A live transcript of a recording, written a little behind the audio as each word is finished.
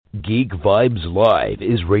Geek Vibes Live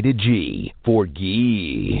is rated G for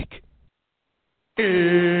geek. Hey,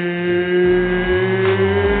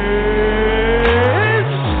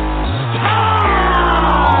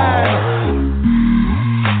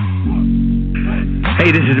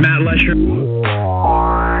 this is Matt Lesher.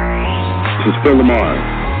 This is Phil Lamar.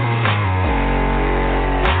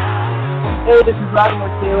 Hey, this is Latimer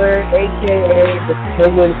Taylor, a.k.a. the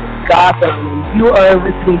Penguin from Gotham, and you are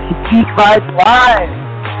listening to Geek Vibes Live.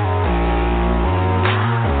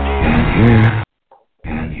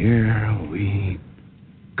 And here we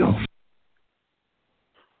go.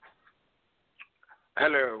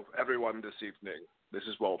 Hello, everyone, this evening. This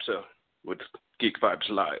is Walter with Geek Vibes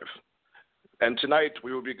Live. And tonight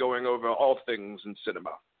we will be going over all things in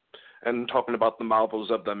cinema and talking about the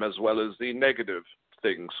marvels of them as well as the negative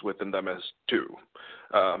things within them as too.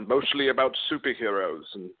 Mostly about superheroes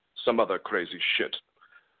and some other crazy shit.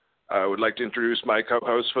 I would like to introduce my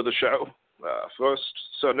co-host for the show. First,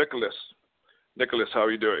 Sir Nicholas. Nicholas, how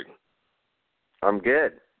are you doing? I'm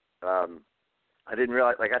good. I didn't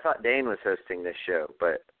realize, I thought Dane was hosting this show,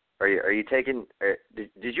 but are you taking,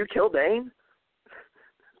 did you kill Dane?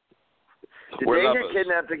 Did We're Dane lovers. get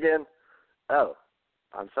kidnapped again? Oh,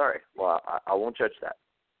 I'm sorry. Well, I won't judge that.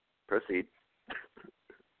 Proceed.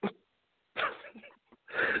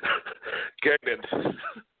 Kanan,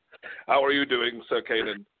 how are you doing, Sir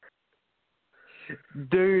Kanan?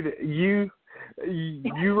 Dude, you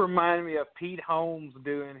remind me of Pete Holmes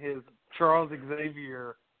doing his Charles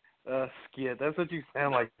Xavier skit. That's what you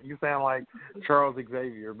sound like. You sound like Charles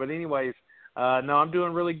Xavier. But anyways, no, I'm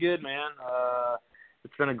doing really good, man.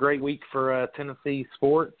 It's been a great week for Tennessee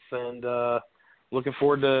sports, and looking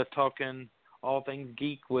forward to talking all things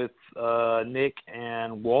geek with Nick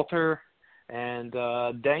and Walter and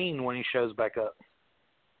Dane when he shows back up.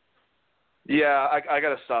 Yeah, I got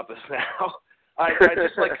to stop this now. I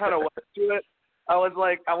just kind of went to it. I was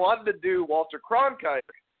like, I wanted to do Walter Cronkite,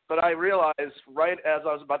 but I realized right as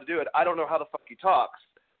I was about to do it, I don't know how the fuck he talks.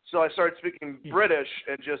 So I started speaking British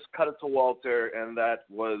and just cut it to Walter, and that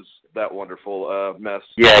was that wonderful mess.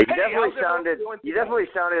 Yeah, you Hey, definitely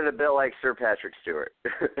sounded a bit like Sir Patrick Stewart.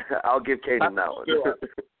 I'll give Caden that one.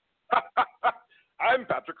 I'm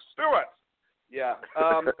Patrick Stewart. Yeah.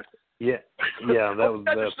 Yeah, that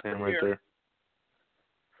was him right there.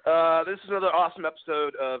 This is another awesome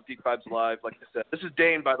episode of Geek Vibes Live. Like I said, this is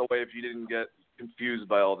Dane, by the way, if you didn't get confused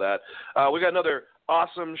by all that. We got another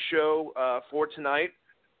awesome show for tonight,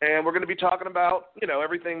 and we're going to be talking about,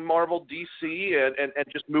 everything Marvel, DC, and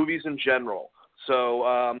just movies in general.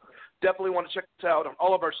 So definitely want to check this out on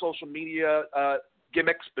all of our social media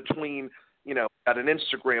gimmicks between, at an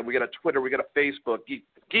Instagram, we got a Twitter, we got a Facebook,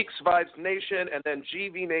 Geeks Vibes Nation, and then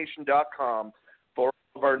gvnation.com for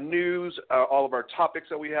all of our news, all of our topics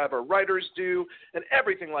that we have, our writers do, and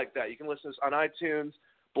everything like that. You can listen to us on iTunes,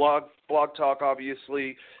 Blog Talk,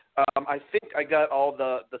 obviously. I think I got all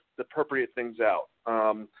the appropriate things out.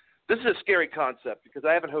 This is a scary concept because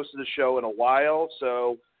I haven't hosted a show in a while,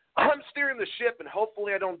 so I'm steering the ship, and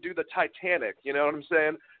hopefully I don't do the Titanic. You know what I'm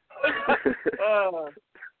saying?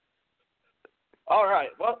 All right.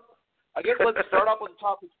 Well, I guess let's start off with the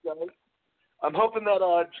topics, guys. I'm hoping that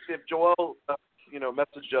if Joel,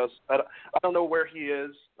 messaged us, I don't know where he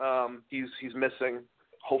is. He's missing.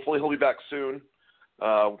 Hopefully he'll be back soon.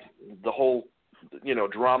 The whole,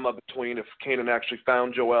 drama between if Kanan actually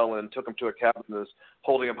found Joel and took him to a cabin and is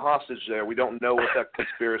holding him hostage there. We don't know if that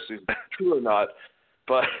conspiracy is true or not,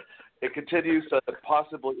 but it continues to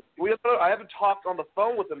possibly. I haven't talked on the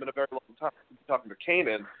phone with him in a very long time. I'm talking to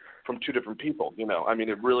Kanan from two different people. I mean,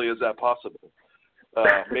 it really is that possible.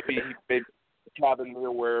 Maybe he made a cabin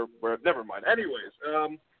where never mind. Anyways,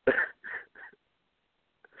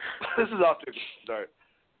 this is off to a good start.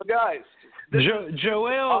 But guys,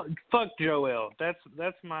 Joel, fuck Joel. That's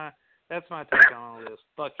my take on all this.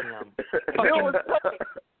 Fuck him.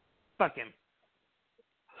 Fuck him.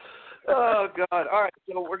 Oh God! All right,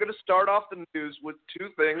 so we're going to start off the news with two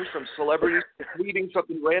things: from celebrities tweeting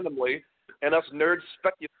something randomly, and us nerds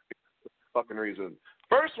speculating for some fucking reason.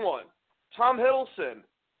 First one: Tom Hiddleston.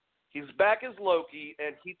 He's back as Loki,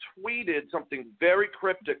 and he tweeted something very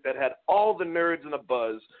cryptic that had all the nerds in a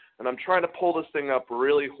buzz. And I'm trying to pull this thing up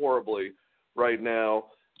really horribly right now.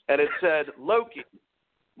 And it said, Loki,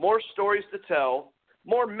 more stories to tell,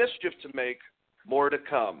 more mischief to make, more to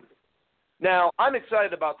come. Now, I'm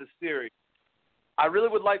excited about this theory. I really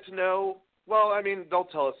would like to know, well, I mean, they'll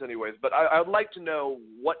tell us anyways, but I would like to know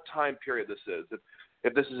what time period this is.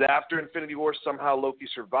 If this is after Infinity War, somehow Loki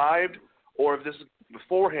survived, or if this is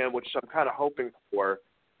beforehand, which I'm kind of hoping for,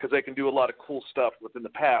 because they can do a lot of cool stuff within the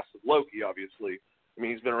past of Loki, obviously. But if this is beforehand, then I would like to know what time period this is. If this is after Infinity War, somehow Loki survived, or if this is beforehand, which I'm kind of hoping for, because they can do a lot of cool stuff within the past of Loki, obviously. I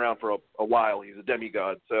mean, he's been around for a while. He's a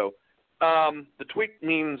demigod. So the tweet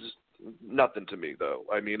means nothing to me, though.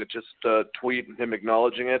 I mean, it's just a tweet and him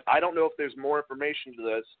acknowledging it. I don't know if there's more information to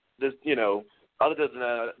this, other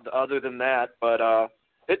than that. But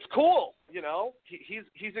it's cool.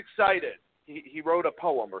 He's excited. He wrote a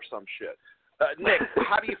poem or some shit. Nick,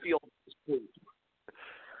 how do you feel about this tweet?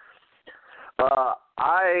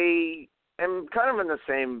 I am kind of in the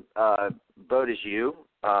same boat as you.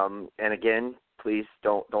 And again, please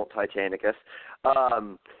don't Titanic us.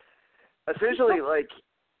 Essentially,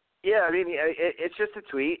 yeah, I mean, it's just a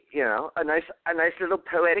tweet, a nice little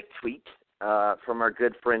poetic tweet from our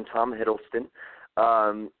good friend Tom Hiddleston.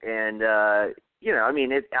 I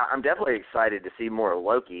mean, I'm definitely excited to see more of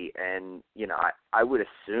Loki, and I would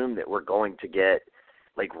assume that we're going to get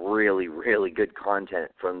really, really good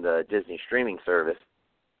content from the Disney streaming service,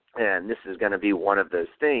 and this is going to be one of those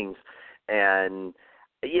things. And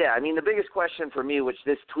yeah, I mean, the biggest question for me, which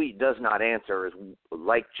this tweet does not answer, is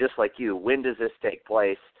just like you, when does this take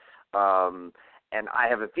place? And I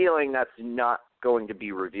have a feeling that's not going to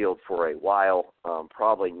be revealed for a while,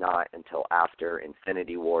 probably not until after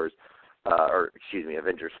Infinity Wars,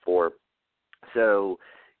 Avengers 4. So,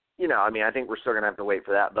 I mean, I think we're still going to have to wait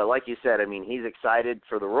for that. But like you said, I mean, he's excited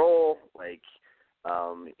for the role.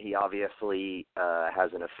 He obviously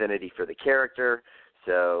has an affinity for the character.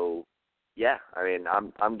 So, yeah, I mean,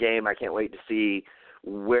 I'm game. I can't wait to see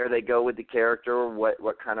where they go with the character,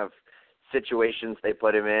 what kind of situations they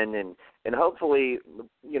put him in, and hopefully,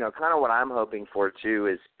 kind of what I'm hoping for too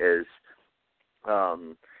is you're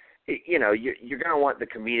going to want the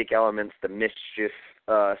comedic elements, the mischief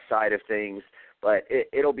side of things, but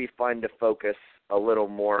it'll be fun to focus a little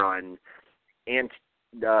more on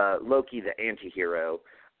Loki, the anti-hero,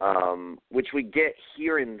 which we get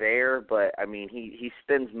here and there, but I mean, he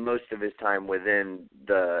spends most of his time within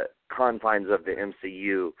the confines of the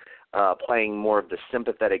MCU, playing more of the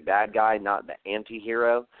sympathetic bad guy, not the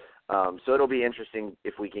anti-hero. So it'll be interesting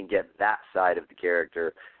if we can get that side of the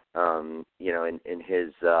character, in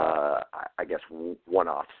his, I guess,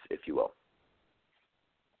 one-offs, if you will.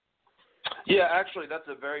 Yeah, actually, that's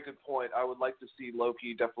a very good point. I would like to see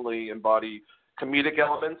Loki definitely embody comedic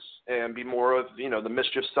elements and be more of, the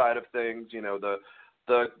mischief side of things,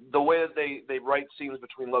 the way that they write scenes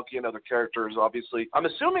between Loki and other characters. Obviously, I'm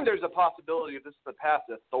assuming there's a possibility, if this is the past,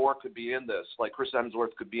 that Thor could be in this, like Chris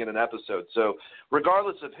Hemsworth could be in an episode. So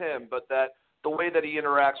regardless of him, but that the way that he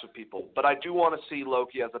interacts with people. But I do want to see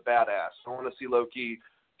Loki as a badass. I want to see Loki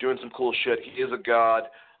doing some cool shit. He is a god.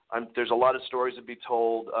 There's a lot of stories to be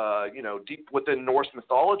told, deep within Norse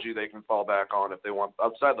mythology they can fall back on if they want,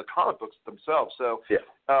 outside the comic books themselves. So yeah.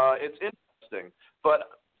 It's interesting. But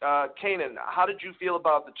Kanan, how did you feel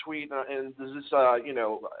about the tweet, and does this,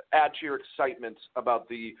 add to your excitement about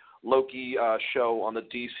the Loki show on the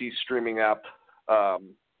DC streaming app,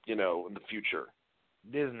 in the future?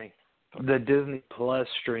 The Disney Plus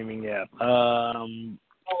streaming app. I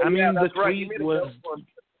mean, the right. tweet was.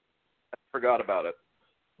 I forgot about it.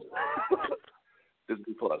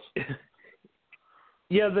 Disney Plus.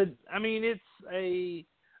 Yeah,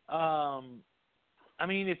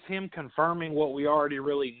 it's him confirming what we already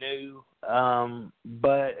really knew.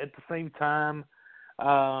 But at the same time,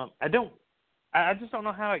 I just don't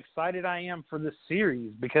know how excited I am for this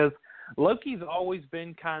series, because Loki's always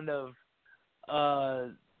been kind of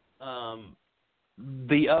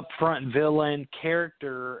the upfront villain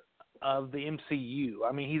character of the MCU.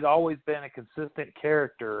 I mean, he's always been a consistent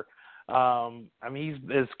character. He's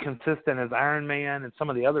as consistent as Iron Man and some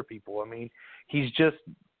of the other people. I mean, he's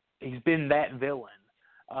been that villain.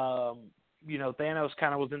 Thanos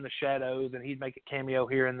kind of was in the shadows, and he'd make a cameo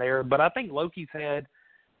here and there. But I think Loki's had,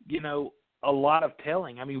 a lot of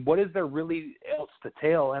telling. I mean, what is there really else to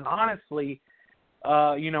tell? And honestly,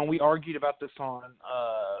 we argued about this on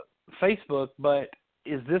Facebook, but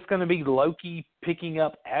is this going to be Loki picking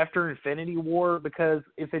up after Infinity War? Because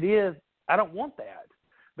if it is, I don't want that,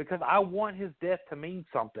 because I want his death to mean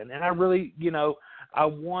something. And I really, I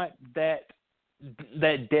want that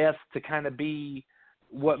death to kind of be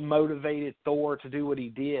what motivated Thor to do what he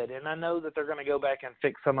did. And I know that they're going to go back and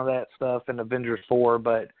fix some of that stuff in Avengers 4,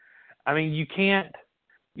 but I mean, you can't,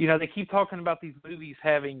 they keep talking about these movies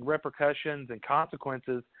having repercussions and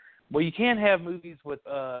consequences. Well, you can't have movies with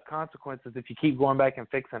consequences if you keep going back and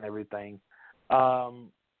fixing everything. So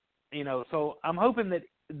I'm hoping that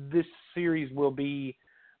this series will be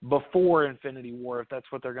before Infinity War, if that's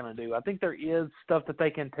what they're going to do. I think there is stuff that they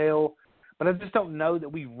can tell, but I just don't know that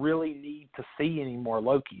we really need to see any more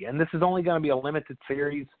Loki. And this is only going to be a limited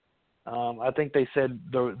series. I think they said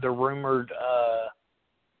the rumored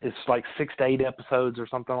It's like 6 to 8 episodes or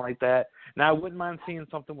something like that. Now, I wouldn't mind seeing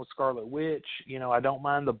something with Scarlet Witch. I don't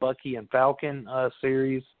mind the Bucky and Falcon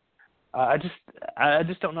series. I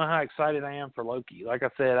just don't know how excited I am for Loki. Like I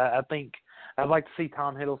said, I think I'd like to see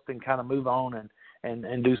Tom Hiddleston kind of move on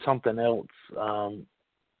and do something else,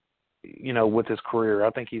 with his career. I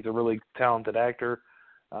think he's a really talented actor.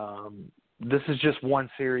 This is just one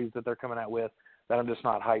series that they're coming out with that I'm just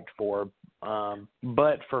not hyped for.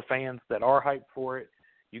 But for fans that are hyped for it,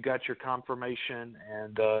 you got your confirmation,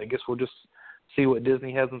 and I guess we'll just see what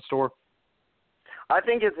Disney has in store. I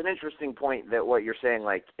think it's an interesting point that what you're saying,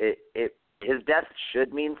 like his death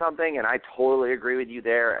should mean something, and I totally agree with you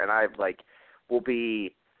there. And will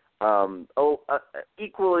be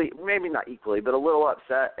equally, maybe not equally, but a little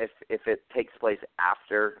upset if it takes place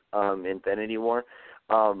after Infinity War.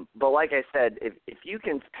 But like I said, if you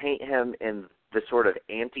can paint him in the sort of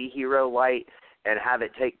anti-hero light and have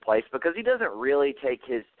it take place, because he doesn't really take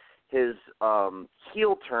his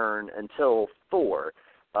heel turn until Thor.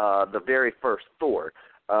 The very first Thor.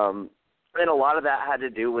 And a lot of that had to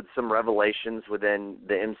do with some revelations within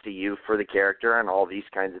the MCU for the character and all these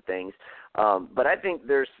kinds of things. But I think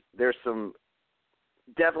there's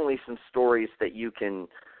definitely some stories that you can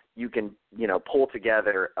pull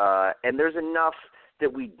together. And there's enough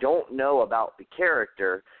that we don't know about the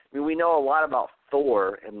character. I mean, we know a lot about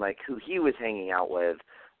Thor and like who he was hanging out with,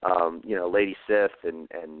 Lady Sif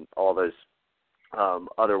and all those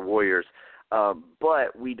other warriors.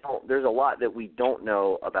 But there's a lot that we don't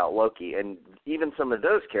know about Loki, and even some of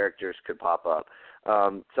those characters could pop up.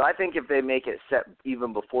 So I think if they make it set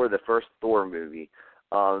even before the first Thor movie,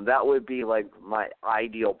 that would be like my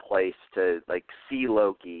ideal place to like see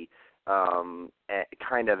Loki,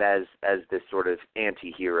 kind of as this sort of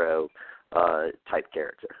anti-hero type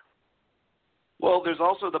character. Well, there's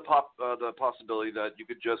also the possibility that you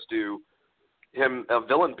could just do him a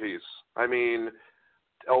villain piece. I mean,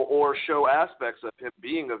 or show aspects of him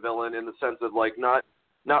being a villain in the sense of like not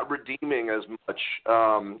redeeming as much.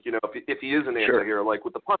 If he is an anti-hero, like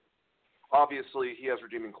with the Punisher, obviously he has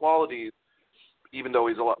redeeming qualities, even though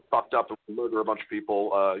he's a lot fucked up and will murder a bunch of people,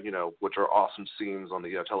 which are awesome scenes on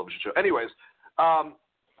the television show. Anyways,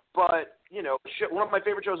 but one of my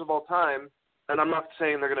favorite shows of all time, and I'm not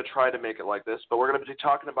saying they're going to try to make it like this, but we're going to be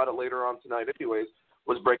talking about it later on tonight anyways,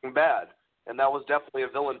 was Breaking Bad, and that was definitely a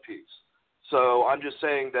villain piece. So I'm just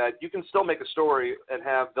saying that you can still make a story and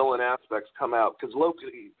have villain aspects come out, because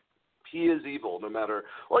Loki, he is evil no matter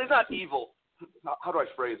 – well, he's not evil. How do I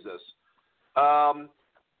phrase this?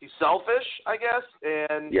 He's selfish, I guess,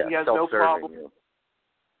 and he has no problem.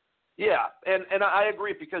 Yeah, and I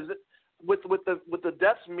agree, because with the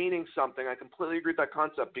deaths meaning something, I completely agree with that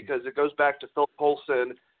concept, because it goes back to Phil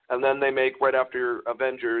Coulson, and then they make right after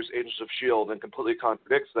Avengers, Agents of S.H.I.E.L.D., and completely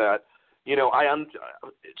contradicts that.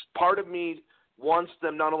 It's part of me wants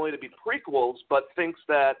them not only to be prequels, but thinks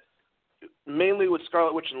that mainly with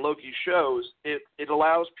Scarlet Witch and Loki shows, it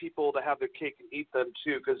allows people to have their cake and eat them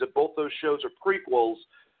too, because if both those shows are prequels,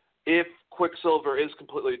 if Quicksilver is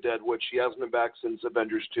completely dead, which he hasn't been back since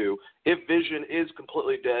Avengers 2, if Vision is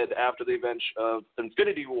completely dead after the event of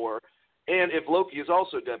Infinity War, and if Loki is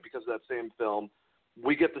also dead because of that same film,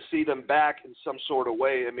 we get to see them back in some sort of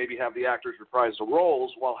way and maybe have the actors reprise the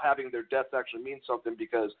roles while having their deaths actually mean something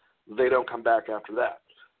because they don't come back after that.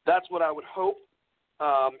 That's what I would hope,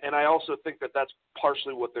 and I also think that that's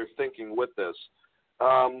partially what they're thinking with this.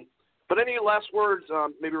 But any last words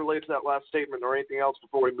maybe related to that last statement or anything else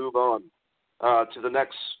before we move on to the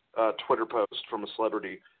next Twitter post from a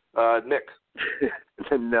celebrity? Nick?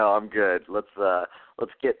 No, I'm good. Let's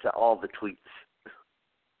get to all the tweets.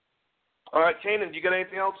 All right, Kanan, do you got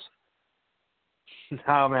anything else?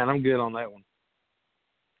 No, man, I'm good on that one.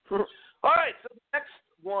 All right, so the next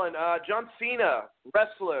one, John Cena,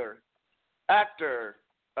 wrestler, actor,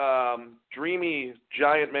 dreamy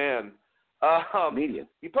giant man. Medium.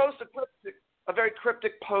 He posted a very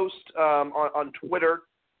cryptic post on Twitter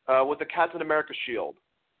with the Captain America shield,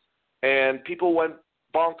 and people went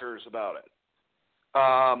bonkers about it.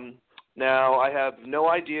 Now, I have no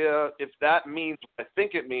idea if that means what I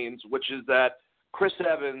think it means, which is that Chris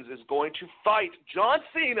Evans is going to fight John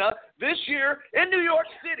Cena this year in New York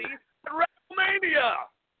City at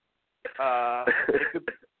WrestleMania.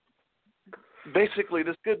 Basically,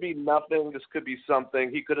 this could be nothing. This could be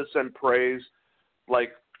something. He could have sent praise. John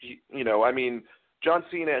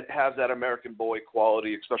Cena has that American boy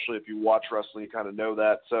quality, especially if you watch wrestling, you kind of know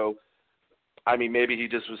that. So, maybe he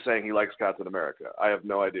just was saying he likes Captain America. I have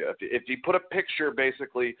no idea. If you put a picture,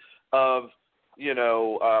 basically, of,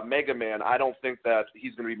 Mega Man, I don't think that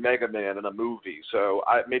he's going to be Mega Man in a movie. So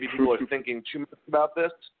maybe people are thinking too much about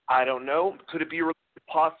this. I don't know. Could it be related to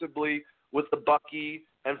possibly with the Bucky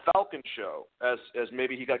and Falcon show, as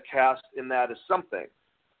maybe he got cast in that as something.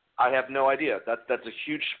 I have no idea. That's a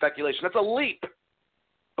huge speculation. That's a leap.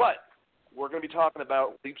 But we're going to be talking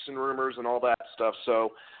about leaps and rumors and all that stuff.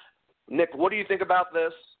 So, Nick, what do you think about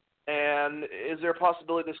this? And is there a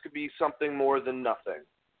possibility this could be something more than nothing?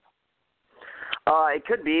 It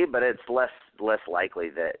could be, but it's less likely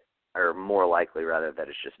that, or more likely rather, that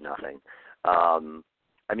it's just nothing. I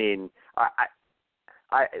mean,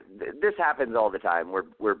 this happens all the time.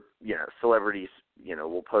 We're celebrities,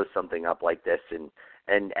 will post something up like this,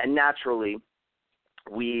 and naturally,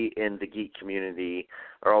 we in the geek community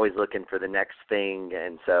are always looking for the next thing,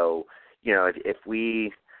 and so if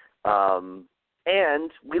we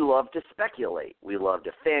and we love to speculate. We love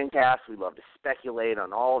to fan cast. We love to speculate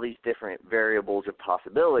on all these different variables or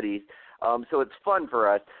possibilities. So it's fun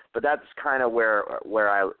for us, but that's kind of where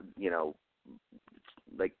I,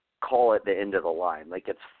 call it the end of the line. Like,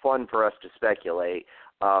 it's fun for us to speculate,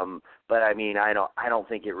 but I mean, I don't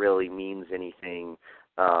think it really means anything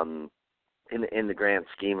in the grand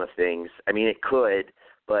scheme of things. I mean, it could,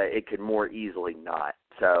 but it could more easily not.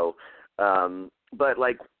 So, but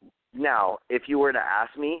like. Now, if you were to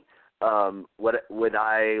ask me, would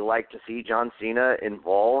I like to see John Cena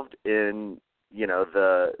involved in,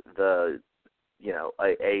 a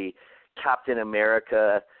Captain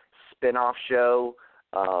America spin-off show,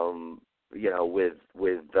 with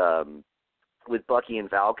Bucky and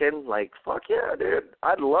Falcon? Like, fuck yeah, dude!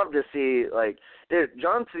 I'd love to see,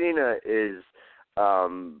 John Cena is,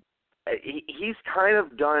 he's kind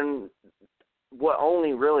of done what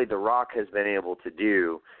only really The Rock has been able to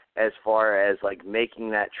do, as far as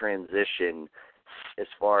making that transition, as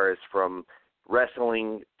far as from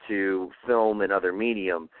wrestling to film and other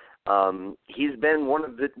medium. He's been one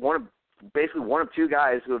of two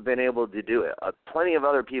guys who have been able to do it. Plenty of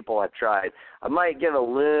other people have tried. I might give a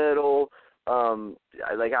little,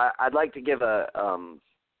 I'd like to give a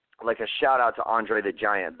shout out to Andre the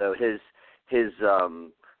Giant, though his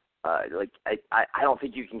I don't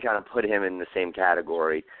think you can kind of put him in the same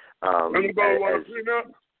category.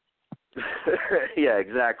 Yeah,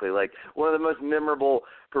 exactly. One of the most memorable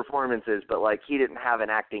performances, but he didn't have an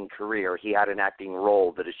acting career. He had an acting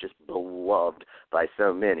role that is just beloved by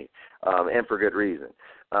so many, and for good reason.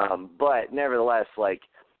 But nevertheless,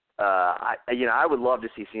 I would love to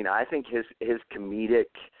see Cena. I think his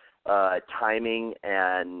comedic timing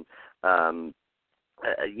and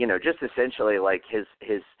just essentially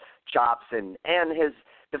his chops and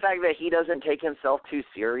the fact that he doesn't take himself too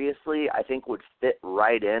seriously, I think would fit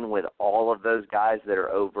right in with all of those guys that are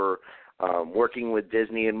over working with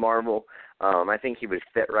Disney and Marvel. I think he would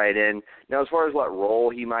fit right in. Now, as far as what role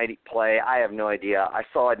he might play, I have no idea. I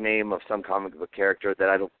saw a name of some comic book character that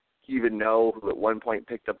I don't even know, who at one point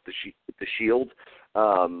picked up the shield,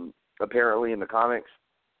 apparently in the comics.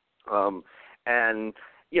 And,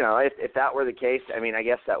 if that were the case, I mean, I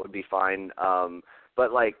guess that would be fine.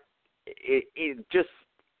 But, it just,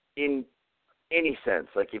 in any sense,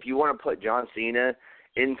 if you want to put John Cena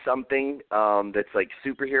in something that's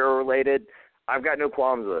superhero related, I've got no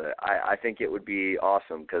qualms with it. I think it would be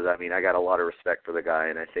awesome because, I mean, I got a lot of respect for the guy,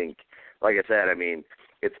 and I think, like I said, I mean,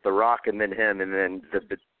 it's The Rock and then him, and then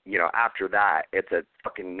after that, it's a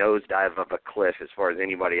fucking nosedive of a cliff as far as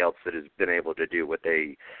anybody else that has been able to do what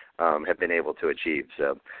they have been able to achieve.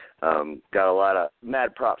 So, got a lot of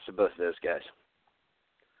mad props to both of those guys.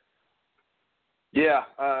 Yeah,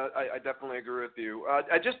 I definitely agree with you.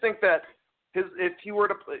 I just think that if he were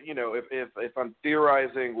to, if I'm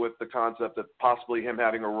theorizing with the concept of possibly him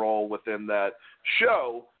having a role within that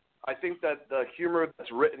show, I think that the humor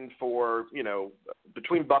that's written for,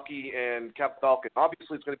 between Bucky and Captain Falcon,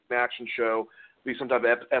 obviously it's going to be an action show, be some type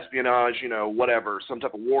of espionage, whatever, some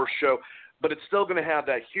type of war show, but it's still going to have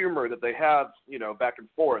that humor that they have, back and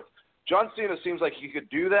forth. John Cena seems like he could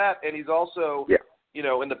do that, and he's also,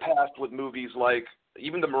 in the past with movies like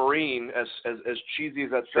even The Marine, as cheesy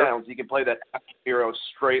as that sounds, he can play that action hero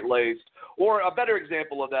straight-laced. Or a better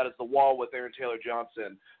example of that is The Wall with Aaron Taylor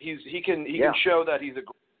Johnson. He can show that he's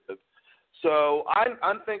aggressive. So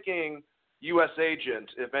I'm thinking U.S. Agent,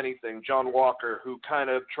 if anything, John Walker, who kind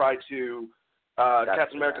of tried to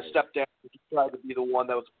Captain America step down. He tried to be the one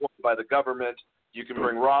that was appointed by the government. You can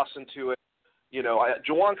bring Ross into it.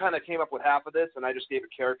 Juwan kind of came up with half of this, and I just gave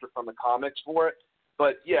a character from the comics for it.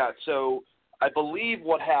 But, yeah, so I believe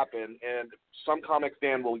what happened, and some comic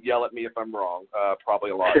fan will yell at me if I'm wrong, probably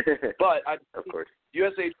a lot. But of course.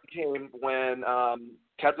 U.S. Agent came when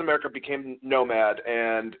Captain America became Nomad,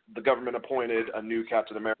 and the government appointed a new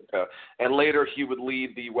Captain America. And later he would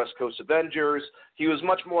lead the West Coast Avengers. He was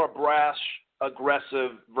much more brash,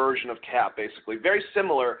 aggressive version of Cap, basically. Very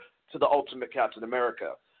similar to the Ultimate Captain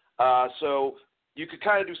America. So you could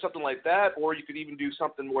kind of do something like that, or you could even do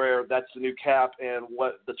something where that's the new Cap, and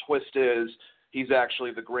what the twist is, he's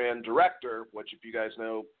actually the Grand Director, which, if you guys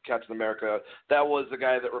know Captain America, that was the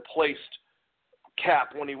guy that replaced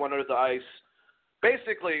Cap when he went under the ice.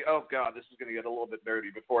 Basically, oh God, this is going to get a little bit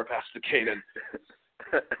nerdy before I pass to Kanan.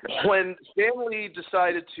 When Stan Lee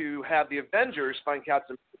decided to have the Avengers find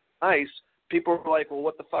Captain America, people were like, well,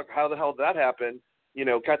 what the fuck? How the hell did that happen? You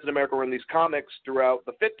know, Captain America were in these comics throughout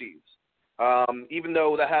the 50s. Even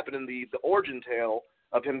though that happened in the origin tale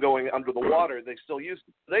of him going under the water, they still used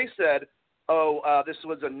it. They said, this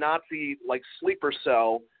was a Nazi, like, sleeper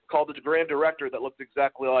cell called the Grand Director that looked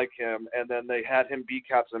exactly like him, and then they had him be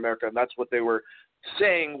Captain America, and that's what they were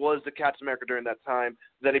saying was the Captain America during that time.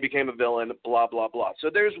 Then he became a villain, blah, blah, blah. So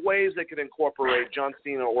there's ways they could incorporate John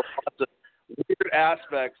Cena or lots of weird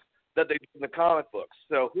aspects that they do in the comic books.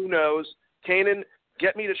 So who knows? Kanan,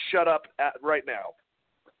 get me to shut up right now.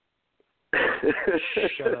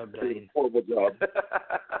 Shut up, Dane. Horrible job.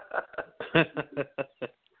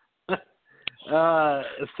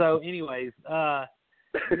 So anyways, no,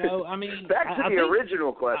 I mean, back to I the think,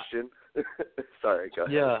 original question. Sorry, go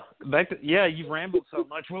ahead. You've rambled so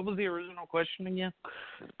much. What was the original question again?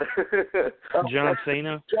 John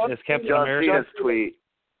Cena as Captain America. John Cena's tweet.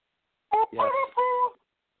 Yes.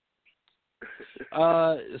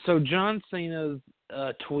 So John Cena's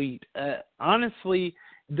tweet. Honestly,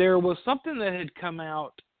 there was something that had come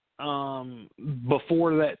out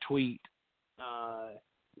before that tweet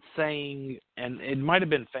saying, and it might have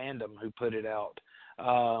been Fandom who put it out,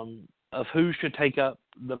 of who should take up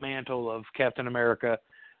the mantle of Captain America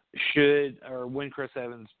when Chris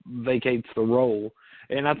Evans vacates the role.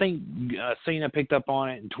 And I think Cena picked up on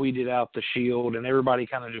it and tweeted out the Shield, and everybody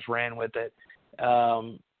kind of just ran with it.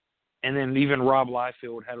 And then even Rob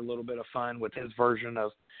Liefeld had a little bit of fun with his version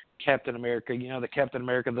of Captain America. You know, the Captain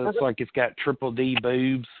America that looks like it's got triple D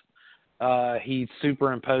boobs. He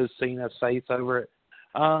superimposed Cena's face over it.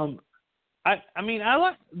 I mean, I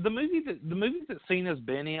like the movies that Cena's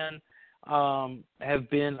been in have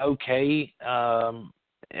been okay.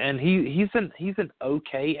 And he's an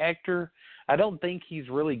okay actor. I don't think he's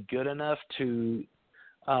really good enough to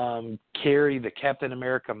carry the Captain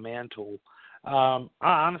America mantle. I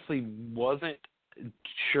honestly wasn't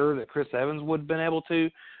sure that Chris Evans would have been able to,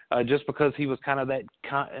 just because he was kind of that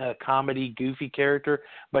comedy, goofy character.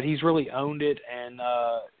 But he's really owned it and,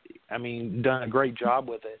 done a great job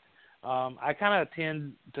with it. I kind of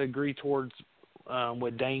tend to agree towards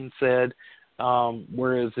what Dane said,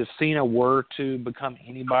 whereas if Cena were to become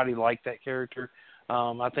anybody like that character,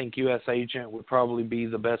 I think U.S. Agent would probably be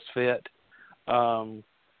the best fit.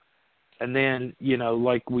 And then, you know,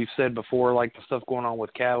 like we've said before, like the stuff going on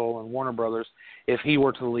with Cavill and Warner Brothers, if he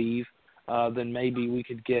were to leave, then maybe we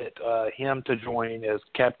could get him to join as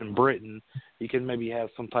Captain Britain. You could maybe have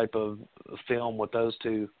some type of film with those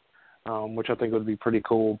two, which I think would be pretty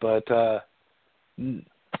cool. But,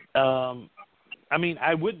 I mean,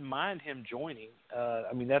 I wouldn't mind him joining.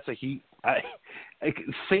 I mean, that's a huge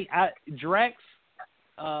Drax,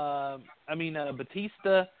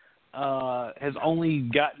 Batista has only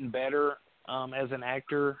gotten better as an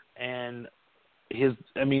actor, and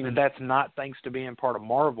that's not thanks to being part of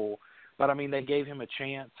Marvel, but I mean, they gave him a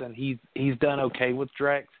chance, and he's done okay with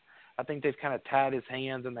Drax. I think they've kind of tied his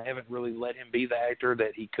hands, and they haven't really let him be the actor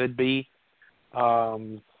that he could be.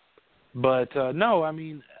 No, I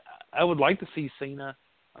mean, I would like to see Cena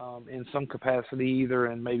in some capacity, either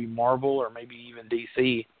in maybe Marvel or maybe even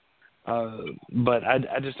DC. But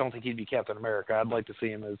I just don't think he'd be Captain America. I'd like to see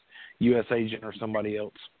him as U.S. Agent or somebody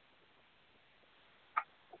else.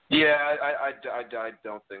 Yeah, I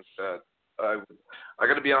don't think that. I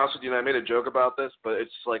got to be honest with you, and I made a joke about this, but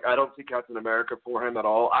it's like I don't see Captain America for him at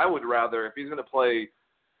all. I would rather, if he's going to play,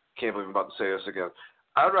 can't believe I'm about to say this again,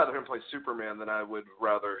 I would rather him play Superman than I would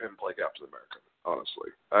rather him play Captain America, honestly.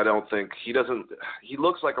 I don't think, he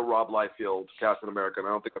looks like a Rob Liefeld Captain America, and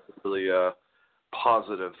I don't think that's really a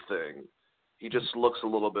positive thing. He just looks a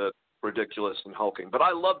little bit ridiculous and hulking. But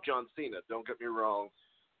I love John Cena, don't get me wrong.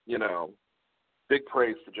 You know, big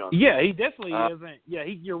praise to John Cena. Yeah, he definitely isn't. Yeah,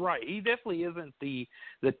 you're right. He definitely isn't the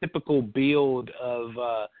typical build of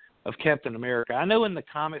Captain America. I know in the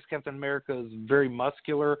comics Captain America is very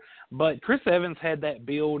muscular, but Chris Evans had that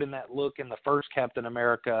build and that look in the first Captain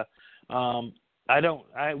America. We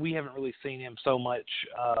haven't really seen him so much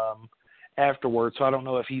afterwards, so I don't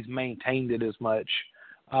know if he's maintained it as much.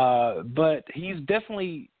 But he's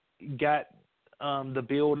definitely got the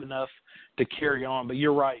build enough to carry on. But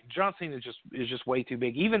you're right, John Cena is just way too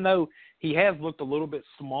big. Even though he has looked a little bit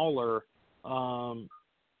smaller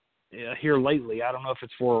here lately. I don't know if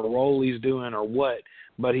it's for a role he's doing or what,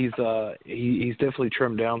 but he's definitely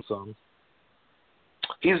trimmed down some.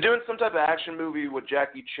 He's doing some type of action movie with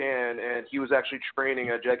Jackie Chan, and he was actually training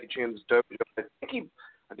at Jackie Chan's dojo. I think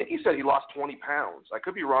he said he lost 20 pounds. I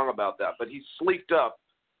could be wrong about that, but he sleeked up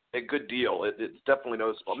a good deal. It's definitely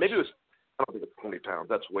noticeable. Maybe it was, I don't think it's 20 pounds.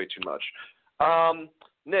 That's way too much.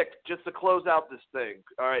 Nick, just to close out this thing,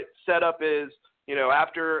 all right, setup is,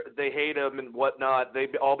 after they hate him and whatnot, they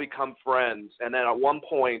all become friends. And then at one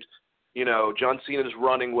point, John Cena is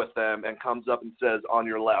running with them and comes up and says, "On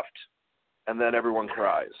your left." And then everyone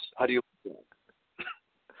cries. How do you feel?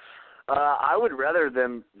 I would rather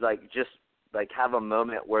them just have a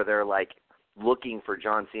moment where they're looking for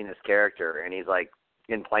John Cena's character and he's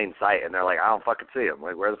in plain sight and they're like, "I don't fucking see him.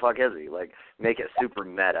 Where the fuck is he?" Make it super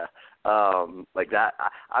meta. That.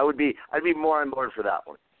 I'd be more on board for that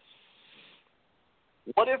one.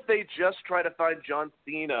 What if they just try to find John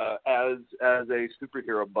Cena as a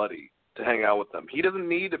superhero buddy to hang out with them? He doesn't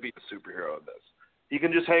need to be a superhero in this. He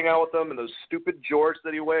can just hang out with them in those stupid jorts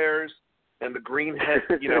that he wears and the green head,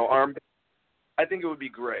 arm. I think it would be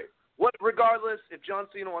great. Regardless, if John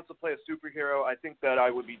Cena wants to play a superhero, I think that I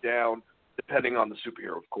would be down, depending on the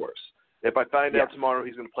superhero, of course. If I find out tomorrow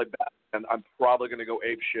he's going to play Batman, I'm probably going to go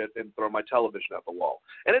apeshit and throw my television at the wall.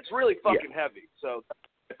 And it's really fucking heavy, so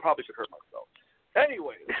I probably could hurt myself.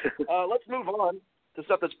 Anyway, let's move on to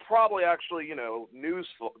stuff that's probably actually, news,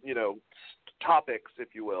 topics,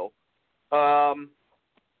 if you will.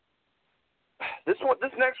 This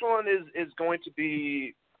next one is going to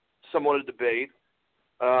be somewhat a debate.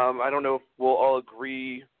 I don't know if we'll all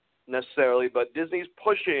agree necessarily, but Disney's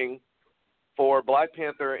pushing for Black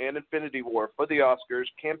Panther and Infinity War for the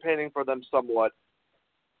Oscars, campaigning for them somewhat.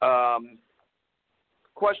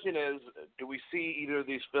 Question is, do we see either of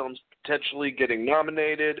these films potentially getting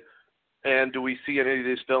nominated, and do we see any of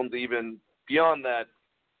these films even beyond that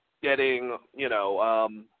getting,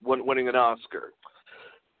 winning an Oscar?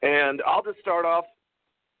 And I'll just start off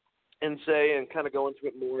and say, and kind of go into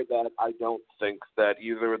it more, that I don't think that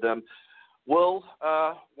either of them will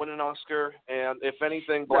win an Oscar, and if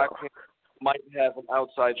anything, Black Panther might have an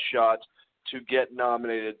outside shot to get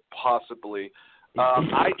nominated, possibly.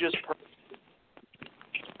 I just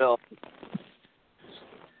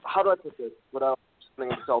how do I put this without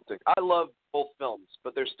something insulting? I love both films,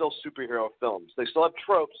 but they're still superhero films. They still have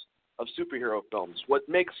tropes of superhero films. What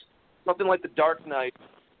makes something like The Dark Knight,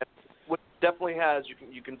 what definitely has,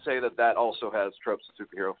 you can say that also has tropes of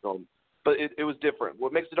superhero film, but it was different.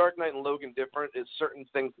 What makes The Dark Knight and Logan different is certain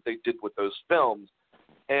things that they did with those films,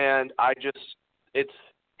 and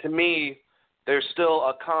to me, there's still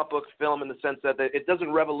a comic book film in the sense that it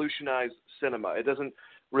doesn't revolutionize cinema. It doesn't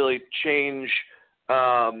really change.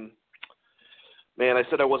 I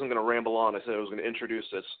said I wasn't going to ramble on. I said I was going to introduce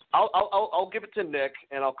this. I'll give it to Nick,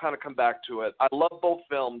 and I'll kind of come back to it. I love both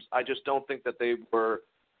films. I just don't think that they were,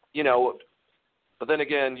 But then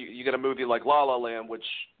again, you get a movie like La La Land, which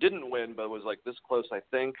didn't win, but was this close, I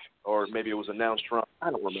think, or maybe it was announced wrong.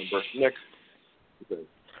 I don't remember. Nick.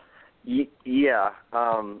 Yeah,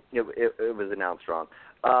 it was announced wrong,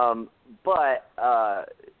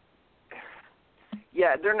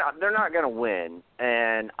 yeah, they're not going to win,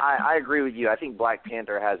 and I agree with you. I think Black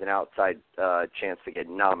Panther has an outside chance to get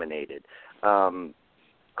nominated. And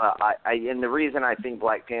the reason I think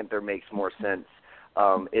Black Panther makes more sense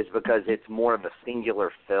is because it's more of a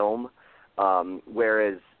singular film,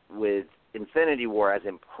 whereas with Infinity War, as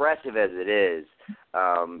impressive as it is,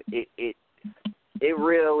 it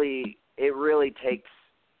really takes.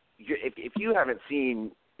 If you haven't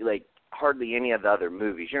seen hardly any of the other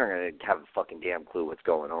movies, you're not going to have a fucking damn clue what's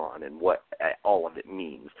going on and what all of it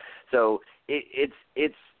means. So it's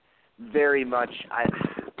very much.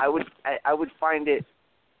 I would find it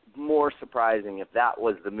more surprising if that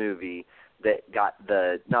was the movie that got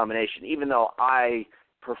the nomination, even though I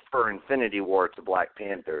prefer Infinity War to Black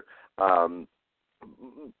Panther,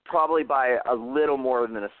 probably by a little more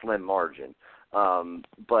than a slim margin.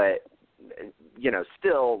 But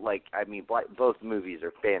still, both movies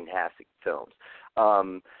are fantastic films.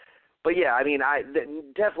 But yeah,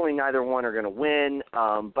 definitely neither one are going to win.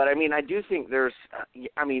 But I do think there's,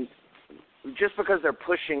 just because they're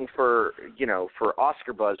pushing for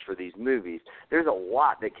Oscar buzz for these movies, there's a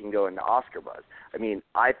lot that can go into Oscar buzz.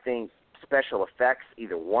 I think special effects,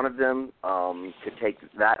 either one of them could take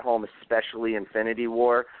that home, especially Infinity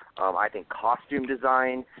War. I think costume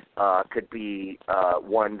design could be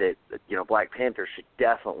one that Black Panther should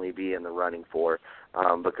definitely be in the running for,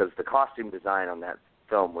 because the costume design on that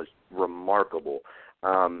film was remarkable.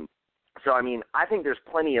 So I think there's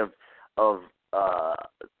plenty of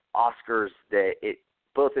Oscars that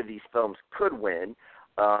both of these films could win,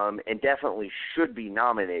 and definitely should be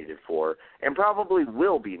nominated for, and probably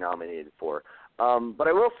will be nominated for. But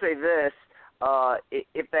I will say this.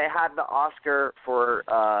 If they had the Oscar for,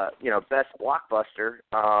 best blockbuster,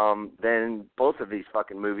 then both of these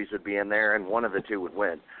fucking movies would be in there and one of the two would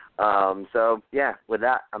win. So, yeah, with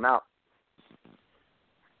that, I'm out.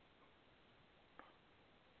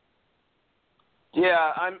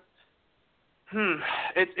 Yeah,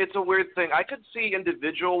 it's a weird thing. I could see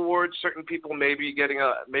individual awards, certain people maybe getting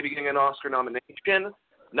an Oscar nomination,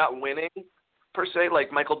 not winning per se,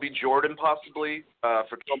 like Michael B. Jordan possibly for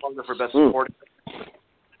Killmonger for Best Supporting.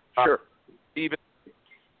 Sure.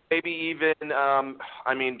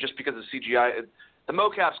 Just because of CGI, the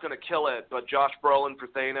mocap's going to kill it. But Josh Brolin for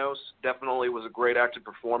Thanos definitely was a great acting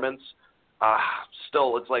performance.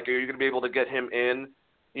 Still, it's like, are you going to be able to get him in?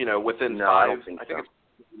 Within no, 5. I don't think so.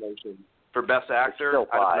 It's for Best Actor. It's still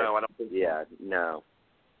 5. I don't know. I don't think. Yeah, no.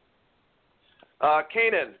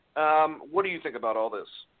 Kanan, what do you think about all this?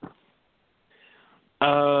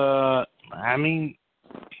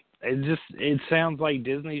 It sounds like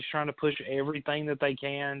Disney's trying to push everything that they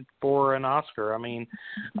can for an Oscar.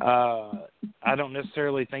 I don't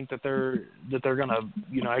necessarily think that they're going to,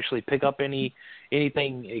 actually pick up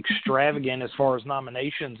anything extravagant as far as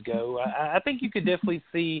nominations go. I think you could definitely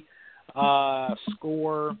see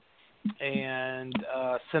score and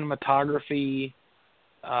cinematography,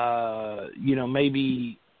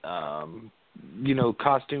 maybe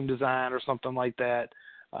costume design or something like that.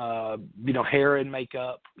 Hair and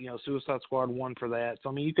makeup, Suicide Squad won for that.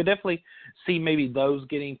 So, you could definitely see maybe those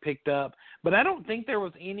getting picked up. But I don't think there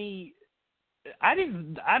was any – I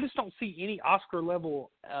just don't see any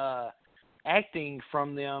Oscar-level acting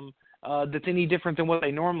from them that's any different than what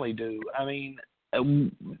they normally do.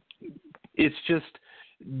 It's just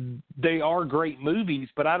they are great movies,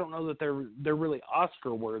 but I don't know that they're really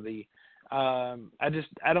Oscar-worthy. I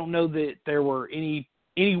don't know that there were any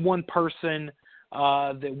one person –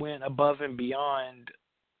 that went above and beyond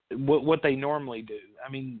what they normally do.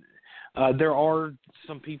 There are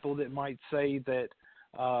some people that might say that,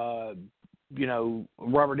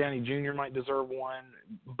 Robert Downey Jr. might deserve one,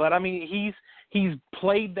 but he's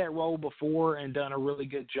played that role before and done a really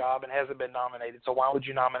good job and hasn't been nominated. So why would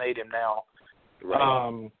you nominate him now?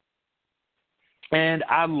 Right. And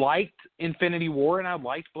I liked Infinity War, and I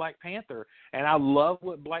liked Black Panther, and I love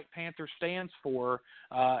what Black Panther stands for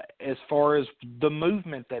as far as the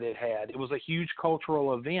movement that it had. It was a huge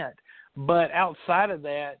cultural event. But outside of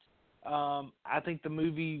that, I think the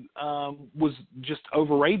movie was just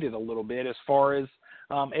overrated a little bit as far as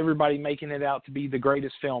everybody making it out to be the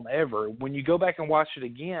greatest film ever. When you go back and watch it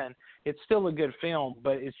again, it's still a good film,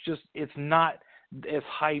 but it's not as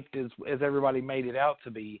hyped as everybody made it out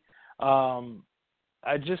to be.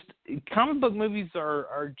 Comic book movies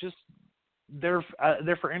are just they're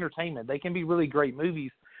for entertainment. They can be really great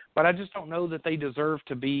movies, but I just don't know that they deserve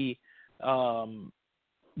to be,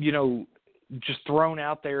 just thrown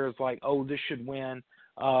out there as like, oh, this should win,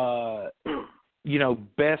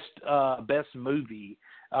 best movie.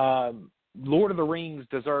 Lord of the Rings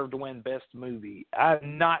deserved to win best movie. I've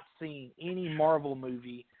not seen any Marvel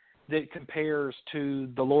movie that compares to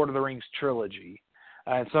the Lord of the Rings trilogy.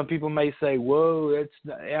 And some people may say, whoa,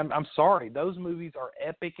 I'm sorry. Those movies are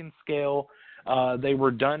epic in scale. They were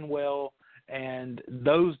done well, and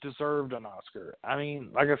those deserved an Oscar.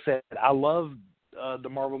 Like I said, I love the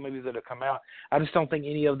Marvel movies that have come out. I just don't think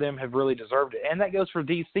any of them have really deserved it. And that goes for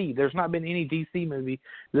DC. There's not been any DC movie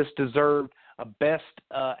that's deserved a Best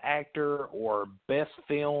Actor or Best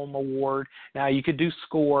Film award. Now, you could do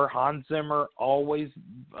score. Hans Zimmer always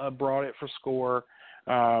brought it for score.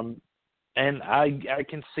 And I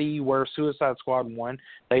can see where Suicide Squad won.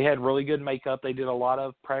 They had really good makeup. They did a lot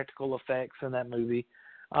of practical effects in that movie.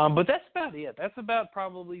 But that's about it. That's about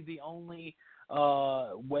probably the only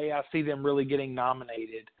way I see them really getting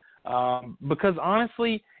nominated. Because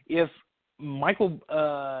honestly, if Michael,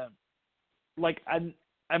 I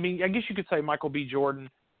guess you could say Michael B. Jordan,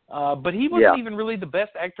 but he wasn't even really the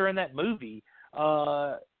best actor in that movie.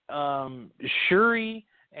 Shuri,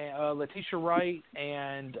 Letitia Wright,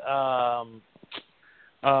 and I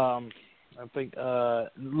think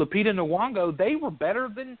Lupita Nyong'o, they were better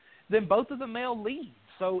than both of the male leads.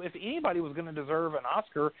 So if anybody was going to deserve an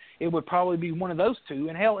Oscar, it would probably be one of those two.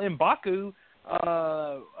 And hell, M'Baku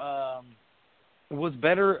was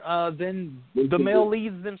better than the male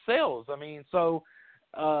leads themselves. So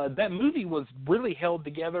that movie was really held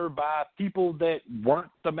together by people that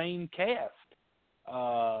weren't the main cast.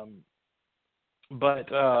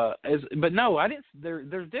 But no, I didn't.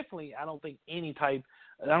 There's definitely I don't think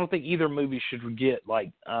either movie should get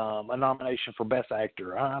like a nomination for Best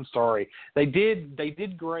Actor. I'm sorry, they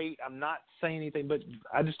did great. I'm not saying anything, but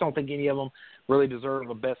I just don't think any of them really deserve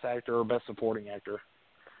a Best Actor or Best Supporting Actor.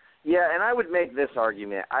 Yeah, and I would make this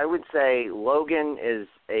argument. I would say Logan is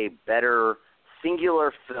a better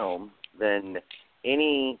singular film than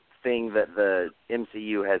anything that the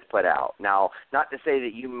MCU has put out. Now, not to say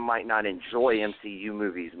that you might not enjoy MCU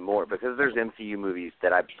movies more, because there's MCU movies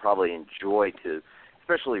that I probably enjoy to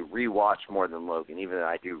especially rewatch more than Logan, even though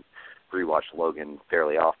I do rewatch Logan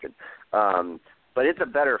fairly often. But it's a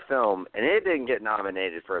better film, and it didn't get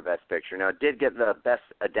nominated for a Best Picture. Now, it did get the Best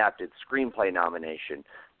Adapted Screenplay nomination,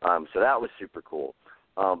 so that was super cool.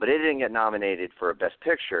 But it didn't get nominated for a Best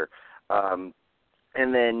Picture. And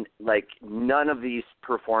then, like, none of these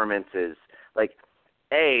performances, like,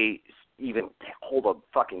 even hold a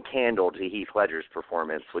fucking candle to Heath Ledger's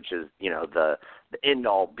performance, which is, you know, the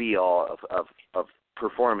end-all, be-all of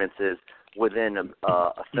performances within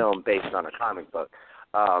a film based on a comic book.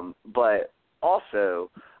 But also,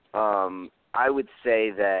 I would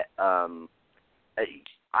say that I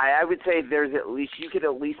would say you could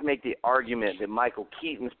at least make the argument that Michael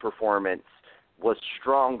Keaton's performance was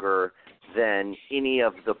stronger than any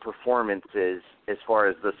of the performances as far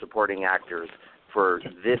as the supporting actors for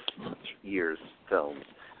this year's films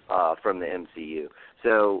from the MCU.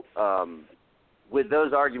 So with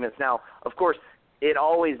those arguments, now, of course, it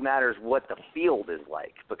always matters what the field is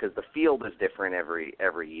like, because the field is different every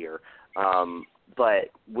year.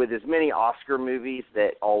 But with as many Oscar movies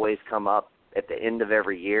that always come up at the end of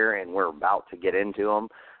every year, and we're about to get into them,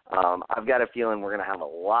 I've got a feeling we're going to have a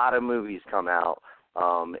lot of movies come out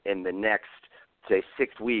in the next, say,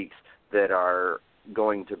 6 weeks that are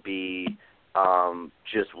going to be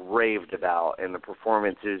just raved about, and the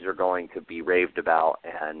performances are going to be raved about,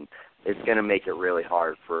 and it's going to make it really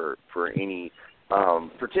hard for any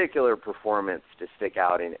particular performance to stick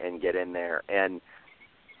out and get in there. And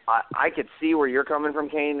I could see where you're coming from,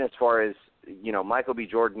 Kane, as far as, you know, Michael B.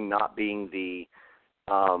 Jordan not being the,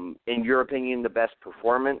 in your opinion, the best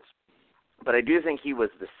performance. But I do think he was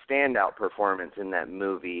the standout performance in that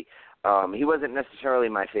movie. He wasn't necessarily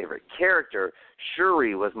my favorite character.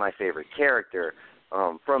 Shuri was my favorite character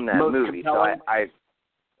from that movie. Compelling.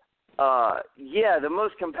 So yeah, the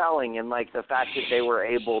most compelling, and like the fact that they were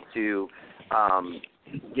able to,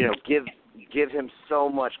 you know, give him so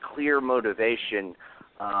much clear motivation,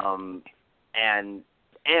 and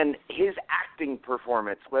his acting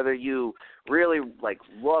performance, whether you really like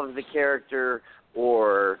love the character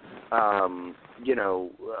or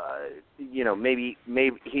maybe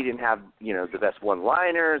he didn't have, you know, the best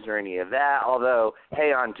one-liners or any of that, although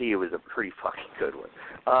Hey On To You is a pretty fucking good one.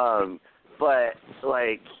 But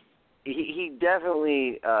like he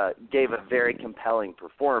definitely gave a very compelling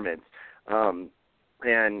performance, and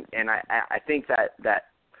I think that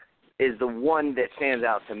is the one that stands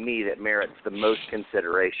out to me that merits the most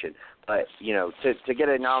consideration. But, you know, to get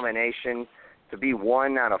a nomination, to be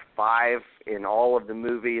 1 out of 5 in all of the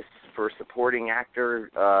movies for supporting actor,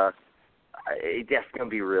 that's going to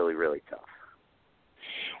be really, really tough.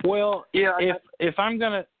 Well, yeah, if I'm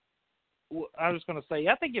going to, I was going to say,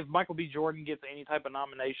 I think if Michael B. Jordan gets any type of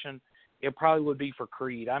nomination, it probably would be for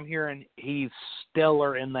Creed. I'm hearing he's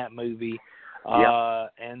stellar in that movie.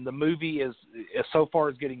 And the movie is so far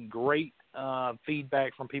is getting great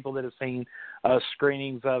feedback from people that have seen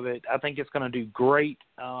screenings of it. I think it's going to do great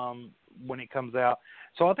when it comes out.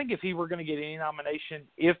 So I think if he were going to get any nomination,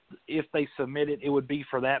 if they submit it, it would be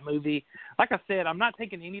for that movie. Like I said, I'm not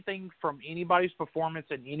taking anything from anybody's performance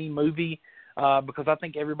in any movie because I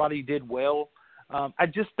think everybody did well.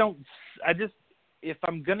 If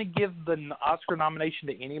I'm going to give the Oscar nomination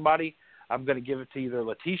to anybody, I'm going to give it to either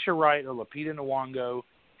Letitia Wright or Lupita Nyong'o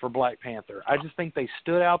for Black Panther. I just think they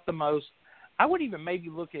stood out the most. I would even maybe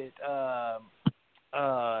look at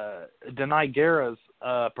Danai Gera's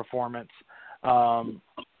performance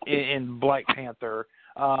in Black Panther.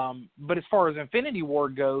 But as far as Infinity War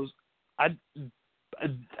goes, I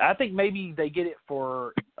think maybe they get it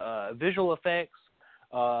for visual effects,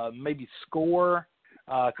 maybe score,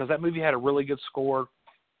 because that movie had a really good score.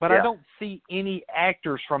 But I don't see any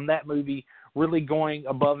actors from that movie really going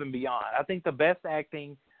above and beyond. I think the best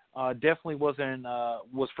acting definitely was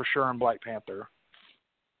for sure in Black Panther.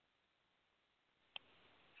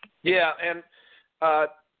 Yeah, and I'm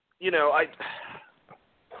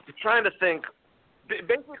trying to think.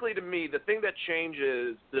 Basically, to me, the thing that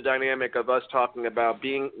changes the dynamic of us talking about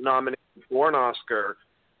being nominated for an Oscar,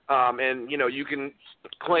 and you can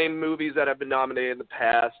claim movies that have been nominated in the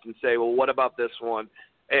past and say, well, what about this one?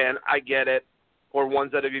 And I get it. or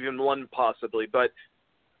ones that have even won possibly. But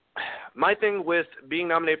my thing with being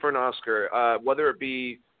nominated for an Oscar, whether it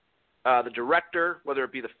be the director, whether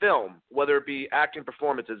it be the film, whether it be acting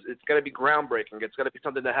performances, it's got to be groundbreaking. It's got to be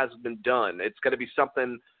something that hasn't been done. It's got to be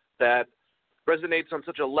something that resonates on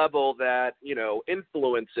such a level that,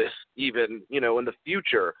 influences even, in the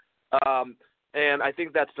future. And I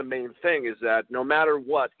think that's the main thing, is that no matter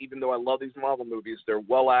what, even though I love these Marvel movies, they're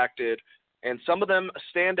well acted, and some of them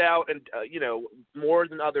stand out and, more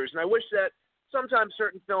than others. And I wish that sometimes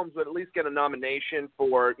certain films would at least get a nomination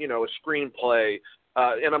for, a screenplay.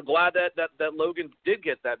 And I'm glad that Logan did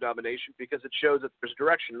get that nomination, because it shows that there's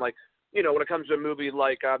direction. Like, when it comes to a movie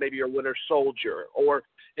like maybe your Winter Soldier, or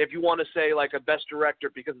if you want to say like a best director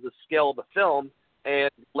because of the scale of the film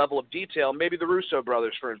and level of detail, maybe the Russo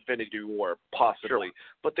brothers for Infinity War, possibly.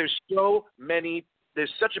 Sure. But there's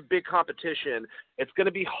such a big competition, it's going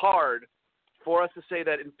to be hard for us to say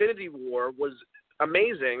that Infinity War was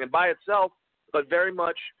amazing and by itself, but very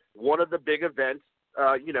much one of the big events,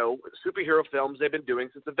 superhero films they've been doing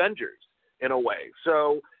since Avengers, in a way.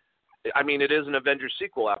 So, I mean, it is an Avengers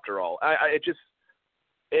sequel after all.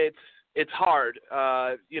 It's hard.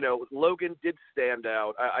 Logan did stand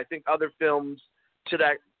out. I think other films to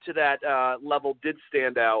that level did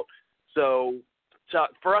stand out. So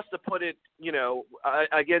for us to put it,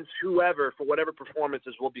 against whoever for whatever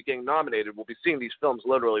performances will be getting nominated, we'll be seeing these films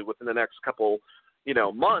literally within the next couple,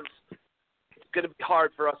 months. It's going to be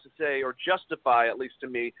hard for us to say or justify, at least to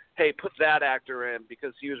me, hey, put that actor in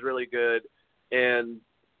because he was really good in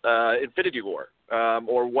Infinity War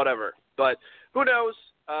or whatever. But who knows?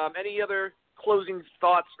 Any other closing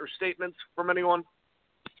thoughts or statements from anyone?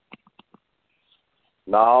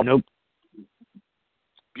 No. Nope.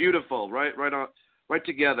 Beautiful. Right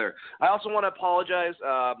together. I also want to apologize.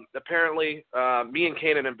 Apparently, me and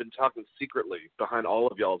Kanan have been talking secretly behind all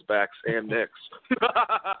of y'all's backs and Nick's.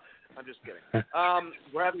 I'm just kidding.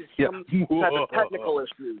 We're having some type of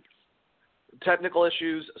technical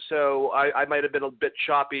issues, so I might have been a bit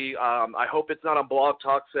choppy. I hope it's not on Blog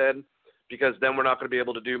Talk Said, because then we're not going to be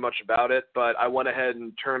able to do much about it. But I went ahead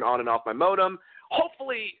and turned on and off my modem.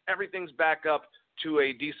 Hopefully everything's back up to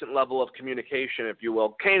a decent level of communication, if you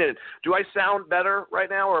will. Kanan, do I sound better right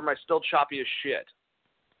now, or am I still choppy as shit?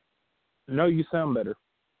 No, you sound better.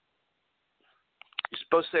 You're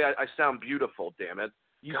supposed to say I sound beautiful, damn it.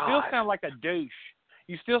 You still sound like a douche.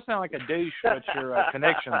 You still sound like a douche, but your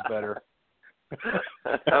connection's better.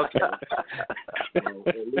 Okay. Well,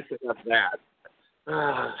 at least I got that.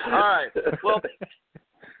 All right. Well,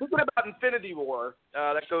 thinking about Infinity War,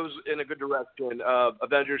 that goes in a good direction of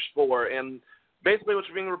Avengers 4. And basically what's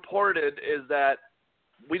being reported is that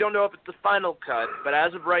we don't know if it's the final cut, but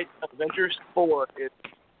as of right now, Avengers 4 is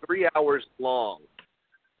 3 hours long.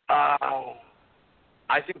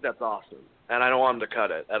 I think that's awesome, and I don't want them to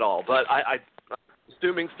cut it at all. But I'm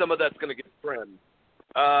assuming some of that's going to get trimmed.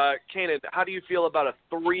 Kanan, how do you feel about a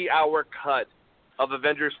 3-hour cut of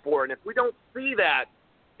Avengers 4? And if we don't see that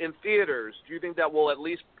in theaters, do you think that we'll at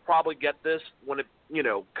least probably get this when it,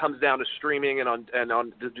 comes down to streaming and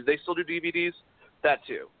on? Do they still do DVDs? That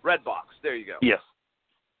too. Redbox. There you go. Yes.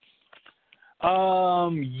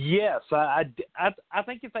 Yes. I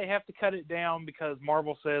think if they have to cut it down because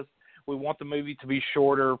Marvel says we want the movie to be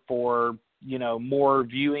shorter for more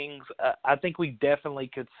viewings, I think we definitely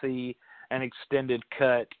could see an extended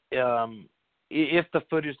cut if the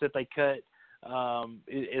footage that they cut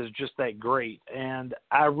is just that great. And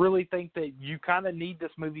I really think that you kind of need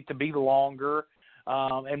this movie to be longer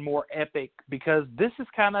and more epic, because this is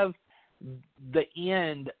kind of the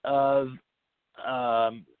end of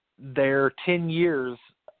their 10 years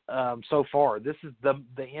so far. This is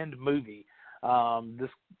the end movie. This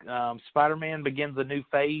Spider-Man begins a new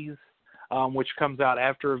phase, which comes out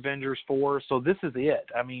after Avengers 4. So this is it.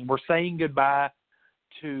 I mean, we're saying goodbye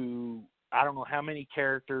to I don't know how many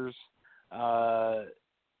characters,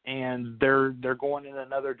 and they're going in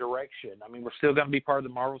another direction. I mean, we're still going to be part of the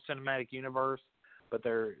Marvel Cinematic Universe, but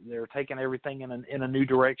they're taking everything in a new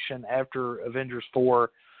direction after Avengers 4.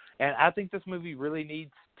 And I think this movie really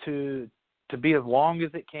needs to be as long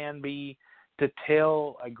as it can be to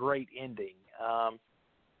tell a great ending. I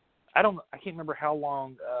can't remember how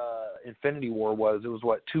long Infinity War was. It was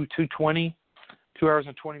what, 2:20, 2 hours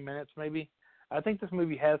and 20 minutes maybe. I think this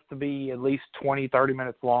movie has to be at least 20, 30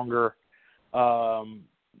 minutes longer, to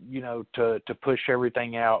push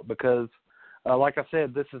everything out, because like I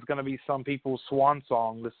said, this is going to be some people's swan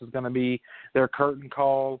song. This is going to be their curtain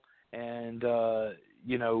call, and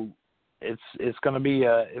it's going to be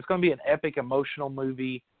an epic, emotional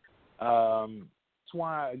movie.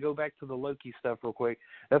 why I go back to the Loki stuff real quick.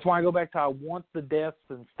 That's why I go back to I want the deaths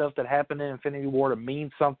and stuff that happened in Infinity War to mean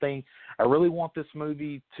something. I really want this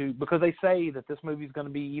movie to, because they say that this movie is going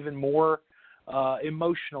to be even more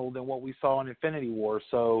emotional than what we saw in Infinity War.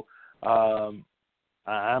 So I'm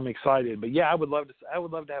excited. But yeah, I would love to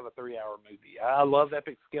have a 3-hour movie. I love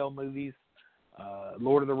epic scale movies,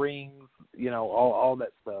 Lord of the Rings, all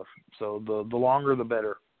that stuff. So the longer the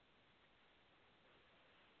better.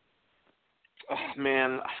 Oh,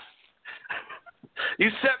 man.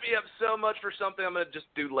 You set me up so much for something I'm going to just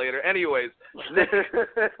do later. Anyways.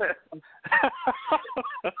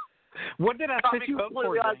 What did I set you up for?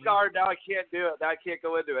 On guard. Now I can't do it. Now I can't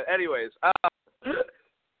go into it. Anyways.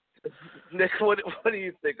 Nick, what do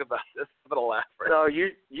you think about this? I'm going to laugh right now.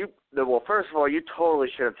 Well, first of all, you totally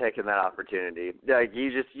should have taken that opportunity. Like,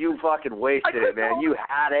 you fucking wasted it, man. You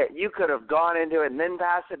had it. You could have gone into it and then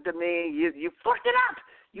passed it to me. You fucked it up.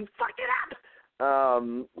 You fucked it up.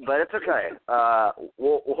 But it's okay.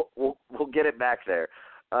 We'll get it back there.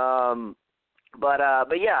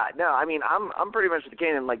 But yeah, no, I mean, I'm pretty much the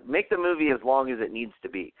Kanan. Like, make the movie as long as it needs to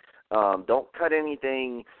be. Don't cut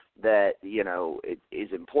anything that it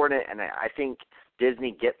is important, and I think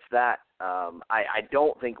Disney gets that. I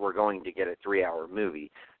don't think we're going to get a 3-hour movie.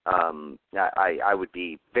 I would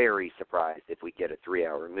be very surprised if we get a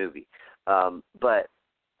 3-hour movie. But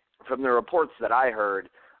from the reports that I heard,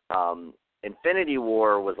 Infinity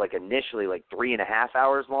War was initially 3.5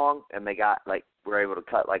 hours long, and they were able to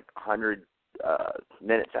cut 100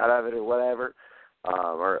 minutes out of it or whatever,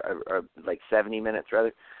 or 70 minutes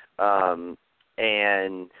rather.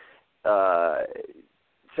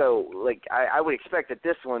 So I would expect that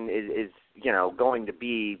this one is going to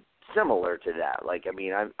be similar to that. I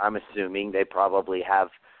mean, I'm assuming they probably have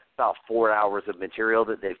about 4 hours of material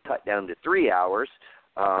that they've cut down to 3 hours.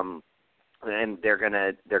 And they're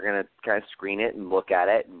gonna kind of screen it and look at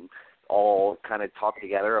it and all kind of talk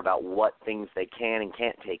together about what things they can and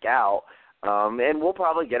can't take out. And we'll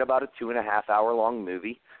probably get about a 2.5 hour long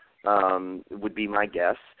movie, would be my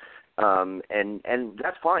guess. And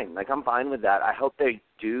that's fine. I'm fine with that. I hope they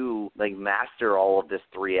do master all of this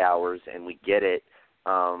 3 hours and we get it,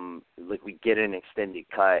 we get an extended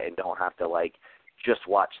cut and don't have to just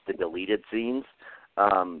watch the deleted scenes.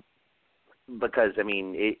 Because, I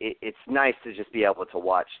mean, it's nice to just be able to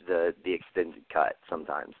watch the extended cut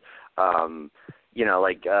sometimes. X2,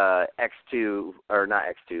 or not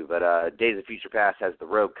X2, but Days of Future Past has the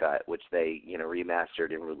Rogue Cut, which they,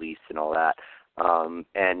 remastered and released and all that.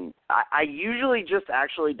 And I usually just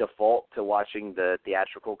actually default to watching the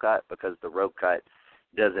theatrical cut because the Rogue Cut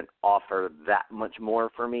doesn't offer that much more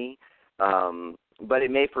for me. But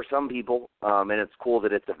it may for some people, and it's cool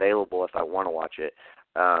that it's available if I want to watch it.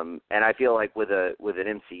 And I feel like with an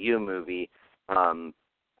MCU movie,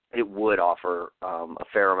 it would offer a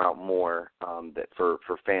fair amount more that for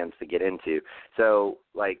fans to get into. So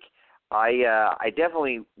I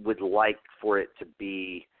definitely would like for it to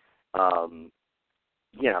be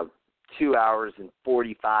 2 hours and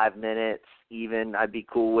 45 minutes even I'd be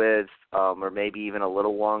cool with, or maybe even a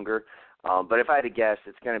little longer. But if I had to guess,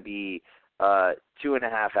 it's going to be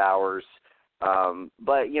 2.5 hours.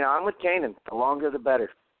 But, I'm with Kanan. The longer, the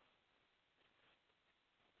better.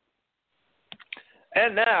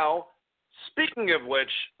 And now, speaking of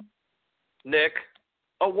which, Nick,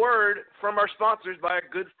 a word from our sponsors by our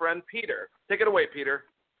good friend Peter. Take it away, Peter.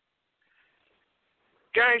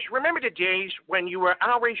 Guys, remember the days when you were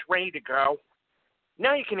always ready to go?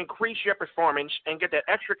 Now you can increase your performance and get that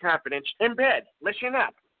extra confidence in bed. Listen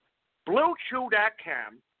up.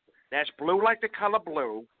 BlueChew.com, that's blue like the color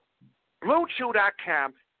blue,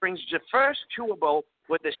 BlueChew.com brings the first chewable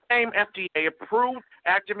with the same FDA-approved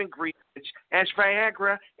active ingredients as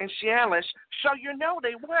Viagra and Cialis, so you know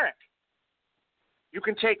they work. You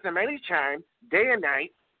can take them anytime, day or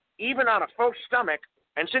night, even on a full stomach,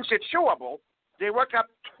 and since they're chewable, they work up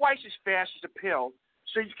twice as fast as a pill,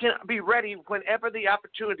 so you can be ready whenever the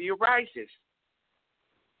opportunity arises.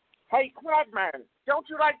 Hey, Quagman, don't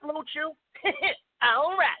you like Blue Chew?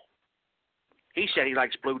 All right. He said he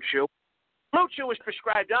likes Blue Chew. Blue Chew is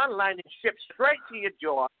prescribed online and shipped straight to your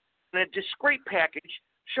door in a discreet package,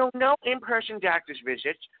 so no in-person doctor's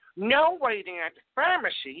visits, no waiting at the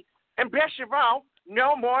pharmacy, and best of all,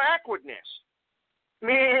 no more awkwardness.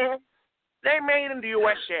 Meh. They're made in the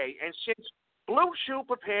USA, and since Blue Chew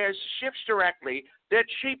prepares ships directly, they're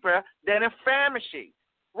cheaper than a pharmacy.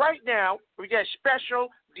 Right now, we get a special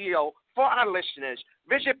deal for our listeners.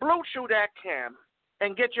 Visit BlueChew.com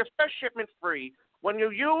and get your first shipment free when you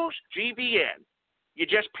use GBN. You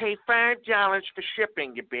just pay $5 for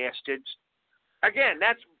shipping, you bastards. Again,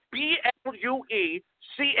 that's BlueChew.com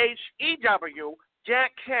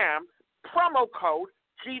BlueChew.com, promo code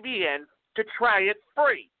CBN to try it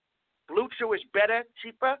free. Blue Chew is better,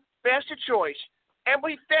 cheaper, faster choice, and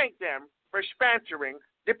we thank them for sponsoring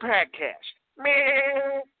the podcast.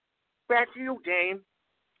 Man, back to you, Dane.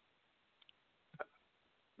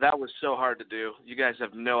 That was so hard to do. You guys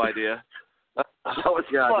have no idea. That was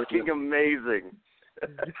fucking amazing.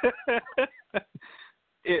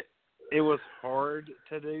 It was hard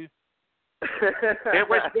to do. It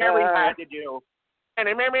was very hard to do. And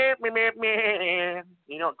you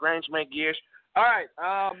know, it grinds my gears. All right.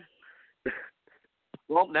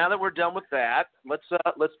 Well, now that we're done with that, let's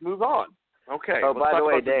move on. Okay. Oh, by the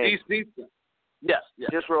way, Dave. Yes.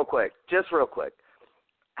 Just real quick.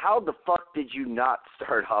 How the fuck did you not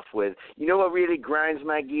start off with, you know what really grinds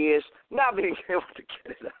my gears? Not being able to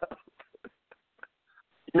get it up.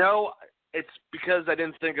 No, it's because I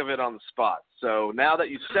didn't think of it on the spot. So now that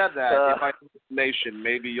you said that, if I have information,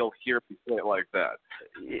 maybe you'll hear me say it like that.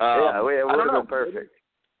 Yeah, it would have been perfect.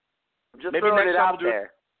 Just maybe throwing next it time out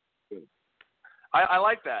there. I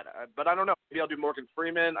like that, but I don't know. Maybe I'll do Morgan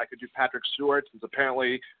Freeman. I could do Patrick Stewart, since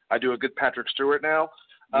apparently I do a good Patrick Stewart now.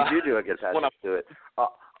 You do a good Patrick Stewart.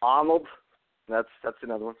 Arnold, that's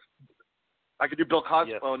another one. I could do Bill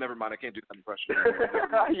Cosby. Yes. Oh, never mind. I can't do that impression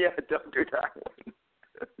anymore. Yeah, don't do that one.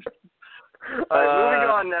 All right, moving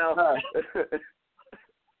on now.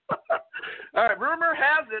 All right, rumor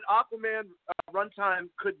has it Aquaman runtime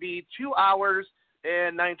could be 2 hours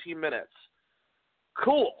and 19 minutes.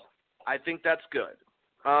 Cool. I think that's good.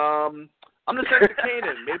 I'm going to send it to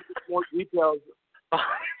Kanan. Maybe more details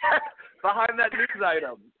behind that news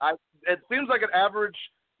item. It seems like an average,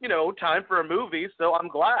 time for a movie, so I'm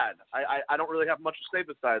glad. I don't really have much to say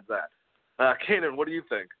besides that. Kanan, what do you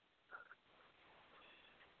think?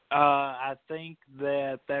 I think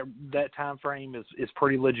that time frame is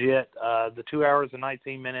pretty legit. The 2 hours and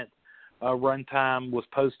 19 minute runtime was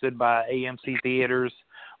posted by AMC Theaters.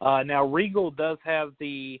 Now Regal does have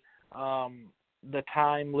the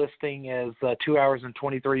time listing as 2 hours and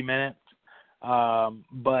 23 minutes,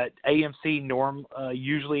 but AMC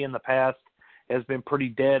usually in the past has been pretty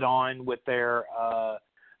dead on with their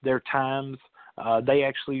times. They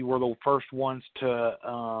actually were the first ones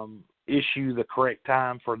to issue the correct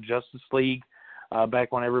time for Justice League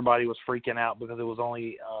back when everybody was freaking out because it was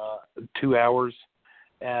only 2 hours,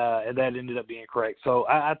 and that ended up being correct. So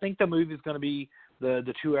I think the movie is going to be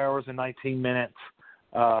the 2 hours and 19 minutes,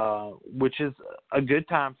 which is a good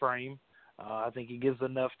time frame. I think it gives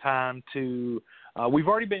enough time to we've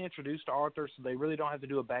already been introduced to Arthur, so they really don't have to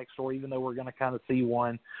do a backstory, even though we're going to kind of see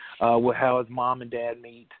one with how his mom and dad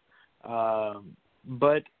meet.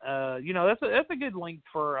 But that's a good length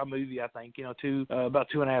for a movie, I think. About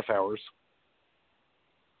 2.5 hours.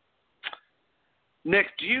 Nick,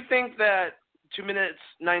 do you think that 2 minutes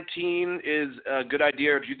 19 is a good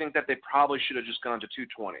idea, or do you think that they probably should have just gone to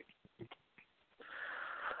 2:20?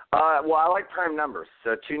 Well, I like prime numbers,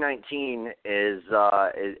 so 2:19 is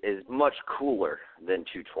much cooler than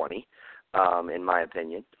 2:20, in my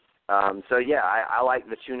opinion. So yeah, I like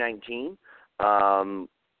the 2:19. I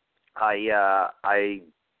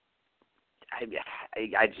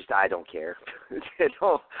don't care. I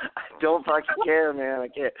don't fucking care, man. I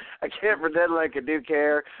can't pretend like I do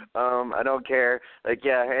care. I don't care. Like,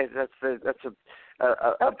 yeah, that's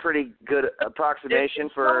a pretty good approximation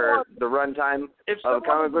for the runtime of a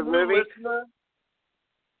comic book movie.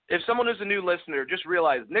 If someone is a new listener, just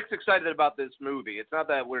realize Nick's excited about this movie. It's not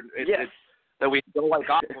that it's that we don't like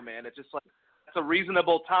Aquaman. It's just like it's a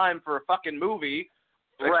reasonable time for a fucking movie.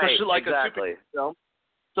 Especially like exactly. A super film.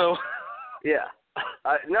 So yeah,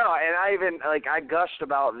 no, and I even I gushed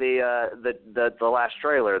about the last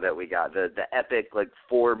trailer that we got, the epic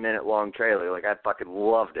 4 minute long trailer. I fucking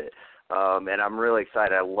loved it, and I'm really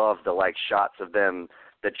excited. I love the shots of them,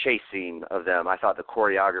 the chase scene of them. I thought the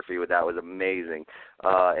choreography with that was amazing,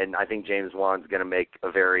 and I think James Wan's going to make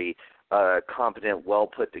a very competent, well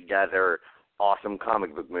put together, awesome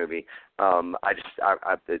comic book movie. But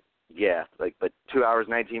 2 hours,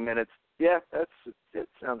 19 minutes, yeah, it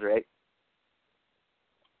sounds right.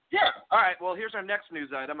 Yeah. All right. Well, here's our next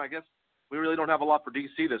news item. I guess we really don't have a lot for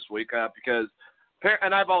DC this week because,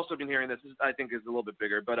 and I've also been hearing this, I think is a little bit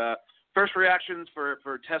bigger, but first reactions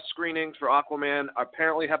for test screenings for Aquaman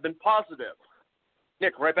apparently have been positive.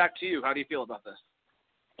 Nick, right back to you. How do you feel about this?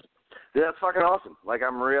 Yeah, that's fucking awesome.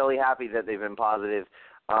 I'm really happy that they've been positive.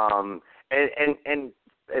 And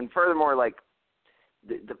furthermore,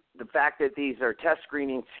 the fact that these are test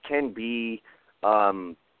screenings can be,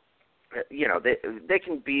 they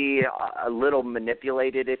can be a little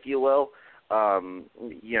manipulated, if you will.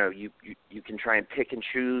 You know, you can try and pick and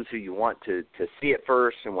choose who you want to see it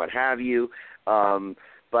first and what have you.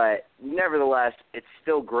 But nevertheless, it's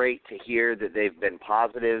still great to hear that they've been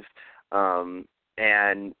positive.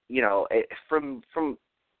 And, you know, from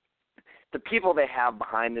the people they have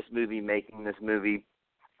behind this movie, making this movie,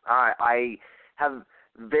 I have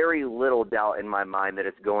very little doubt in my mind that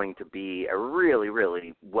it's going to be a really,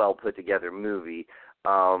 really well put together movie.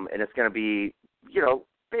 And it's going to be, you know,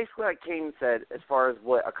 basically like Kane said, as far as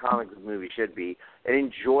what a comic book movie should be, an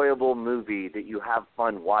enjoyable movie that you have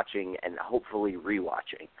fun watching and hopefully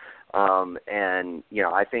rewatching. And, you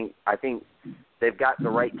know, I think they've got the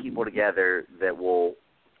right people together that will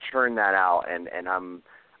churn that out, and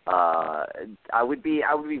I would be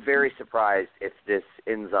very surprised if this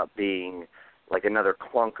ends up being like another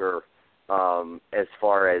clunker as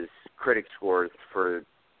far as critic scores for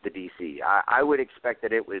the DC. I would expect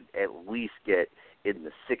that it would at least get in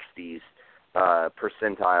the 60s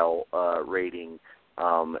percentile rating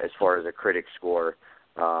as far as a critic score.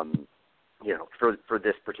 You know, for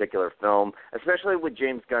this particular film, especially with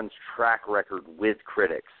James Gunn's track record with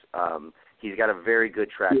critics. He's got a very good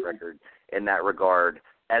track record in that regard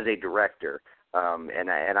as a director, and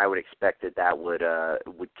I would expect that would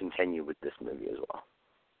continue with this movie as well.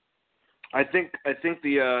 I think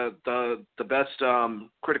the best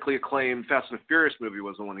critically acclaimed Fast and Furious movie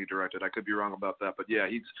was the one he directed. I could be wrong about that, but yeah,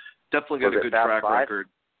 he's definitely got a good track record.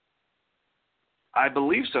 I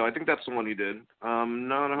believe so. I think that's the one he did. Not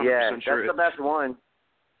 100% sure. Yeah, that's the best one.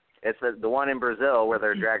 It's the one in Brazil where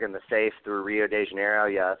they're dragging the safe through Rio de Janeiro.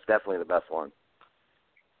 Yeah, it's definitely the best one.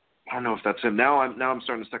 I don't know if that's him. Now I'm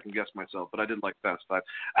starting to second guess myself, but I did like Fast Five.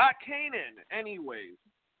 Kanan. Anyways,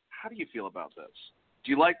 how do you feel about this?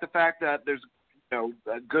 Do you like the fact that there's, you know,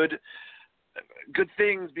 good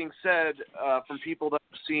things being said from people that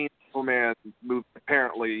have seen Superman movie?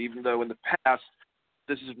 Apparently, even though in the past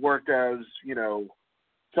this has worked as, you know,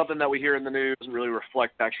 something that we hear in the news and really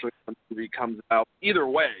reflect actually when the movie comes out. Either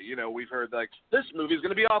way, you know, we've heard like this movie is going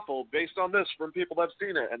to be awful based on this from people that have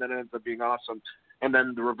seen it, and then it ends up being awesome. And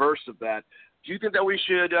then the reverse of that. Do you think that we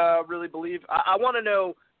should really believe? I want to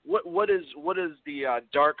know what is the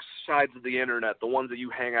dark sides of the internet, the ones that you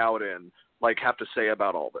hang out in, like have to say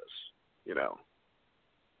about all this? You know.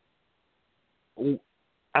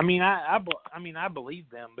 I mean, I believe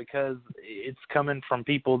them because it's coming from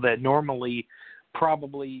people that normally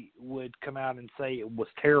probably would come out and say it was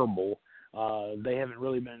terrible. They haven't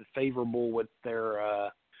really been favorable with their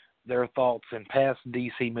thoughts in past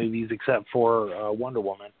DC movies, except for Wonder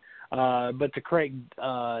Woman. But to correct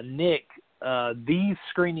Nick, these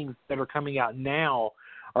screenings that are coming out now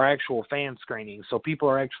are actual fan screenings. So people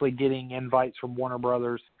are actually getting invites from Warner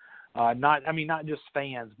Brothers. Not just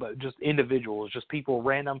fans, but just individuals, just people,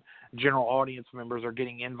 random general audience members are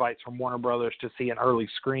getting invites from Warner Brothers to see an early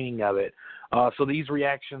screening of it. So these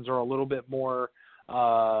reactions are a little bit more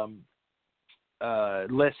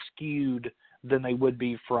less skewed than they would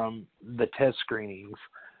be from the test screenings.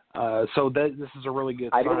 So this is a really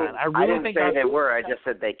good sign. I didn't say they were. I just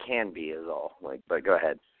said they can be is all. But go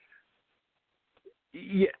ahead.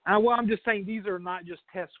 Yeah, well, I'm just saying these are not just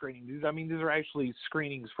test screenings. These are actually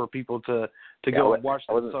screenings for people to go and watch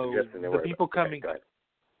them. So the people coming. Okay,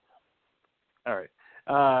 all right.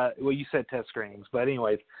 Well, you said test screenings, but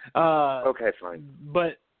anyways. Okay, fine.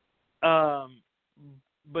 But I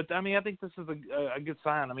think this is a good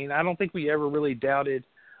sign. I don't think we ever really doubted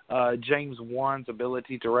James Wan's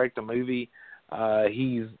ability to direct a movie.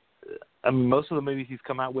 Most of the movies he's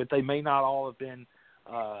come out with, they may not all have been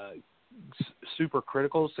super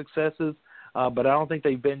critical successes, but I don't think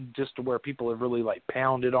they've been just to where people have really like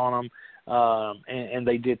pounded on them, and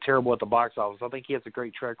they did terrible at the box office. I think he has a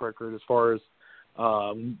great track record as far as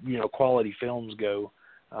quality films go.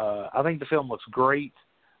 I think the film looks great.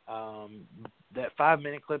 That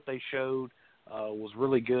 5-minute clip they showed was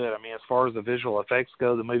really good. As far as the visual effects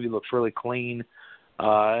go, the movie looks really clean.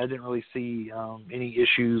 I didn't really see any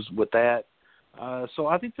issues with that. So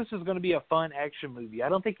I think this is going to be a fun action movie. I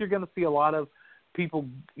don't think you're going to see a lot of people,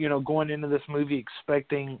 going into this movie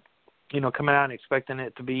expecting, coming out and expecting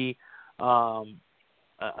it to be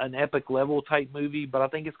an epic level type movie. But I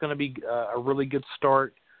think it's going to be a really good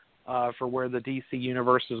start for where the DC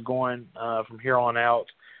universe is going from here on out.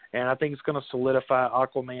 And I think it's going to solidify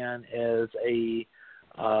Aquaman as a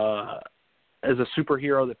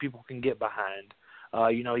superhero that people can get behind.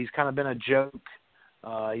 He's kind of been a joke.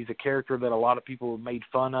 He's a character that a lot of people have made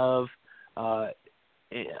fun of,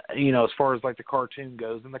 as far as like the cartoon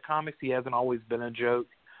goes. In the comics, he hasn't always been a joke.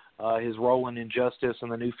 His role in Injustice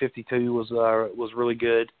and the New 52 was really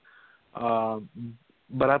good.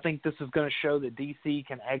 But I think this is going to show that DC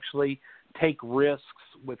can actually take risks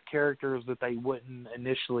with characters that they wouldn't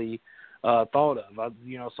initially thought of.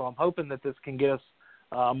 So I'm hoping that this can get us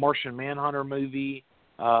a Martian Manhunter movie.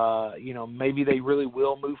 Maybe they really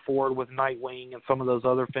will move forward with Nightwing and some of those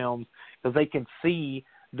other films because they can see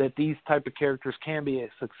that these type of characters can be a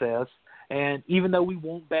success. And even though we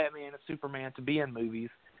want Batman and Superman to be in movies,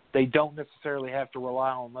 they don't necessarily have to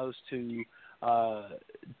rely on those two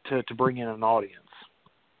to bring in an audience.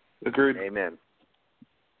 Agreed. Amen.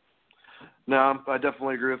 No, I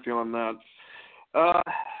definitely agree with you on that.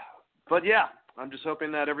 But yeah, I'm just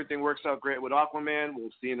hoping that everything works out great with Aquaman.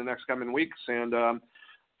 We'll see in the next coming weeks, and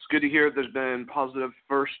it's good to hear there's been positive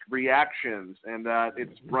first reactions and that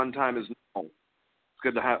its runtime is null. It's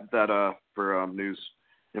good to have that for news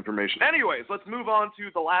information. Anyways, let's move on to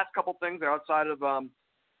the last couple things outside of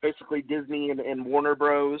basically Disney and Warner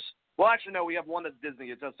Bros. Well, actually, no, we have one that's Disney.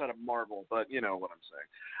 It's outside of Marvel, but you know what I'm saying.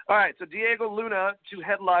 All right, so Diego Luna to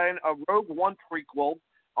headline a Rogue One prequel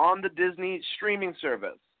on the Disney streaming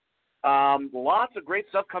service. Lots of great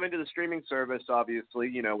stuff coming to the streaming service, obviously.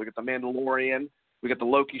 We got The Mandalorian. We got the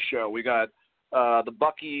Loki show. We got the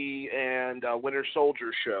Bucky and Winter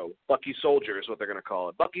Soldier show. Bucky Soldier is what they're going to call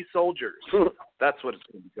it. Bucky Soldiers. That's what it's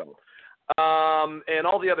going to be called. And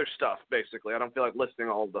all the other stuff, basically. I don't feel like listing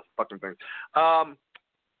all of the fucking things.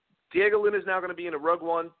 Diego Luna is now going to be in a Rogue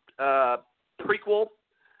One prequel.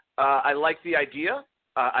 I like the idea.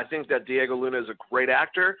 I think that Diego Luna is a great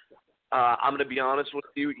actor. I'm going to be honest with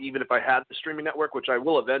you, even if I had the streaming network, which I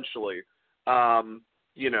will eventually, I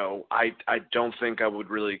don't think I would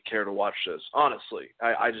really care to watch this, honestly.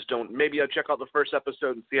 I just don't. Maybe I'll check out the first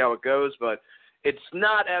episode and see how it goes, but it's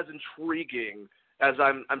not as intriguing as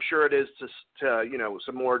I'm sure it is to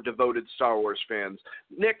some more devoted Star Wars fans.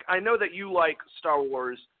 Nick, I know that you like Star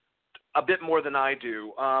Wars a bit more than I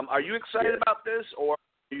do. Are you excited about this, or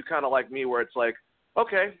are you kind of like me where it's like,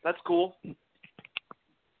 okay, that's cool?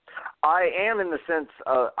 I am in the sense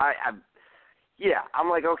of I'm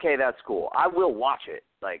like, okay, that's cool. I will watch it.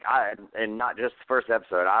 And not just the first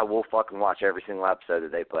episode. I will fucking watch every single episode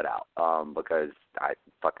that they put out because I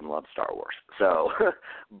fucking love Star Wars. So,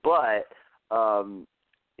 but I'm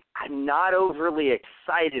not overly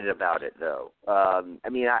excited about it though.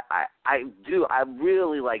 I do. I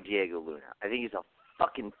really like Diego Luna. I think he's a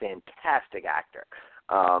fucking fantastic actor.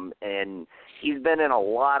 And he's been in a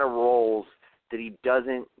lot of roles that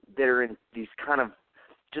are in these kind of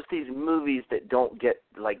just these movies that don't get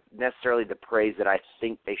necessarily the praise that I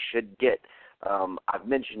think they should get. I've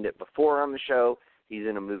mentioned it before on the show. He's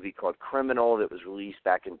in a movie called Criminal that was released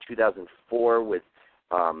back in 2004 with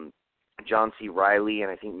John C. Reilly,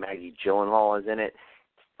 and I think Maggie Gyllenhaal is in it.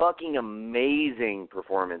 Fucking amazing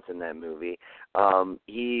performance in that movie.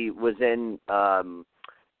 He was in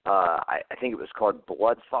I think it was called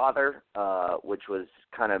Bloodfather, which was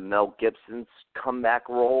kind of Mel Gibson's comeback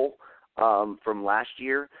role from last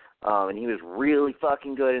year, and he was really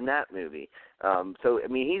fucking good in that movie.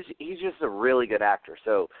 He's just a really good actor.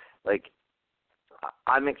 So,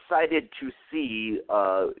 I'm excited to see,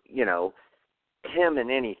 him in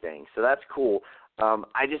anything. So that's cool.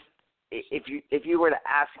 If you were to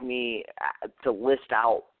ask me to list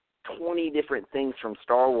out 20 different things from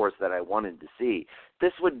Star Wars that I wanted to see,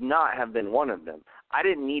 this would not have been one of them. I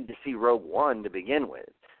didn't need to see Rogue One to begin with.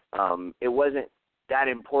 It wasn't that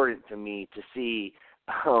important to me to see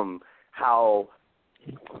how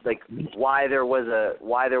why there was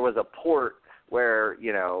a port where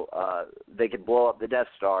they could blow up the Death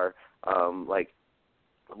Star.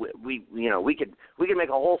 We could make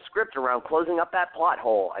a whole script around closing up that plot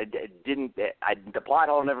hole. The plot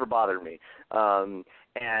hole never bothered me. I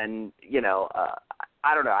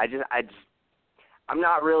don't know. I'm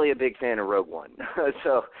not really a big fan of Rogue One.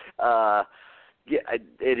 So,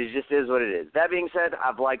 it just is what it is. That being said,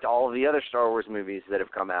 I've liked all of the other Star Wars movies that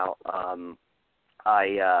have come out.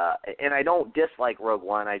 I don't dislike Rogue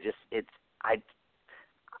One. I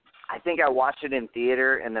think I watched it in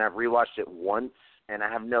theater and then I've rewatched it once, and I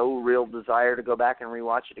have no real desire to go back and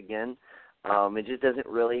rewatch it again. It just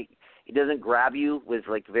it doesn't grab you with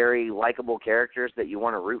very likable characters that you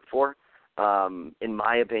want to root for. In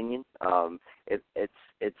my opinion,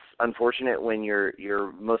 it's unfortunate when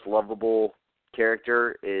your most lovable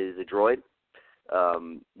character is a droid.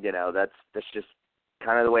 That's just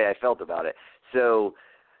kind of the way I felt about it. So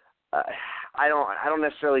I don't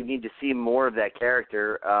necessarily need to see more of that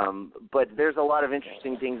character, but there's a lot of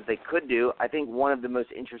interesting things they could do. I think one of the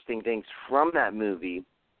most interesting things from that movie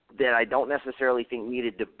that I don't necessarily think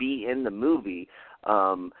needed to be in the movie,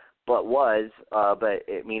 but it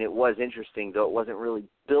was interesting, though it wasn't really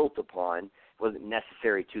built upon, it wasn't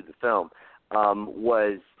necessary to the film,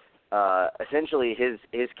 was essentially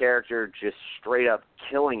his character just straight up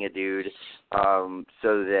killing a dude, so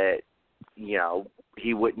that, you know,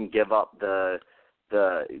 he wouldn't give up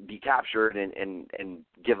be captured and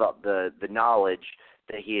give up the knowledge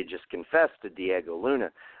that he had just confessed to Diego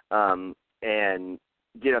Luna. And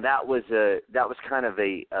you know, that was kind of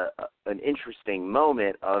an interesting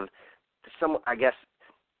moment of I guess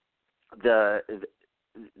the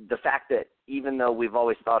fact that even though we've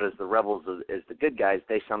always thought as the rebels as the good guys,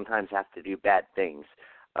 they sometimes have to do bad things.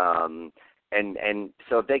 And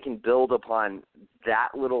so if they can build upon that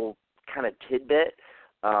little kind of tidbit,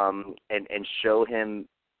 and show him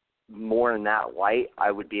more in that light,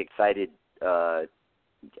 I would be excited to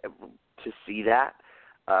see that.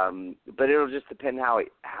 But it'll just depend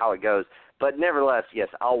how it goes. But nevertheless, yes,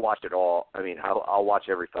 I'll watch it all. I mean, I'll watch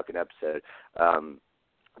every fucking episode.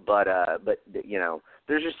 But you know,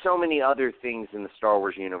 there's just so many other things in the Star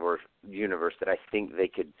Wars universe that I think they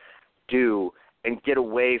could do and get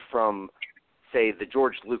away from, say, the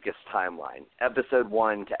George Lucas timeline, Episode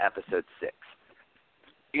 1 to Episode 6.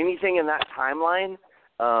 Anything in that timeline,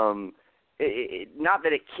 not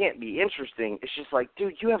that it can't be interesting, it's just like,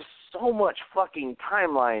 dude, you have so much fucking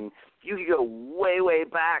timeline. You could go way, way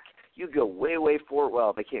back. You could go way, way forward.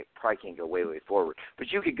 Well, they probably can't go way, way forward.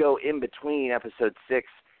 But you could go in between Episode 6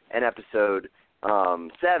 and Episode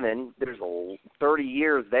 7. There's 30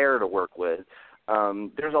 years there to work with.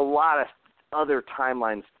 There's a lot of other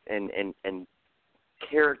timelines and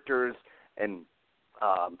characters and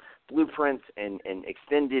blueprints and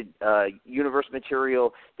extended universe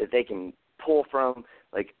material that they can pull from.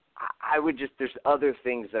 Like, there's other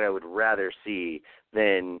things that I would rather see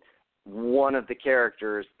than one of the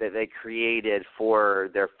characters that they created for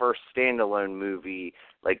their first standalone movie,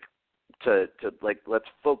 like, to let's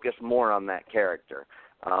focus more on that character.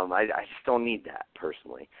 I just don't need that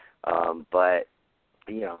personally. But,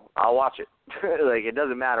 you know, I'll watch it. Like, it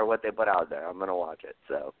doesn't matter what they put out there. I'm going to watch it.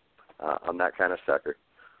 So I'm that kind of sucker.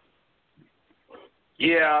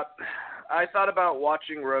 Yeah, I thought about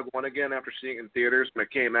watching Rogue One again after seeing it in theaters when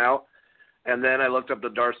it came out, and then I looked up the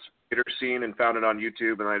Darth Vader scene and found it on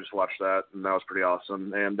YouTube, and I just watched that, and that was pretty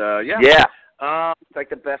awesome. And yeah, it's like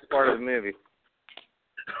the best part of the movie.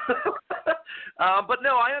 But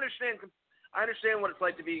no, I understand what it's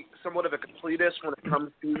like to be somewhat of a completist when it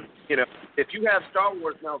comes to, you know, if you have Star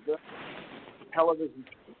Wars now, television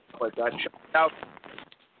like that, check it out,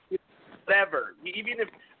 whatever. Even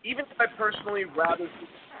if I personally rather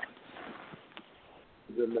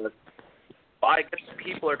than this, I guess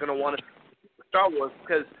people are going to want to see Star Wars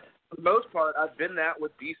because for the most part, I've been that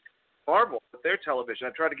with DC Marvel with their television. I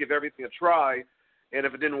tried to give everything a try, and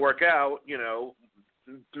if it didn't work out, you know,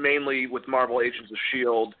 mainly with Marvel Agents of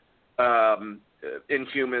S.H.I.E.L.D.,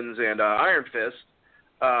 Inhumans, and Iron Fist,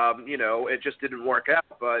 you know, it just didn't work out.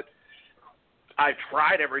 But I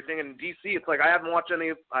tried everything, and in DC, it's like I haven't watched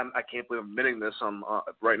any. I can't believe I'm admitting this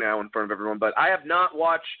right now in front of everyone, but I have not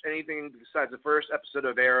watched anything besides the first episode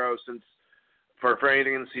of Arrow since for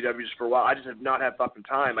anything in the CW just for a while. I just have not had fucking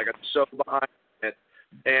time. I got so behind it,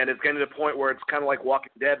 and it's getting to the point where it's kind of like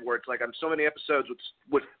Walking Dead, where it's like I'm so many episodes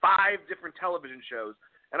with 5 different television shows,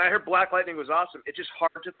 and I heard Black Lightning was awesome. It's just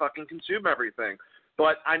hard to fucking consume everything,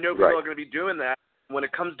 but I know people are going to be doing that. When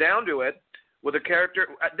it comes down to it, with a character,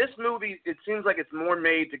 this movie, it seems like it's more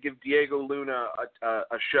made to give Diego Luna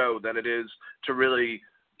a show than it is to really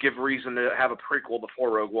give reason to have a prequel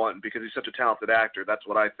before Rogue One because he's such a talented actor. That's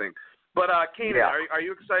what I think. But, Kanan, are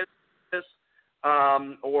you excited for this?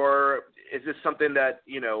 Or is this something that,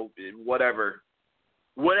 you know, whatever,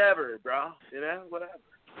 bro, you know, whatever?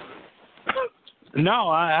 No,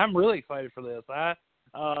 I'm really excited for this. I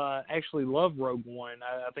actually love Rogue One.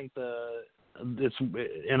 I think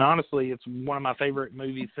honestly, it's one of my favorite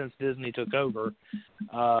movies since Disney took over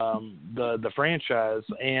the franchise.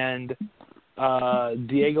 And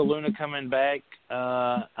Diego Luna coming back,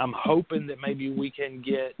 I'm hoping that maybe we can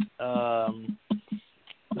get Jaden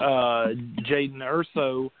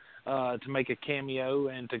Erso to make a cameo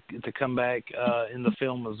and to come back in the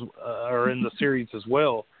film or in the series as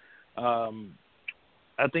well.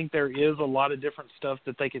 I think there is a lot of different stuff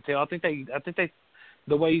that they could tell. I think they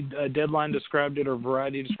the way Deadline described it or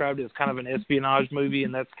Variety described it is kind of an espionage movie,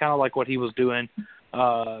 and that's kind of like what he was doing,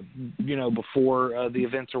 you know, before the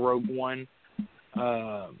events of Rogue One.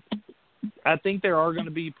 I think there are going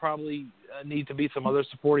to be probably need to be some other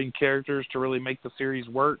supporting characters to really make the series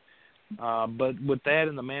work. But with that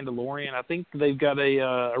and The Mandalorian, I think they've got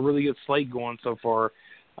a really good slate going so far.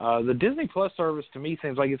 The Disney Plus service to me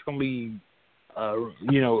seems like it's going to be,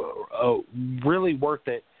 you know, really worth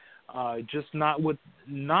it. just not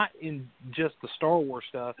in just the Star Wars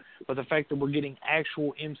stuff, but the fact that we're getting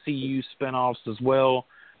actual MCU spinoffs as well.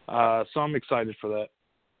 So I'm excited for that.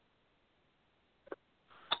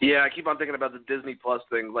 Yeah, I keep on thinking about the Disney Plus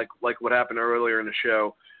thing, like what happened earlier in the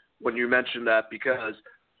show when you mentioned that, because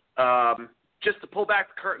just to pull back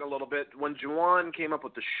the curtain a little bit, when Juwan came up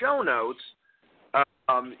with the show notes,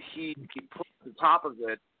 he put at the top of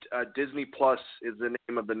it, Disney Plus is the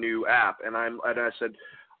name of the new app, and I said,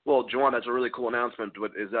 well, Juwan, that's a really cool announcement.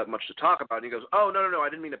 Is that much to talk about? And he goes, oh, no, I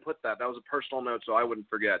didn't mean to put that. That was a personal note, so I wouldn't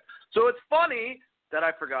forget. So it's funny that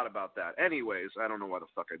I forgot about that. Anyways, I don't know why the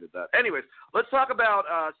fuck I did that. Anyways, let's talk about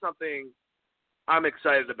something I'm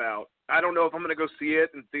excited about. I don't know if I'm going to go see it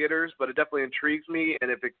in theaters, but it definitely intrigues me,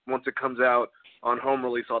 and once it comes out on home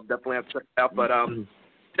release, I'll definitely have to check it out. But Deadpool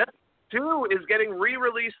 2 is getting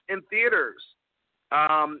re-released in theaters.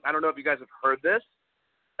 I don't know if you guys have heard this.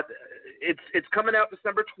 It's coming out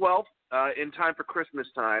December 12th in time for Christmas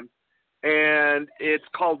time, and it's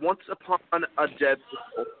called Once Upon a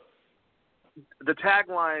Deadpool. The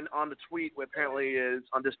tagline on the tweet apparently is,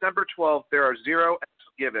 on December 12th, there are 0 F's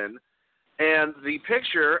given. And the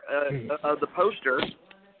picture of the poster,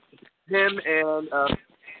 him and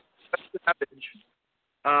Savage.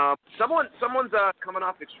 Someone's coming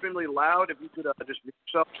off extremely loud. If you could just mute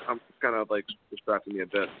yourself. I'm kind of like distracting me a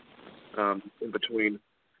bit in between.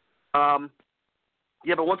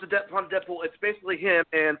 Yeah, but Once Upon a Deadpool, it's basically him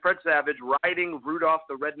and Fred Savage riding Rudolph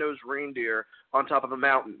the Red-Nosed Reindeer on top of a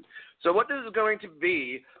mountain. So what this is going to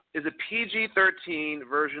be is a PG-13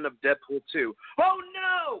 version of Deadpool 2. Oh,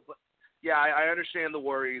 no! But, yeah, I understand the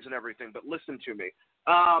worries and everything, but listen to me.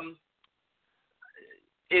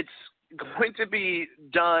 It's going to be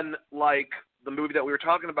done like the movie that we were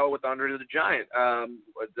talking about with Andre the Giant,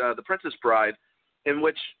 The Princess Bride, in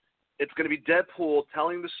which it's going to be Deadpool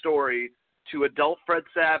telling the story to adult Fred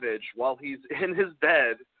Savage while he's in his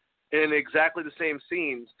bed in exactly the same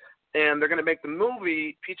scenes. And they're going to make the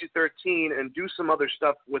movie PG-13 and do some other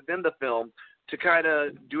stuff within the film to kind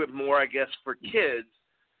of do it more, I guess, for kids.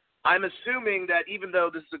 I'm assuming that even though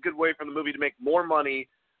this is a good way for the movie to make more money,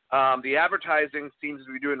 the advertising seems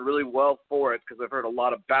to be doing really well for it because I've heard a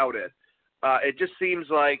lot about it. It just seems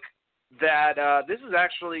like that this is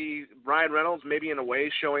actually Ryan Reynolds maybe in a way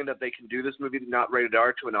showing that they can do this movie not rated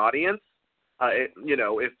R to an audience.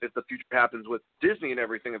 If the future happens with Disney and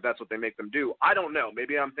everything, if that's what they make them do. I don't know.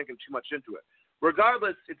 Maybe I'm thinking too much into it.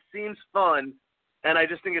 Regardless, it seems fun, and I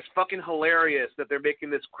just think it's fucking hilarious that they're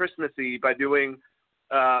making this Christmassy by doing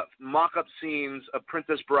mock-up scenes of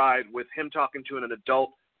Princess Bride with him talking to an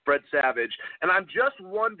adult Fred Savage. And I'm just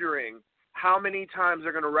wondering how many times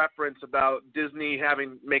they're going to reference about Disney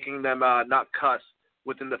making them not cuss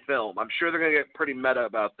within the film. I'm sure they're going to get pretty meta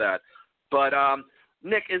about that. But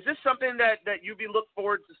Nick, is this something that you'd be look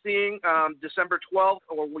forward to seeing December 12th,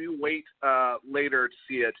 or will you wait later to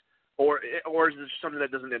see it, or is this something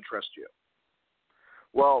that doesn't interest you?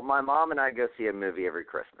 Well, my mom and I go see a movie every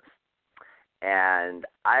Christmas, and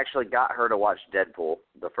I actually got her to watch Deadpool,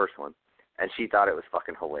 the first one, and she thought it was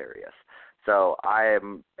fucking hilarious. So I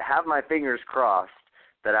have my fingers crossed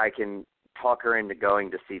that I can talk her into going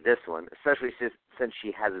to see this one, especially since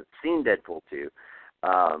she hasn't seen Deadpool 2.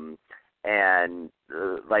 I'm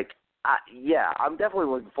definitely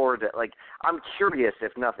looking forward to. Like, I'm curious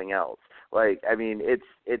if nothing else. Like, I mean, it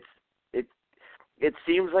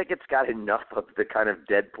seems like it's got enough of the kind of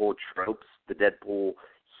Deadpool tropes, the Deadpool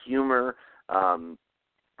humor,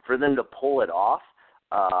 for them to pull it off.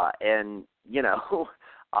 And you know,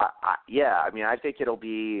 I think it'll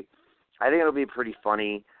be pretty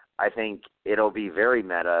funny. I think it'll be very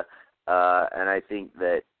meta, and I think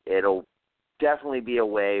that it'll definitely be a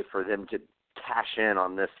way for them to cash in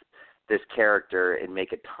on this character and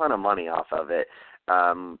make a ton of money off of it.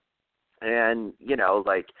 And you know,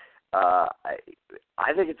 like,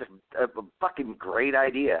 I think it's a fucking great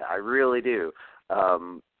idea. I really do.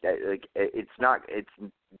 It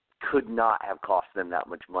could not have cost them that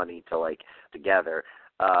much money to like together.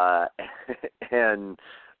 And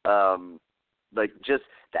like just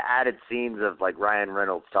the added scenes of like Ryan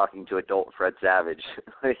Reynolds talking to adult Fred Savage,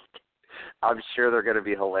 like, I'm sure they're going to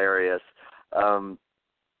be hilarious.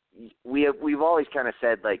 We've always kind of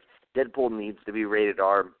said like Deadpool needs to be rated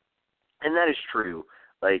R, and that is true.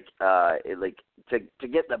 Like, to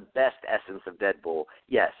get the best essence of Deadpool,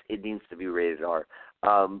 yes, it needs to be rated R.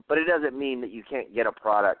 But it doesn't mean that you can't get a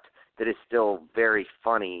product that is still very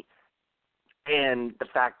funny. And the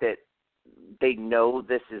fact that they know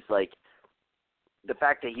this is like, the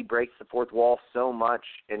fact that he breaks the fourth wall so much,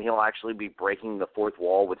 and he'll actually be breaking the fourth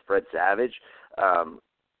wall with Fred Savage,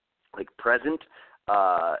 present,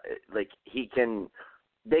 like he can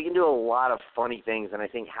they can do a lot of funny things, and I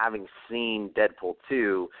think having seen Deadpool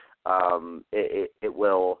 2, it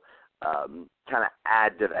will kind of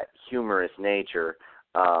add to that humorous nature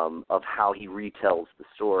of how he retells the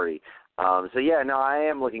story. So yeah, no, I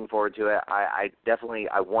am looking forward to it. I definitely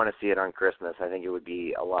want to see it on Christmas. I think it would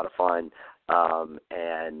be a lot of fun,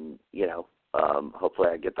 and hopefully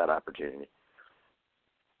I get that opportunity.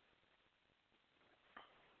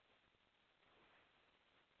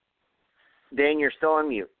 Dan, you're still on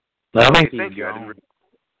mute. Thank you.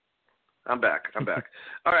 I'm back.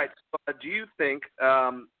 All right. So, do you think,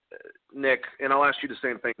 Nick, and I'll ask you the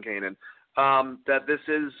same thing, Kanan, that this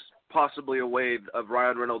is possibly a way of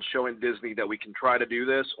Ryan Reynolds showing Disney that we can try to do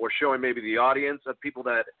this, or showing maybe the audience of people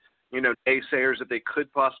that, naysayers that they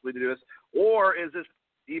could possibly do this, or is this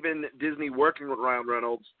even Disney working with Ryan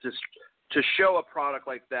Reynolds to show a product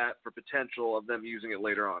like that for potential of them using it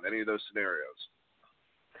later on? Any of those scenarios?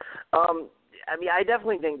 I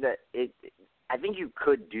definitely think that I think you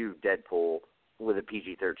could do Deadpool with a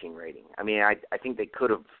PG-13 rating. I think they could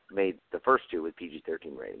have made the first two with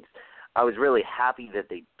PG-13 ratings. I was really happy that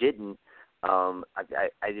they didn't.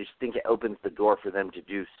 I just think it opens the door for them to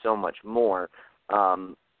do so much more.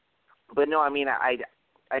 But no, I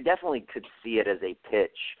definitely could see it as a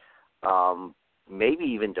pitch, maybe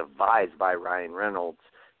even devised by Ryan Reynolds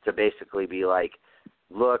to basically be like,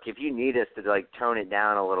 look, if you need us to tone it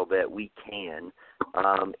down a little bit, we can.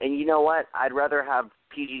 And you know what? I'd rather have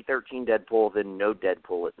PG-13 Deadpool than no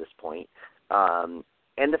Deadpool at this point. And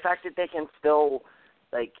the fact that they can still,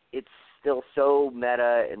 it's still so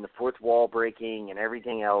meta and the fourth wall breaking and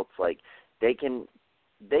everything else, they can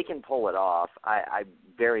pull it off. I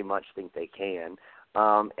very much think they can.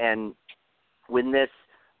 And when this,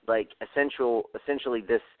 essentially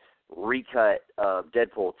this recut of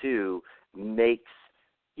Deadpool 2 makes,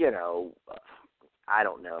 I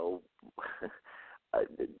don't know,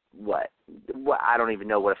 what I don't even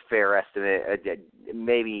know what a fair estimate.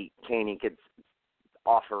 Maybe Kaney could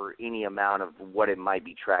offer any amount of what it might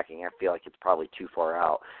be tracking. I feel like it's probably too far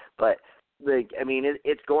out, but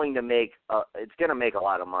it's going to make a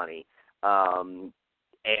lot of money, and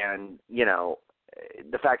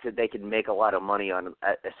the fact that they can make a lot of money on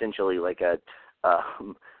essentially like a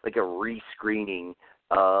rescreening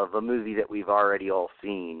of a movie that we've already all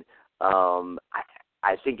seen.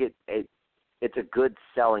 I think it's a good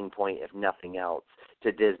selling point, if nothing else,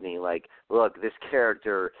 to Disney. Look, this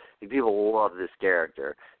character, people love this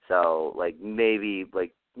character, so maybe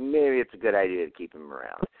it's a good idea to keep him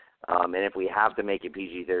around. And if we have to make it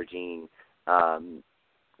PG-13,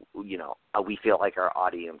 we feel like our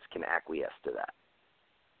audience can acquiesce to that.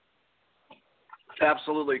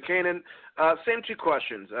 Absolutely. Kanan, same two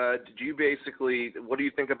questions. What do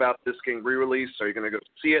you think about this getting re-released? Are you going to go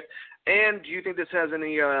see it? And do you think this has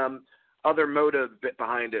any other motive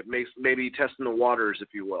behind it, maybe testing the waters, if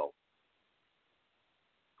you will?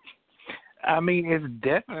 It's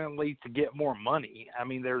definitely to get more money.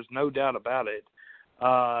 There's no doubt about it.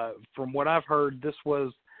 From what I've heard, this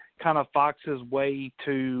was kind of Fox's way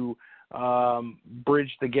to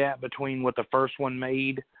bridge the gap between what the first one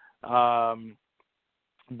made.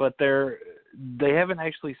 But they haven't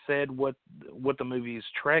actually said what the movie is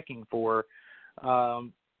tracking for.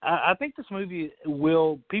 I think this movie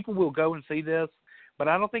people will go and see this, but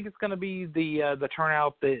I don't think it's going to be the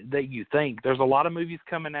turnout that you think. There's a lot of movies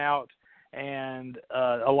coming out, and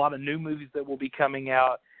a lot of new movies that will be coming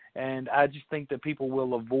out, and I just think that people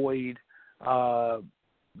will avoid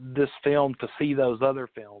this film to see those other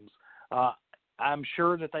films. I'm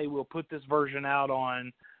sure that they will put this version out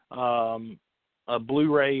on a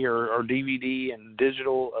Blu-ray or DVD and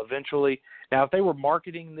digital eventually. Now, if they were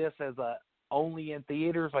marketing this as only in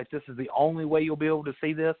theaters, this is the only way you'll be able to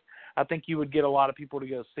see this, I think you would get a lot of people to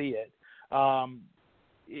go see it.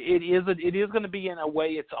 It is going to be in a way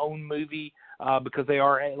its own movie because they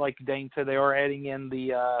are, like Dane said, they are adding in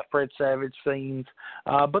the Fred Savage scenes,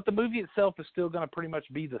 but the movie itself is still going to pretty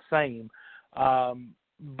much be the same.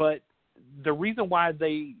 But the reason why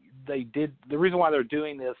the reason why they're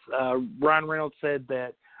doing this, Ryan Reynolds said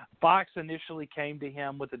that Fox initially came to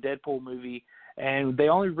him with the Deadpool movie, and they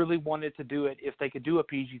only really wanted to do it if they could do a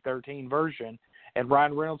PG-13 version. And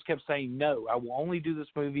Ryan Reynolds kept saying, no, I will only do this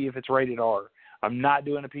movie if it's rated R. I'm not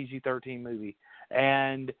doing a PG-13 movie.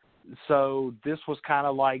 And so this was kind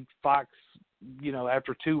of like Fox,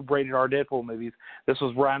 after two rated R Deadpool movies, this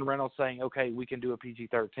was Ryan Reynolds saying, okay, we can do a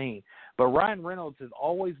PG-13. But Ryan Reynolds has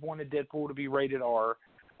always wanted Deadpool to be rated R.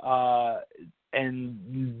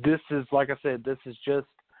 And this is, like I said, this is just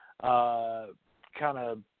kind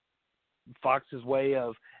of Fox's way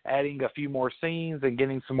of adding a few more scenes and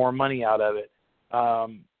getting some more money out of it.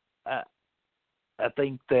 I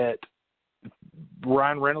think that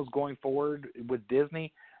Ryan Reynolds going forward with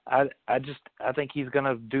Disney, I think he's going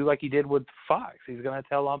to do like he did with Fox. He's going to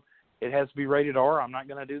tell them it has to be rated R. I'm not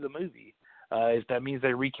going to do the movie. If that means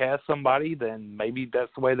they recast somebody, then maybe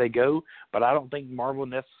that's the way they go. But I don't think Marvel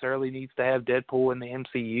necessarily needs to have Deadpool in the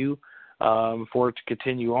MCU for it to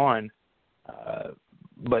continue on.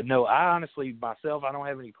 But no, I honestly, myself, I don't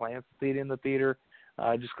have any plans to see it in the theater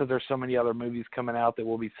just because there's so many other movies coming out that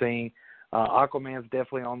we'll be seeing. Aquaman's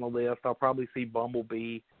definitely on the list. I'll probably see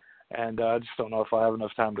Bumblebee, and I just don't know if I have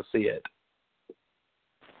enough time to see it.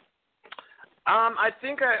 I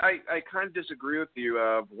think I kind of disagree with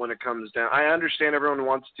you when it comes down. I understand everyone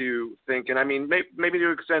wants to think, and I mean, maybe to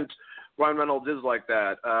an extent, Ryan Reynolds is like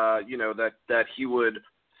that, that he would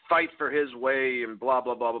fight for his way and blah,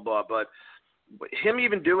 blah, blah, blah, blah. But him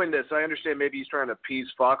even doing this, I understand maybe he's trying to appease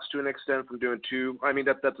Fox to an extent from doing two. I mean,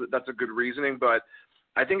 that's a good reasoning, but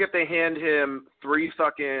I think if they hand him 3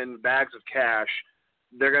 fucking bags of cash,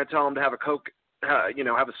 they're going to tell him to have a Coke, have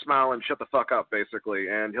a smile and shut the fuck up, basically,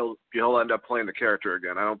 and he'll end up playing the character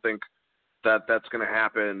again. I don't think that's going to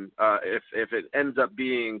happen if it ends up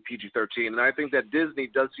being PG-13. And I think that Disney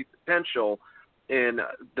does see potential in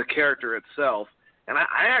the character itself. And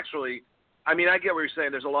I get what you're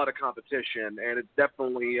saying. There's a lot of competition, and it's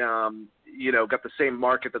definitely, got the same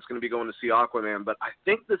market that's going to be going to see Aquaman. But I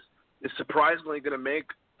think this is surprisingly going to make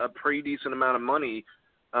a pretty decent amount of money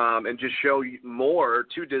and just show more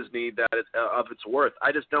to Disney that it's of its worth.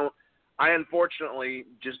 I unfortunately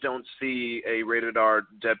just don't see a rated R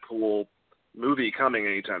Deadpool movie coming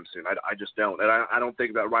anytime soon. I just don't. And I don't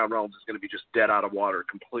think that Ryan Reynolds is going to be just dead out of water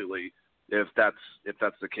completely if that's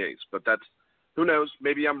the case. But who knows?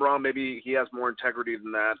 Maybe I'm wrong. Maybe he has more integrity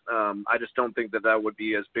than that. I just don't think that would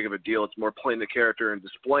be as big of a deal. It's more playing the character and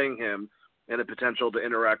displaying him and the potential to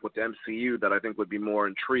interact with the MCU that I think would be more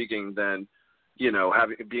intriguing than,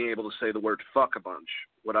 being able to say the word fuck a bunch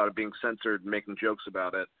without it being censored and making jokes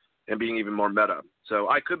about it and being even more meta. So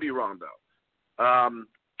I could be wrong, though.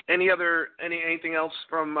 Anything else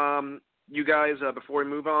from you guys before we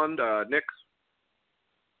move on? Nick?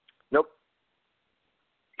 Nope.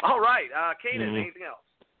 All right. Kaden, anything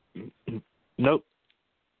else? Nope.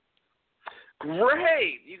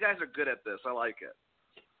 Great. You guys are good at this. I like it.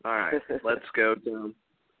 All right. Let's go down.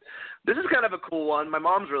 This is kind of a cool one. My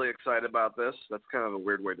mom's really excited about this. That's kind of a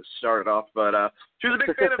weird way to start it off, but she was a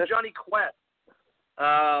big fan of Johnny Quest.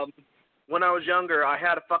 When I was younger, I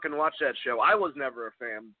had to fucking watch that show. I was never a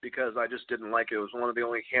fan because I just didn't like it. It was one of the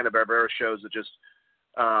only Hanna-Barbera shows that just,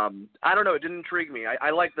 I don't know, it didn't intrigue me. I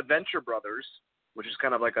like the Venture Brothers, which is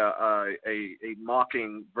kind of like a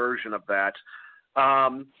mocking version of that.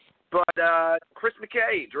 But Chris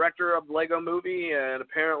McKay, director of the Lego Movie and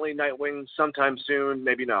apparently Nightwing sometime soon,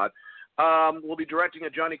 maybe not, will be directing a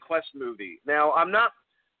Johnny Quest movie. Now, I'm not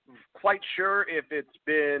quite sure if it's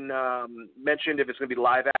been mentioned if it's going to be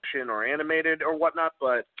live action or animated or whatnot,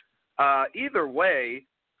 but either way,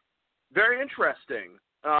 very interesting.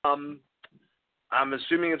 I'm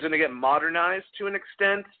assuming it's going to get modernized to an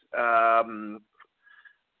extent.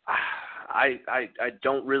 I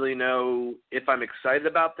don't really know if I'm excited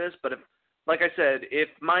about this, but like I said, if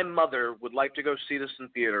my mother would like to go see this in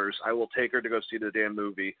theaters, I will take her to go see the damn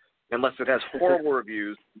movie, unless it has horrible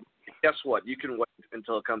reviews. Guess what? You can wait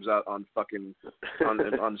until it comes out on fucking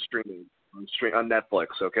on streaming on Netflix,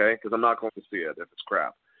 okay? Because I'm not going to see it if it's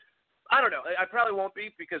crap. I don't know. I probably won't be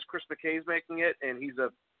because Chris McKay's making it, and he's a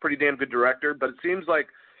pretty damn good director. But it seems like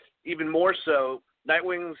even more so,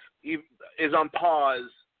 Nightwing's is on pause.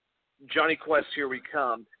 Johnny Quest, here we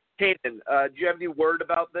come. Hayden, do you have any word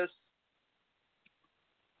about this?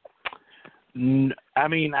 I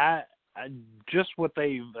mean, I just what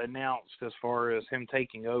they've announced as far as him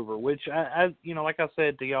taking over, which I like I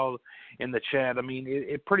said to y'all in the chat, I mean,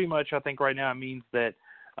 it pretty much, I think right now it means that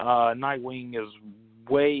Nightwing is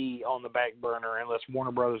way on the back burner unless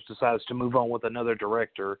Warner Brothers decides to move on with another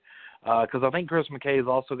director. Because I think Chris McKay is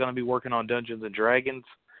also going to be working on Dungeons and Dragons.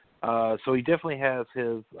 So he definitely has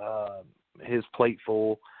his plate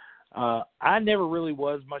full. I never really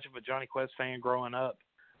was much of a Johnny Quest fan growing up,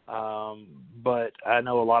 but I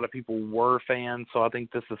know a lot of people were fans, so I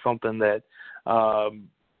think this is something that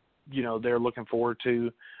they're looking forward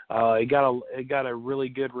to. It got a really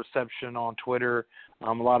good reception on Twitter.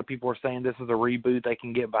 A lot of people are saying this is a reboot they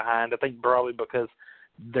can get behind. I think probably because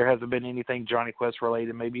there hasn't been anything Johnny Quest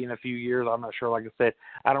related maybe in a few years. I'm not sure. Like I said,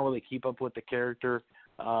 I don't really keep up with the character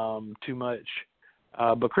too much.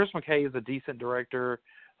 But Chris McKay is a decent director.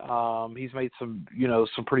 He's made some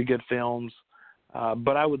pretty good films.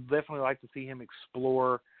 But I would definitely like to see him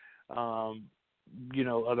explore,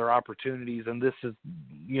 other opportunities. And this is,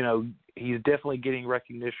 he's definitely getting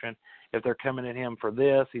recognition if they're coming at him for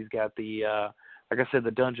this. He's got the like I said,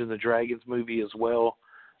 the Dungeons and Dragons movie as well.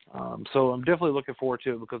 So I'm definitely looking forward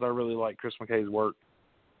to it because I really like Chris McKay's work.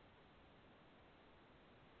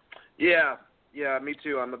 Yeah, me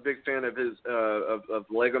too. I'm a big fan of his of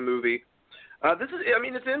Lego Movie.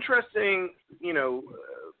 It's interesting,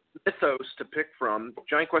 mythos to pick from.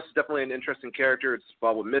 Johnny Quest is definitely an interesting character. It's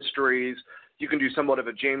involved with mysteries. You can do somewhat of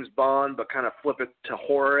a James Bond, but kind of flip it to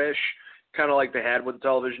horror-ish, kind of like they had with the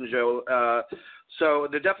television show. So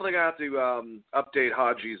they're definitely going to have to update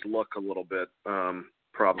Haji's look a little bit,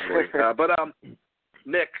 probably. But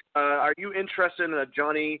Nick, are you interested in a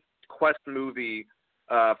Johnny Quest movie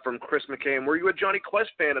from Chris McKay? And were you a Johnny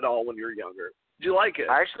Quest fan at all when you were younger? Did you like it?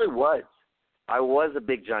 I actually was. I was a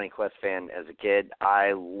big Johnny Quest fan as a kid.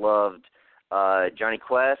 I loved Johnny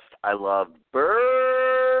Quest. I loved Birdman.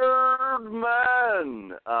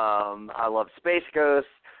 I loved Space Ghost.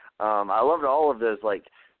 I loved all of those, like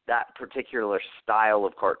that particular style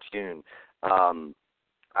of cartoon. I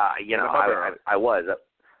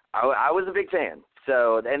was a big fan.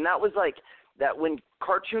 So, and that was like that when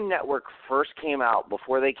Cartoon Network first came out,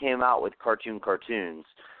 before they came out with cartoons,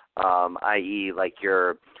 i.e. like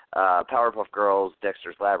your Powerpuff Girls,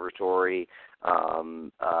 Dexter's Laboratory,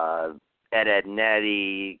 Ed, Ed and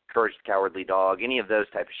Eddie, Courage the Cowardly Dog, any of those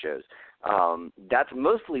type of shows. That's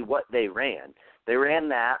mostly what they ran. They ran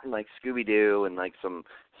that and like Scooby-Doo and like some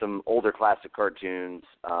older classic cartoons,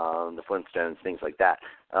 the Flintstones, things like that.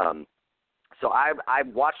 So I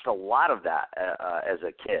watched a lot of that as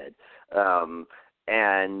a kid.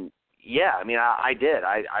 And yeah, I did.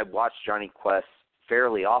 I watched Johnny Quest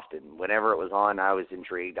fairly often. Whenever it was on, I was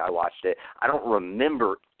intrigued. I watched it. I don't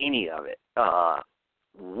remember any of it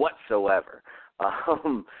whatsoever.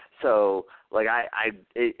 So like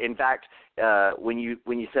in fact, when you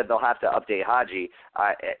said they'll have to update Haji,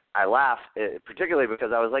 I laughed, particularly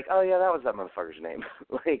because I was like, oh yeah, that was that motherfucker's name.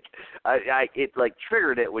 Like it like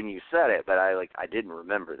triggered it when you said it, but I didn't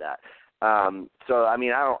remember that. So I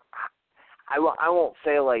won't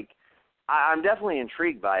say like I'm definitely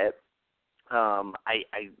intrigued by it. I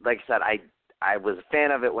like I said, I was a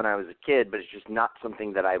fan of it when I was a kid, but it's just not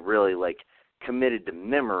something that I really like committed to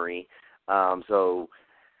memory. So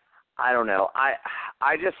I don't know.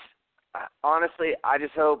 I just honestly, I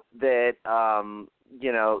just hope that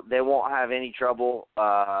they won't have any trouble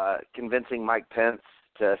convincing Mike Pence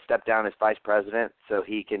to step down as vice president so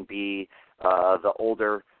he can be the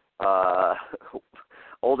older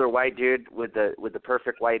white dude with the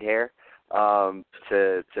perfect white hair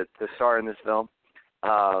to star in this film.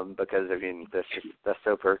 Because that's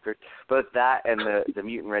so perfect. Both that and the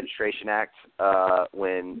Mutant Registration Act.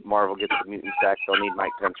 When Marvel gets the mutants back, they'll need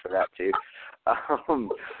Mike Pence for that too.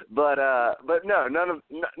 But no,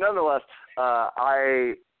 nonetheless,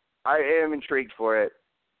 I am intrigued for it.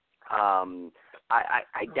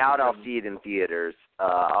 I doubt I'll see it in theaters.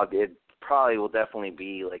 It probably will definitely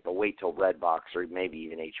be like a wait till Redbox or maybe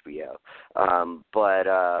even HBO.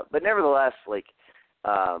 But nevertheless, like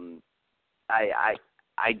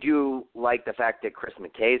I do like the fact that Chris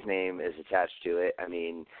McKay's name is attached to it. I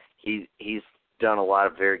mean, he's done a lot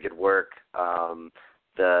of very good work.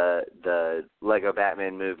 The Lego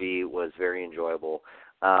Batman movie was very enjoyable.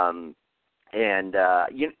 But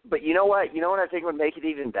you know what? You know what I think would make it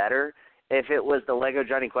even better? If it was the Lego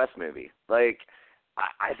Johnny Quest movie. Like,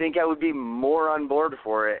 I think I would be more on board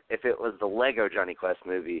for it if it was the Lego Johnny Quest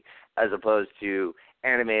movie as opposed to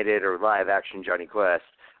animated or live action Johnny Quest.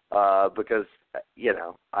 Because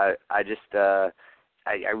I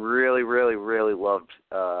really, really, really loved,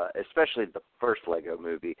 especially the first Lego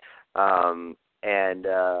movie, and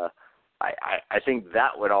I think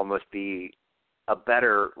that would almost be a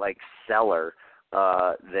better like seller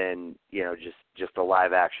than just a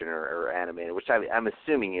live action or animated, which I'm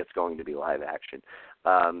assuming it's going to be live action.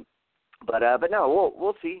 But no,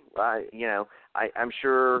 we'll see. I'm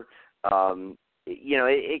sure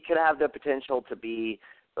it could have the potential to be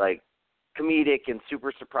like comedic and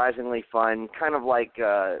super surprisingly fun, kind of like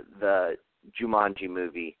the Jumanji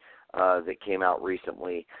movie that came out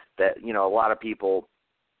recently. That a lot of people,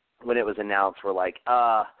 when it was announced, were like,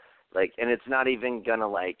 and it's not even gonna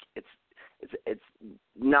like it's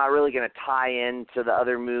not really gonna tie into the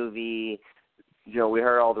other movie. We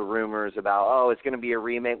heard all the rumors about, it's going to be a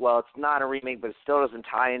remake. Well, it's not a remake, but it still doesn't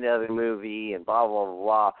tie into the other movie and blah, blah, blah,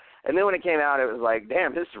 blah. And then when it came out, it was like,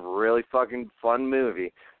 damn, this is a really fucking fun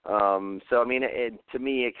movie. So, to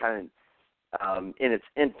me, it kind of, in its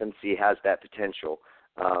infancy, has that potential.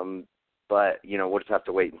 But, we'll just have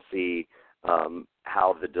to wait and see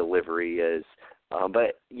how the delivery is.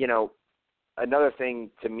 But, another thing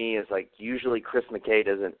to me is, like, usually Chris McKay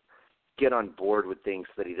doesn't get on board with things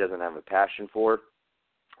that he doesn't have a passion for.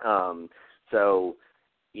 So,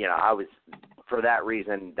 you know, for that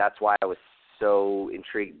reason, that's why I was so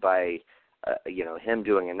intrigued by, you know, him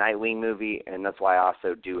doing a Nightwing movie, and that's why I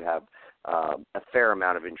also do have a fair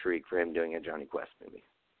amount of intrigue for him doing a Johnny Quest movie.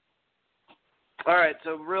 All right,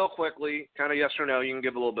 so real quickly, kind of yes or no, you can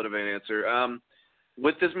give a little bit of an answer.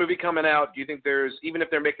 With this movie coming out, do you think even if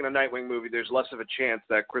they're making a Nightwing movie, there's less of a chance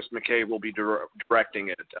that Chris McKay will be directing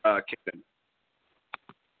it, Kevin?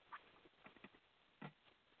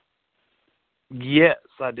 Yes,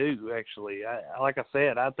 I do, actually. Like I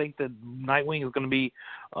said, I think that Nightwing is going to be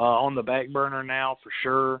on the back burner now for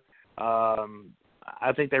sure.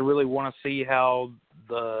 I think they really want to see how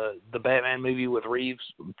the Batman movie with Reeves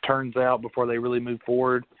turns out before they really move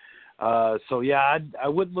forward. So, yeah, I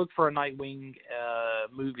would look for a Nightwing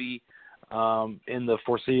movie in the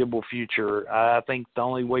foreseeable future. I think the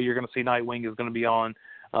only way you're going to see Nightwing is going to be on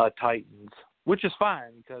Titans, which is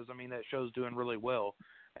fine because, I mean, that show's doing really well.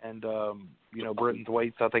 And, you know, Britton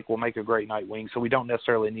Thwaites, I think, will make a great Nightwing, so we don't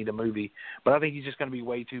necessarily need a movie. But I think he's just going to be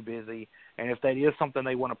way too busy. And if that is something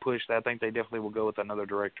they want to push, I think they definitely will go with another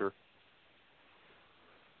director.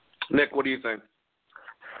 Nick, what do you think?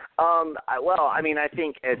 Well, I mean, I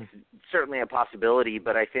think it's certainly a possibility,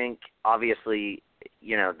 but I think, obviously,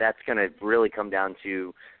 you know, that's going to really come down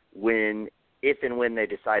to if and when they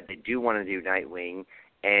decide they do want to do Nightwing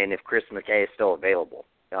and if Chris McKay is still available.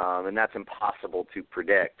 And that's impossible to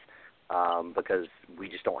predict because we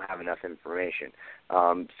just don't have enough information.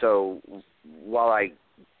 So while I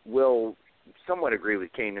will somewhat agree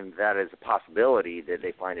with Kanan that is a possibility that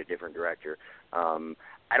they find a different director,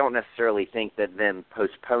 I don't necessarily think that them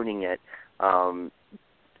postponing it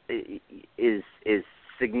is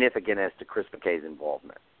significant as to Chris McKay's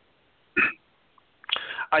involvement.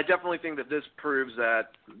 I definitely think that this proves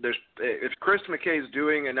that if Chris McKay is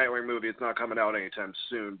doing a Nightwing movie, it's not coming out anytime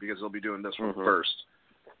soon because he'll be doing this one first.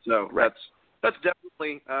 So right. that's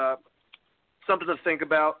definitely something to think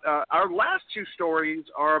about. Our last two stories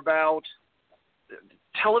are about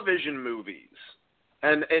television movies,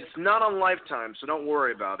 and it's not on Lifetime, so don't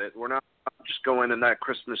worry about it. We're not just going in that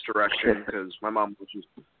Christmas direction because my mom watches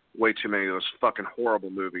way too many of those fucking horrible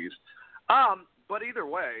movies. But either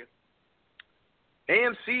way,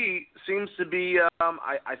 AMC seems to be,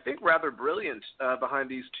 I think, rather brilliant behind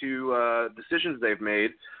these two decisions they've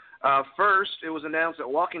made. First, it was announced that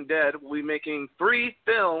Walking Dead will be making 3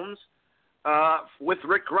 films with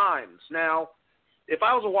Rick Grimes. Now, if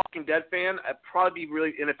I was a Walking Dead fan, I'd probably be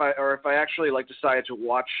really, and if I actually decided to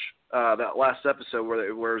watch that last episode where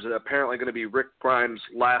it was apparently going to be Rick Grimes'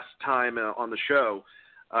 last time on the show,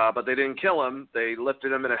 but they didn't kill him. They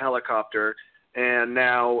lifted him in a helicopter. And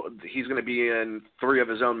now he's going to be in 3 of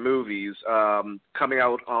his own movies coming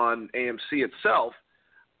out on AMC itself,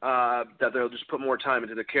 that they'll just put more time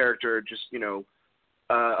into the character, just, you know,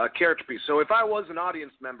 a character piece. So if I was an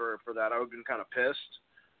audience member for that, I would have been kind of pissed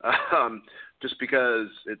just because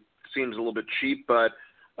it seems a little bit cheap. But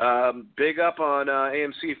big up on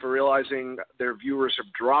AMC for realizing their viewers have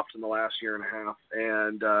dropped in the last year and a half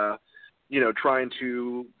and, you know, trying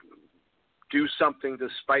to do something to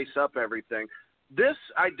spice up everything. This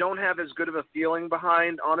I don't have as good of a feeling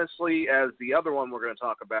behind, honestly, as the other one we're going to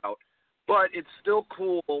talk about. But it's still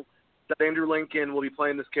cool that Andrew Lincoln will be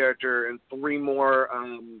playing this character in 3 more.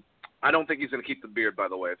 I don't think he's going to keep the beard, by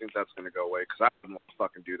the way. I think that's going to go away because I wouldn't want to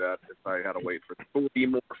fucking do that if I had to wait for 3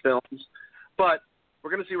 more films. But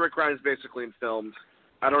we're going to see Rick Grimes basically in films.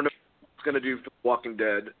 I don't know what it's going to do for Walking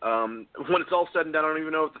Dead. When it's all said and done, I don't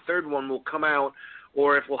even know if the 3rd one will come out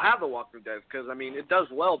or if we'll have The Walking Dead, because, I mean, it does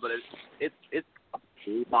well, but it's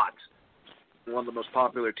a lot. One of the most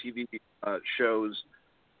popular TV shows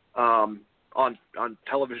on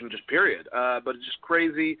television, just period. But it's just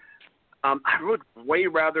crazy. I would way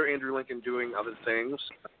rather Andrew Lincoln doing other things.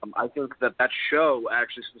 I think that show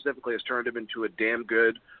actually specifically has turned him into a damn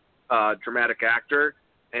good dramatic actor,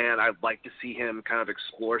 and I'd like to see him kind of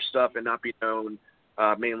explore stuff and not be known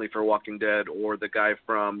mainly for Walking Dead or the guy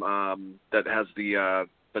from that has the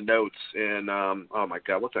notes in oh my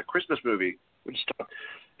god, what's that Christmas movie?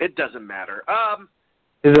 It doesn't matter.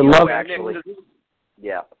 Is it Love Actually?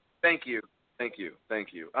 Yeah. Thank you.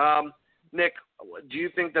 Nick, do you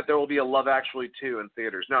think that there will be a Love Actually 2 in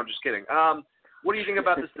theaters? No, I'm just kidding. What do you think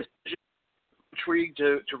about this decision? Intrigued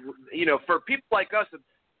to you know, for people like us,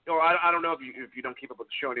 or I don't know if you don't keep up with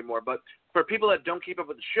the show anymore, but for people that don't keep up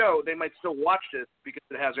with the show, they might still watch this because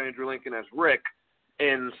it has Andrew Lincoln as Rick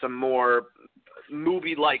and some more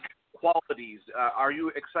movie-like qualities. Are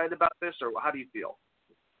you excited about this, or how do you feel?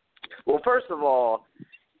 Well, first of all,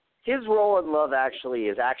 his role in Love Actually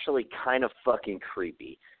is actually kind of fucking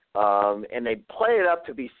creepy. And they play it up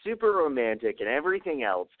to be super romantic and everything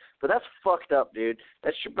else, but that's fucked up, dude.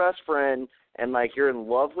 That's your best friend, and like you're in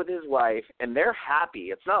love with his wife, and they're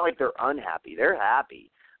happy. It's not like they're unhappy; they're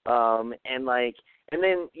happy. And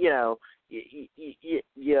then you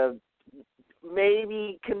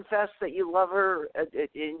maybe confess that you love her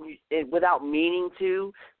without meaning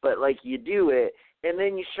to, but like you do it. And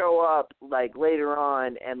then you show up, like, later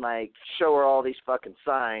on and, like, show her all these fucking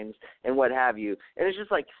signs and what have you. And it's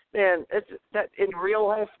just like, man, that in real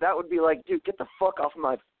life, that would be like, dude, get the fuck off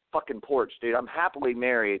my fucking porch, dude. I'm happily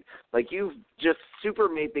married. Like, you've just super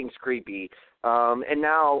made things creepy. And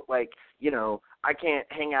now, like, I can't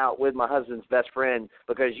hang out with my husband's best friend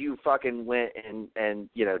because you fucking went and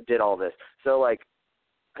did all this. So, like,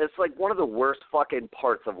 it's, like, one of the worst fucking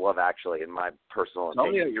parts of Love Actually, in my personal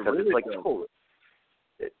opinion. Oh, yeah, you're really it's, like, totally.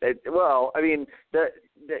 Well, I mean,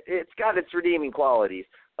 it's got its redeeming qualities.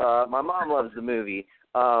 My mom loves the movie.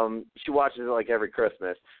 She watches it like every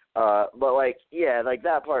Christmas. But like, yeah, like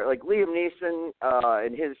that part, like Liam Neeson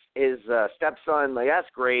and his stepson, like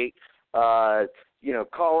that's great.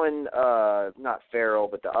 Colin, not Farrell,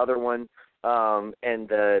 but the other one, and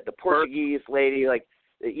the Portuguese lady, like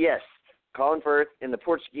yes, Colin Firth and the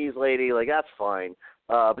Portuguese lady, like that's fine.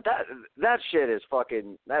 But that shit is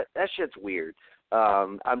fucking that shit's weird.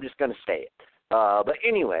 I'm just going to say it. But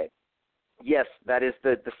anyway, yes, that is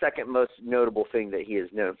the second most notable thing that he is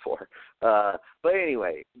known for. But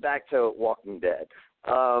anyway, back to Walking Dead.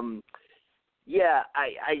 Yeah,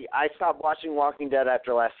 I stopped watching Walking Dead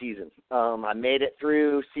after last season. I made it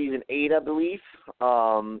through season 8, I believe,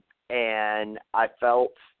 and I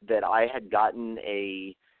felt that I had gotten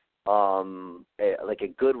a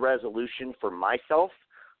good resolution for myself,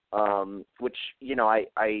 which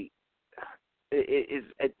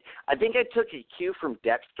I think I took a cue from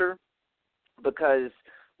Dexter, because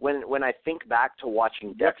when I think back to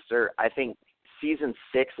watching Dexter, I think season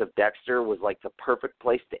 6 of Dexter was like the perfect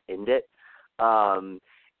place to end it.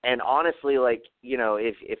 And honestly, like,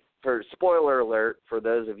 if for spoiler alert for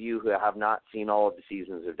those of you who have not seen all of the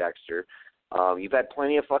seasons of Dexter, you've had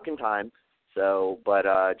plenty of fucking time. So, but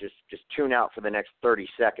just tune out for the next 30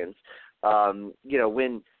 seconds.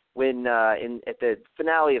 When at the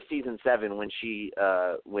finale of season 7, when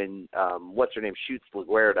what's her name shoots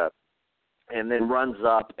LaGuerta, and then runs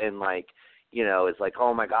up and is like,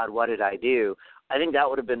 oh my God, what did I do? I think that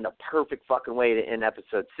would have been the perfect fucking way to end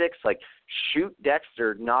episode 6. Like, shoot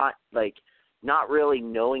Dexter, not really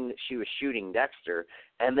knowing that she was shooting Dexter,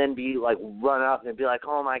 and then be like, run up and be like,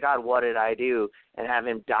 oh my God, what did I do? And have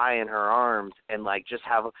him die in her arms, and like just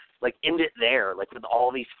have like end it there, like with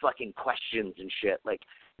all these fucking questions and shit. Like,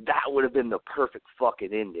 that would have been the perfect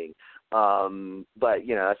fucking ending. But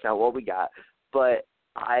that's not what we got. But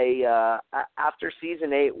I after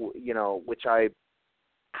season 8, which I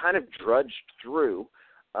kind of drudged through,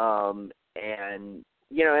 and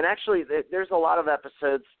actually there's a lot of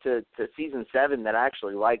episodes to season 7 that I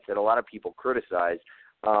actually liked that a lot of people criticized.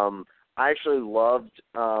 I actually loved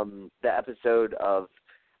the episode of,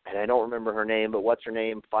 and I don't remember her name, but what's her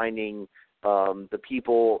name, finding the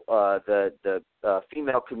people, the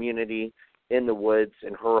female community in the woods,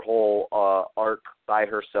 and her whole arc by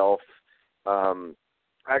herself.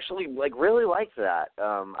 I actually really liked that.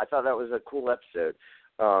 I thought that was a cool episode.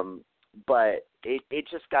 But it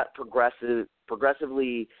just got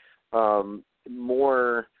progressively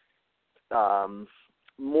more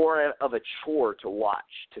of a chore to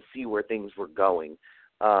watch, to see where things were going.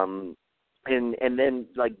 And then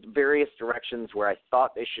like various directions where I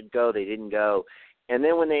thought they should go, they didn't go. And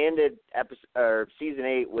then when they ended season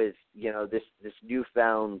 8 with this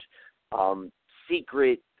newfound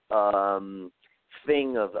secret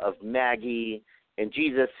thing of Maggie and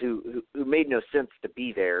Jesus, who made no sense to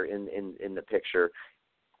be there in the picture,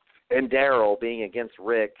 and Daryl being against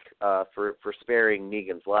Rick for sparing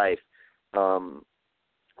Negan's life, I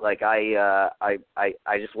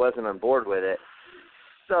just wasn't on board with it.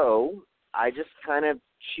 So I just kind of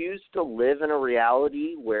choose to live in a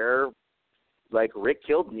reality where, like, Rick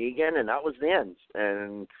killed Negan, and that was the end.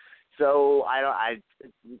 And so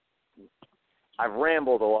I've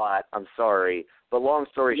rambled a lot. I'm sorry, but long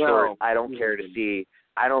story short, I don't care to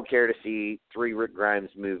see 3 Rick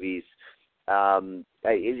Grimes movies.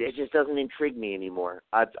 It just doesn't intrigue me anymore.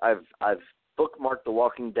 I've bookmarked The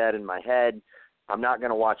Walking Dead in my head. I'm not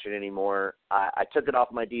going to watch it anymore. I took it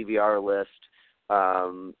off my DVR list.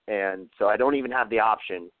 And so I don't even have the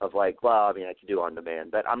option of I can do on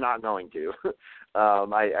demand, but I'm not going to.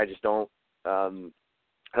 I just don't. I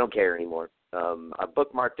don't care anymore. I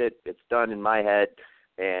bookmarked it. It's done in my head,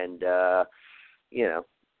 and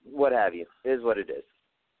what have you. It is what it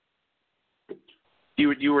is.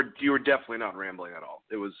 You were definitely not rambling at all.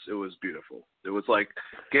 It was beautiful. It was like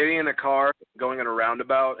getting in a car, going in a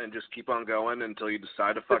roundabout, and just keep on going until you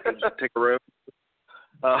decide to fucking just take a road.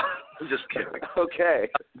 Just kidding. Okay.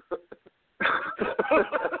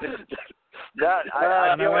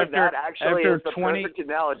 I feel like that actually is the perfect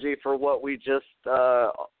analogy for what we just,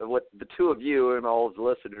 what the two of you and all of the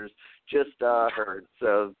listeners just heard.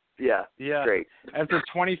 So, yeah, great. After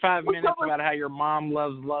 25 minutes about how your mom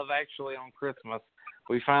loves Love Actually on Christmas,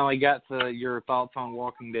 we finally got to your thoughts on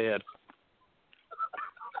Walking Dead.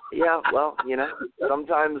 Yeah, well,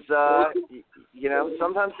 sometimes,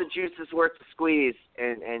 sometimes the juice is worth the squeeze,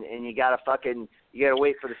 and you gotta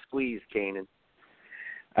wait for the squeeze, Kanan.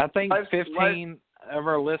 I think 15 of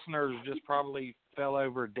our listeners just probably fell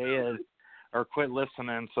over dead or quit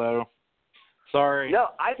listening, so sorry. No,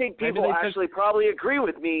 I think people actually probably agree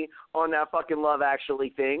with me on that fucking Love Actually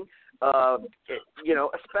thing,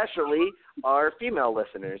 especially our female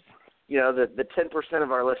listeners. The 10%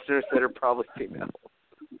 of our listeners that are probably female.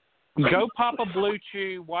 Go pop a Blue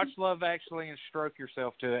Chew, watch Love Actually, and stroke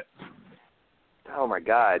yourself to it. Oh, my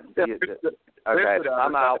God. Okay,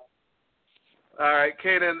 I'm out. All right,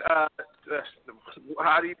 Kanan,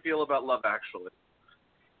 how do you feel about Love Actually?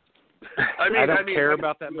 I don't care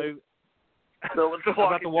about that movie.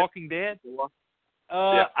 About The Walking Dead?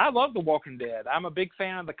 I love The Walking Dead. I'm a big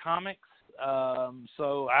fan of the comics,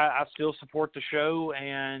 so I still support the show,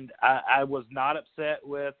 and I was not upset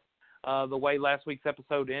with the way last week's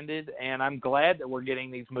episode ended, and I'm glad that we're getting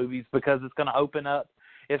these movies because it's going to open up.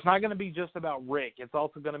 It's not going to be just about Rick. It's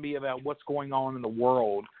also going to be about what's going on in the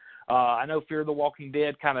world. I know Fear the Walking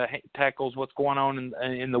Dead kind of tackles what's going on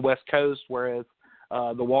in the West Coast, whereas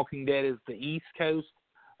The Walking Dead is the East Coast.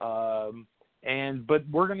 But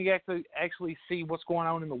we're going to get to actually see what's going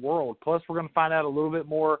on in the world. Plus, we're going to find out a little bit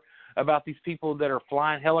more about these people that are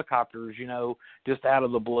flying helicopters, just out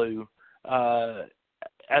of the blue. I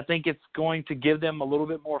think it's going to give them a little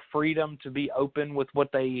bit more freedom to be open with what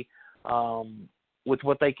they can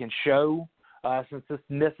show, since this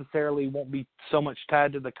necessarily won't be so much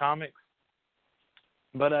tied to the comics.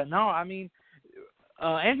 But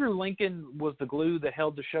Andrew Lincoln was the glue that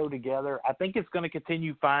held the show together. I think it's going to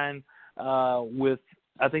continue fine. I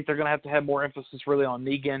think they're going to have more emphasis really on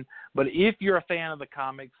Negan. But if you're a fan of the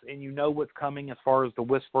comics and you know what's coming as far as the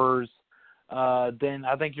Whisperers, then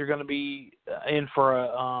I think you're going to be in for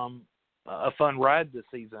a fun ride this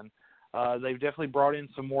season. They've definitely brought in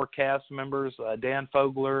some more cast members. Dan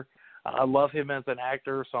Fogler, I love him as an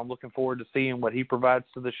actor, so I'm looking forward to seeing what he provides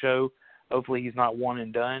to the show. Hopefully he's not one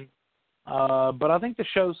and done. But I think the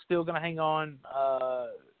show's still going to hang on,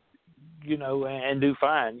 and do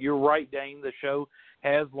fine. You're right, Dane. The show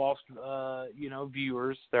has lost,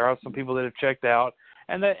 viewers. There are some people that have checked out,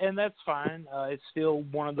 and that's fine. It's still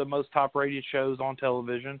one of the most top-rated shows on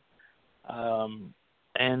television.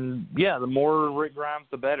 The more Rick Grimes,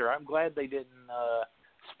 the better. I'm glad they didn't,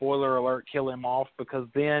 spoiler alert, kill him off, because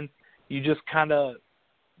then you just kind of,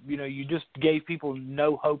 you just gave people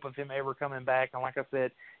no hope of him ever coming back. And like I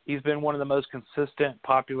said, he's been one of the most consistent,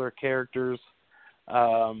 popular characters,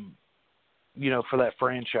 for that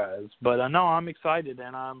franchise. But no, I'm excited,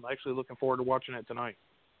 and I'm actually looking forward to watching it tonight.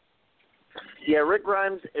 Yeah, Rick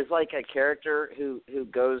Grimes is like a character who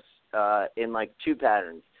goes in like two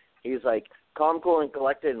patterns. He's like calm, cool, and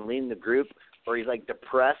collected and leading the group, or he's like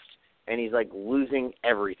depressed and he's like losing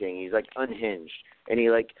everything. He's like unhinged, and he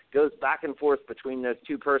like goes back and forth between those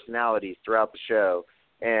two personalities throughout the show.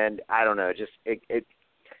 And I don't know, just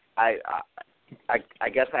I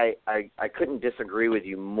guess I couldn't disagree with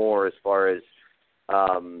you more as far as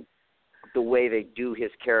the way they do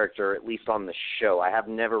his character, at least on the show. I have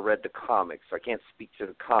never read the comics, so I can't speak to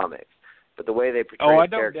the comics. But the way they portray his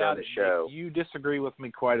character on the show, you disagree with me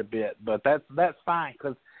quite a bit, but that's fine,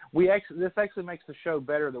 because this actually makes the show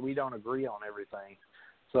better that we don't agree on everything.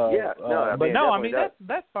 So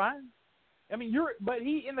that's fine. I mean,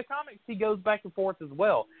 he in the comics he goes back and forth as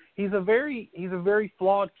well. He's a very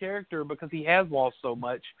flawed character because he has lost so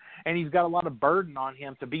much, and he's got a lot of burden on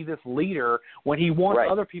him to be this leader when he wants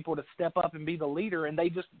other people to step up and be the leader, and they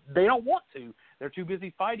don't want to. They're too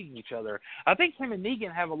busy fighting each other. I think him and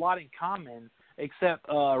Negan have a lot in common, except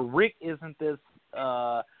Rick isn't this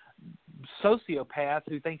sociopath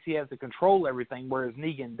who thinks he has to control everything, whereas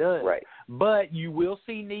Negan does. Right. But you will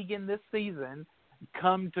see Negan this season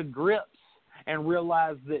come to grips and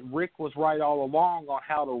realize that Rick was right all along on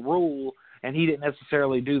how to rule, and he didn't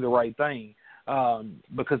necessarily do the right thing,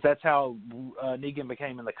 because that's how Negan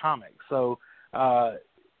became in the comics. So,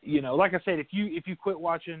 like I said, if you quit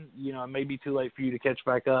watching, it may be too late for you to catch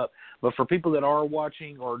back up. But for people that are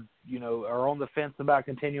watching or are on the fence about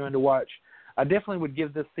continuing to watch, I definitely would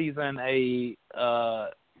give this season a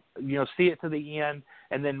see it to the end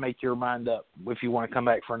and then make your mind up if you want to come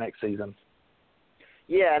back for next season.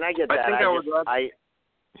 Yeah, and I get that.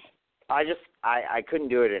 I I couldn't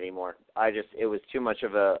do it anymore. It was too much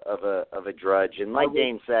of a drudge. And like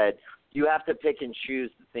Dane said, you have to pick and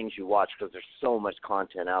choose the things you watch because there's so much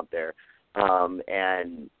content out there. I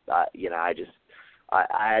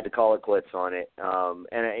had to call it quits on it. A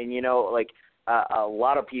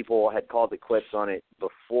lot of people had called it quits on it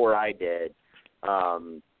before I did. I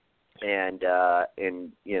did.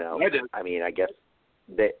 I mean, I guess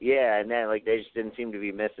that, and then they just didn't seem to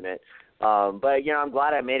be missing it. But I'm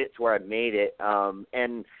glad I made it to where I made it.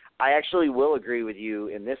 And I actually will agree with you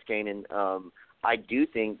in this, Kanan. I do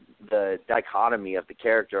think the dichotomy of the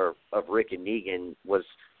character of Rick and Negan was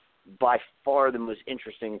by far the most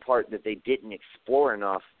interesting part that they didn't explore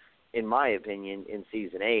enough, in my opinion, in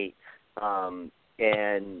season 8. And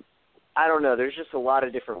I don't know, there's just a lot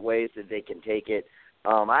of different ways that they can take it.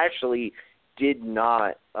 I actually did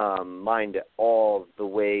not mind at all the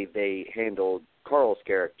way they handled Carl's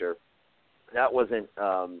character. That wasn't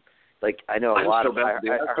I know I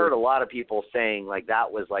heard a lot of people saying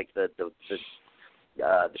that was the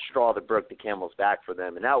straw that broke the camel's back for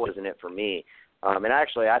them, and that wasn't it for me. And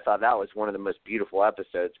actually, I thought that was one of the most beautiful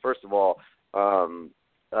episodes. First of all,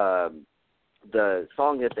 the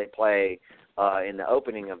song that they play in the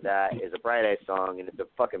opening of that is a Bright Eyes song, and it's a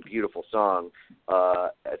fucking beautiful song.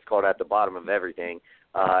 It's called At the Bottom of Everything.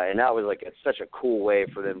 And that was it's such a cool way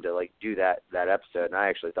for them to do that episode. And I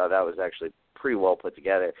actually thought that was actually pretty well put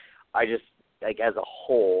together. I just as a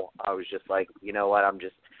whole, I was just you know what,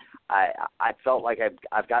 I felt like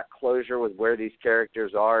I've got closure with where these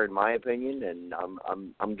characters are, in my opinion, and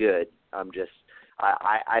I'm good. I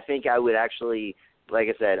think I would actually, like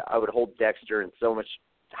I said, I would hold Dexter in so much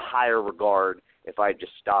higher regard if I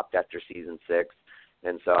just stopped after season 6.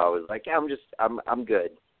 And so I was I'm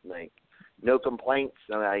good. No complaints.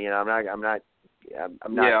 I'm not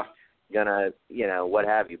gonna, what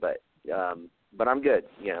have you, but I'm good,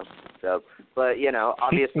 So, but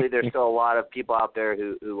obviously there's still a lot of people out there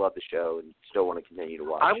who love the show and still want to continue to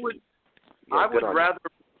watch. I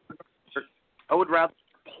would rather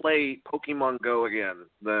play Pokemon Go again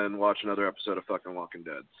than watch another episode of fucking Walking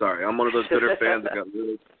Dead. Sorry, I'm one of those bitter fans that got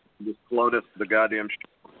really just floated the goddamn show.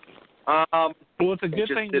 Well, it's a good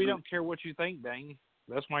thing we don't care what you think, Dane.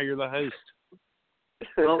 That's why you're the host.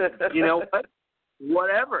 Well, you know what?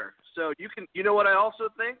 Whatever. So you know what I also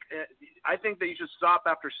think? I think that you should stop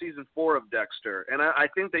after season 4 of Dexter, and I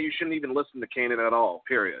think that you shouldn't even listen to Kanan at all,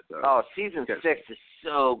 period. So. Oh, season 6 is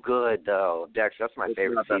so good, though, Dexter. That's my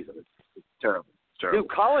favorite season. It's terrible. Dude,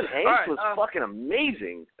 Colin Hanks was fucking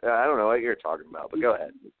amazing. I don't know what you're talking about, but go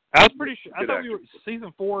ahead. I was pretty sure. I thought you were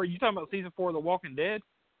season 4. You talking about season 4 of The Walking Dead?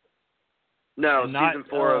 No, season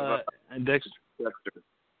 4 of Dexter.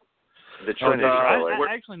 The Trinity Killer.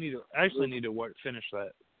 I actually need to finish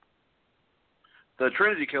that. The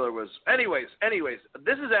Trinity Killer was. Anyways,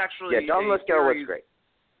 this is actually. Yeah, Don Lithgow was great.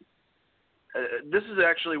 This is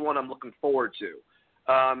actually one I'm looking forward to.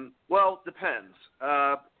 Well, depends.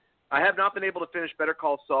 I have not been able to finish Better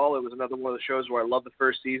Call Saul. It was another one of the shows where I loved the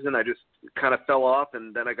first season. I just kind of fell off,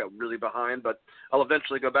 and then I got really behind. But I'll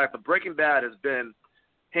eventually go back. But Breaking Bad has been,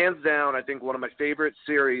 hands down, I think one of my favorite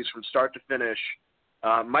series from start to finish.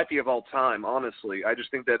 Might be of all time, honestly. I just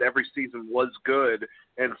think that every season was good,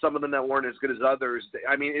 and some of them that weren't as good as others.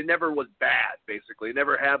 I mean, it never was bad, basically. It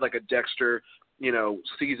never had a Dexter,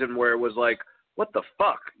 season where it was what the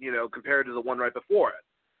fuck, compared to the one right before it.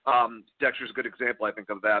 Dexter's a good example, I think,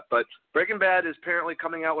 of that. But Breaking Bad is apparently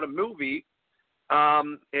coming out with a movie,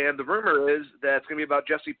 and the rumor is that it's going to be about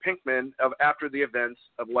Jesse Pinkman after the events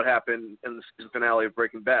of what happened in the season finale of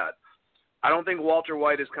Breaking Bad. I don't think Walter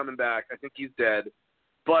White is coming back. I think he's dead.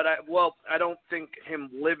 But, I don't think him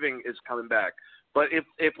living is coming back. But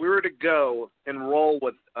if we were to go and roll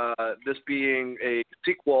with this being a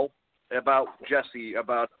sequel about Jesse,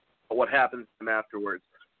 about what happens to him afterwards,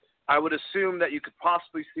 I would assume that you could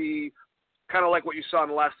possibly see kind of like what you saw in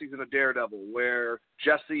the last season of Daredevil, where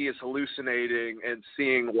Jesse is hallucinating and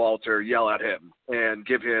seeing Walter yell at him and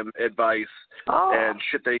give him advice and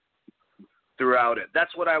shit throughout it.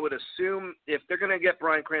 That's what I would assume. If they're going to get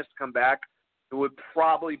Bryan Cranston to come back, it would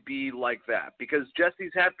probably be like that, because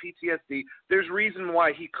Jesse's had PTSD. There's reason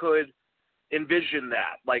why he could envision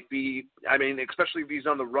that, especially if he's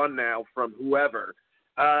on the run now from whoever.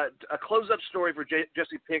 A close-up story for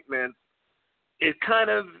Jesse Pinkman, it kind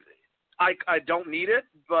of, I don't need it,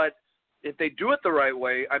 but if they do it the right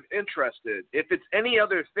way, I'm interested. If it's any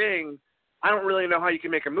other thing, I don't really know how you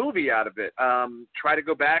can make a movie out of it. Try to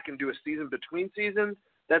go back and do a season between seasons.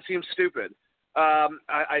 That seems stupid.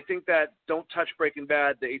 I think that don't touch Breaking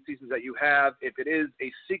Bad, the 8 seasons that you have. If it is a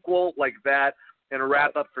sequel like that and a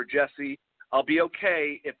wrap-up for Jesse, I'll be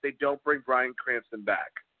okay if they don't bring Bryan Cranston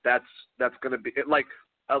back. That's going to be like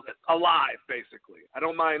alive, basically. I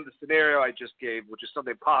don't mind the scenario I just gave, which is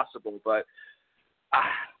something possible, but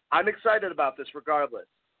I'm excited about this regardless.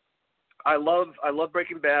 I love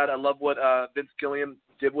Breaking Bad. I love what Vince Gilliam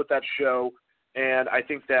did with that show, and I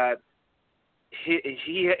think that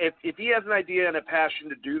if he has an idea and a passion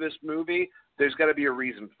to do this movie, there's got to be a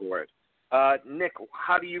reason for it. Nick,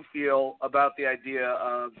 how do you feel about the idea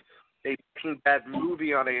of a Breaking Bad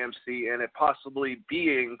movie on AMC and it possibly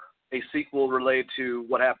being a sequel related to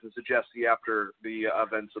what happens to Jesse after the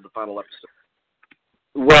events of the final episode?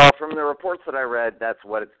 Well, from the reports that I read, that's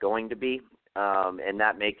what it's going to be, and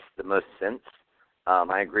that makes the most sense.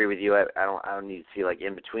 I agree with you. I don't need to see like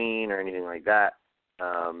in between or anything like that.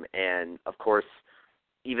 And of course,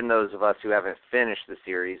 even those of us who haven't finished the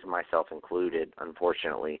series, myself included,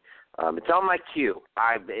 unfortunately, it's on my queue.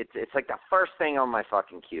 It's like the first thing on my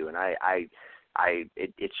fucking queue, and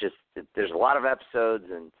it's just there's a lot of episodes,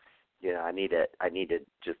 and you know I need to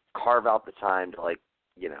just carve out the time to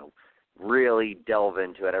really delve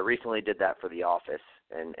into it. I recently did that for The Office,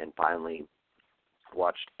 and finally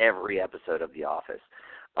watched every episode of The Office.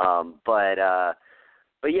 But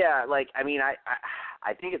yeah,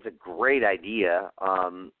 I think it's a great idea,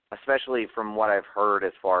 especially from what I've heard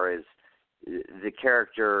as far as the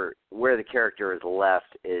character, where the character is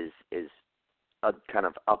left is kind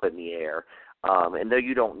of up in the air. And though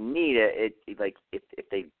you don't need it, if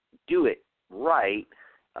they do it right,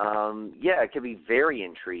 it could be very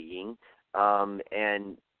intriguing.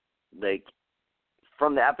 And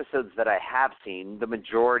from the episodes that I have seen, the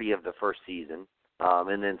majority of the first season,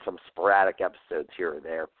 and then some sporadic episodes here or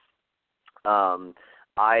there,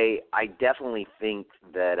 I definitely think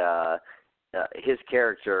that his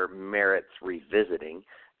character merits revisiting.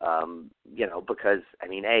 Because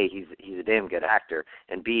A, he's a damn good actor,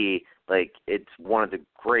 and B, it's one of the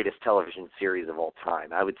greatest television series of all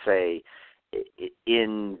time. I would say,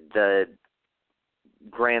 in the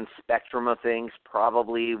grand spectrum of things,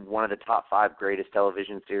 probably one of the top 5 greatest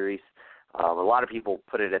television series. A lot of people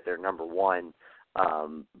put it at their number 1,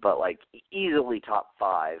 but easily top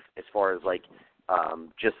 5 as far as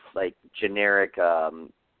just generic.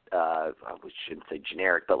 We shouldn't say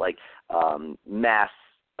generic, but mass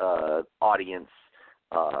audience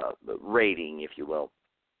rating, if you will.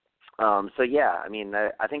 I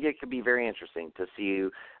think it could be very interesting to see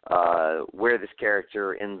where this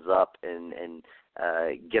character ends up and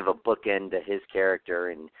give a bookend to his character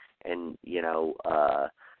and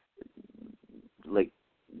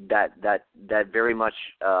that very much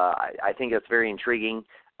I think it's very intriguing,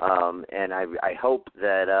 and I hope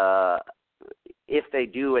that if they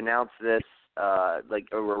do announce this,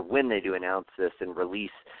 or when they do announce this and release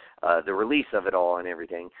the release of it all and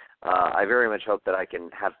everything, I very much hope that I can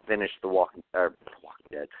have finished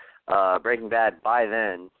Breaking Bad by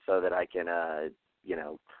then, so that I can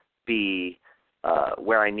be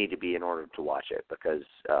where I need to be in order to watch it, because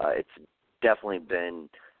it's definitely been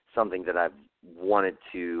something that I've wanted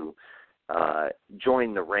to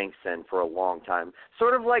join the ranks in for a long time.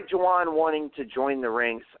 Sort of like Juwan wanting to join the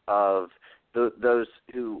ranks of those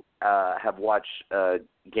who have watched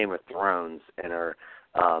Game of Thrones and are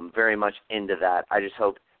very much into that. I just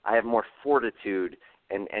hope I have more fortitude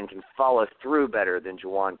and can follow through better than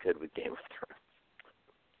Juwan could with Game of Thrones.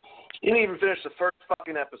 You didn't even finish the first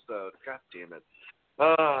fucking episode. God damn it.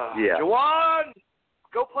 Yeah. Juwan,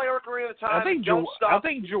 go play Ocarina of Time. I think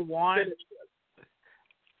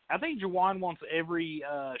Juwan wants every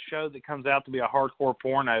show that comes out to be a hardcore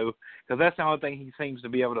porno, because that's the only thing he seems to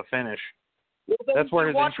be able to finish. Well, that's where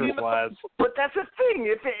his interest lies. But that's the thing.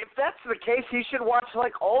 If that's the case, he should watch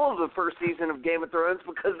all of the first season of Game of Thrones,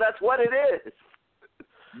 because that's what it is.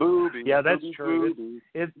 Booby. Yeah, that's booby, true. Booby.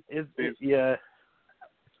 It's yeah.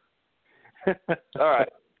 All right.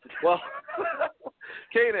 Well,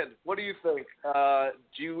 Kanan, what do you think?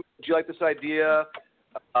 Do you like this idea?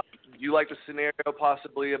 Do you like the scenario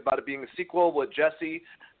possibly about it being a sequel with Jesse?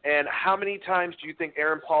 And how many times do you think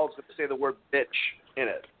Aaron Paul is going to say the word bitch in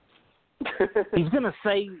it? He's going to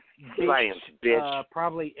say bitch.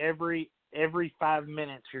 Probably every 5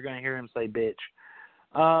 minutes you're going to hear him say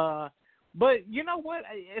bitch. But you know what?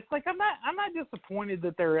 It's I'm not disappointed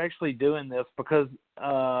that they're actually doing this, because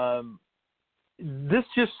this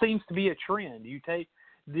just seems to be a trend.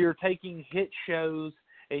 You're taking hit shows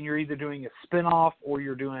and you're either doing a spinoff or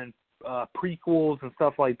you're doing prequels and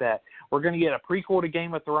stuff like that. We're going to get a prequel to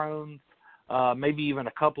Game of Thrones, maybe even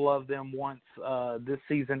a couple of them once this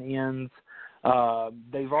season ends.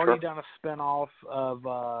 They've already done a spinoff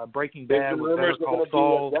of Breaking Bad with Better Rumors Call are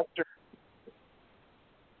Saul. Dexter.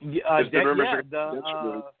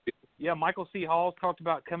 Michael C. Hall talked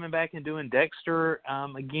about coming back and doing Dexter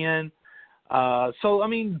again. So I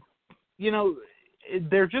mean,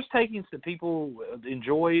 they're just taking some people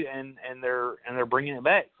enjoyed and they're bringing it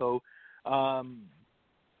back. So I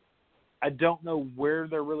don't know where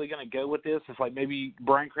they're really going to go with this. It's like maybe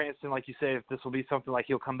Bryan Cranston, like you said, if this will be something like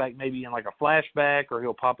he'll come back maybe in like a flashback or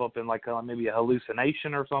he'll pop up in like maybe a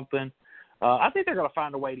hallucination or something. I think they're going to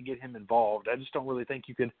find a way to get him involved. I just don't really think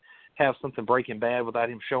you can have something Breaking Bad without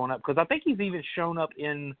him showing up, because I think he's even shown up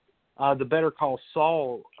in the Better Call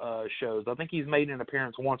Saul shows. I think he's made an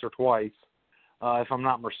appearance once or twice, if I'm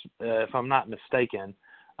not mistaken.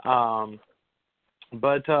 No,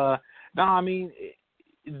 I mean,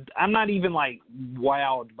 I'm not even like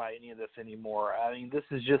wowed by any of this anymore. I mean, this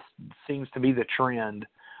is just seems to be the trend,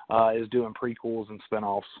 is doing prequels and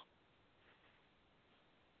spinoffs.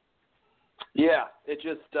 Yeah, it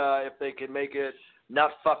just if they can make it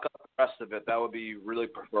not fuck up the rest of it, that would be really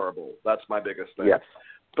preferable. That's my biggest thing. Yes.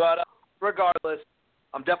 But regardless,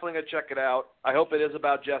 I'm definitely going to check it out. I hope it is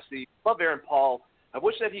about Jesse. Love Aaron Paul. I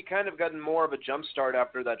wish that he kind of gotten more of a jump start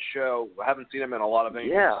after that show. I haven't seen him in a lot of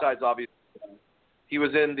anything besides obviously. He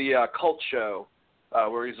was in the Cult show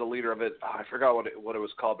where he's the leader of it. Oh, I forgot what it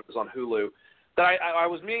was called, but it was on Hulu. That I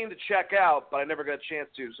was meaning to check out, but I never got a chance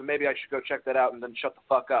to, so maybe I should go check that out and then shut the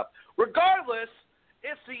fuck up. Regardless,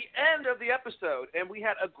 it's the end of the episode, and we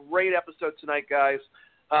had a great episode tonight, guys.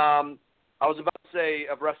 I was about to say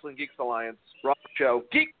of Wrestling Geeks Alliance, wrong show.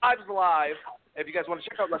 Geek Vibes Live. If you guys want to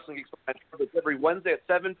check out Wrestling Geeks Alliance, it's every Wednesday at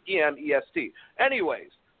 7 p.m. EST.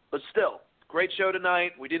 Anyways, but still, great show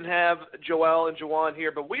tonight. We didn't have Joel and Jawan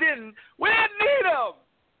here, but we didn't need them.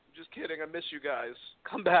 Just kidding. I miss you guys.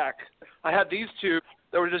 Come back. I had these two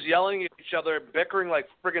that were just yelling at each other, bickering like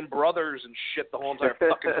friggin' brothers and shit the whole entire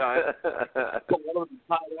fucking time. One of them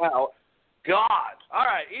tied out. God. All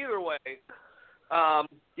right. Either way, I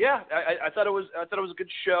thought it was a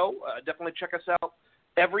good show. Definitely check us out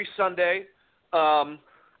every Sunday.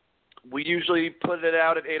 We usually put it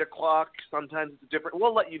out at 8:00. Sometimes it's different.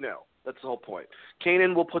 We'll let you know. That's the whole point.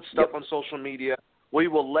 Kanan will put stuff on social media. We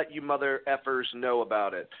will let you mother effers know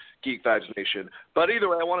about it, Geek Vibes Nation. But either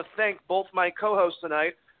way, I want to thank both my co-hosts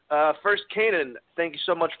tonight. First, Kanan, thank you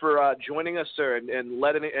so much for joining us, sir, and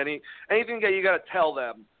letting anything that you got to tell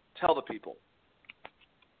the people.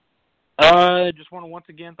 Just want to once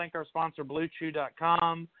again thank our sponsor,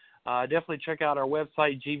 BlueChew.com. Definitely check out our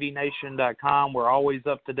website, gvnation.com. We're always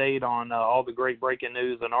up to date on all the great breaking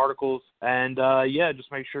news and articles. And, just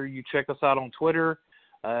make sure you check us out on Twitter,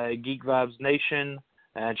 Geek Vibes Nation,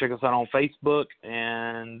 and check us out on Facebook,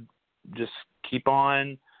 and just keep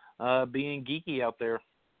on being geeky out there.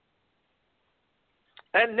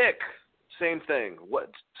 And Nick, same thing.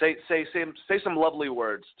 Say some lovely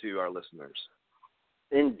words to our listeners.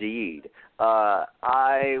 Indeed.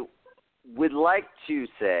 I would like to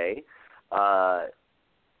say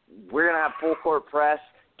we're going to have Full Court Press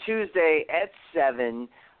Tuesday at 7.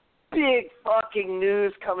 Big fucking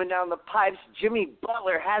news coming down the pipes. Jimmy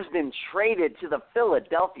Butler has been traded to the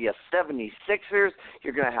Philadelphia 76ers.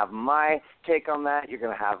 You're going to have my take on that. You're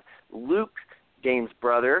going to have Luke, Gaines'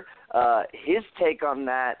 brother, his take on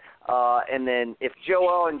that. And then if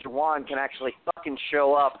Joel and Jawan can actually fucking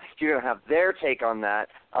show up, you're going to have their take on that.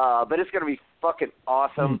 But it's going to be fucking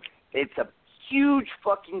awesome. It's a huge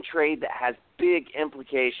fucking trade that has big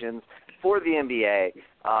implications for the NBA.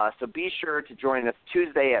 So be sure to join us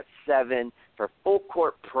Tuesday at 7 for Full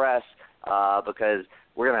Court Press because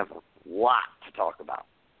we're going to have a lot to talk about.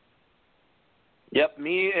 Yep,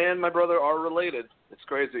 me and my brother are related. It's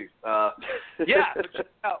crazy. Check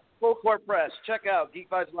out Full Court Press. Check out Geek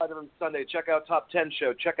Vibes Live on Sunday. Check out Top 10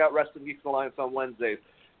 Show. Check out Wrestling Geeks Alliance on Wednesdays.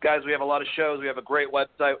 Guys, we have a lot of shows. We have a great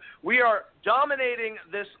website. We are dominating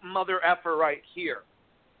this mother effer right here.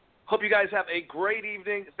 Hope you guys have a great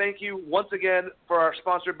evening. Thank you once again for our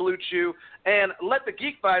sponsor, Blue Chew. And let the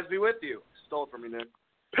Geek Vibes be with you. Stole it from me, Nick.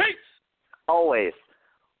 Peace! Always.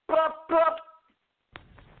 Bup, bup.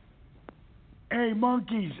 Hey,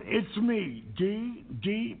 monkeys, it's me,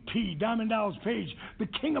 DDP, Diamond Dallas Page, the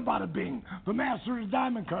king of bada bing, the master of the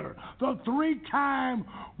diamond cutter, the 3-time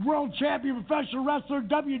world champion professional wrestler,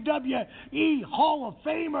 WWE Hall of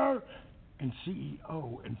Famer, and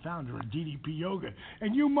CEO and founder of DDP Yoga.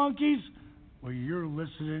 And you monkeys, well, you're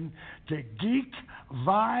listening to Geek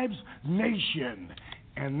Vibes Nation.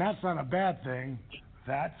 And that's not a bad thing.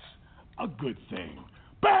 That's a good thing.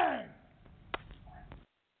 Bang!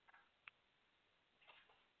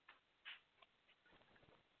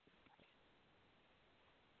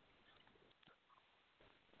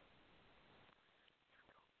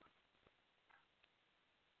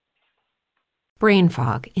 brain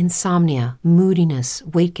fog, insomnia, moodiness,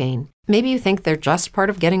 weight gain. Maybe you think they're just part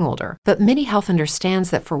of getting older, but MIDI Health understands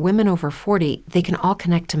that for women over 40, they can all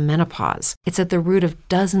connect to menopause. It's at the root of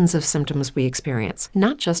dozens of symptoms we experience,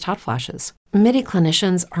 not just hot flashes. MIDI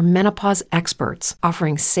clinicians are menopause experts,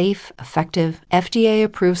 offering safe, effective,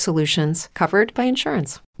 FDA-approved solutions covered by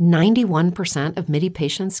insurance. 91% of MIDI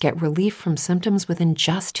patients get relief from symptoms within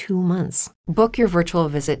just 2 months. Book your virtual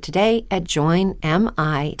visit today at joinmidi.com.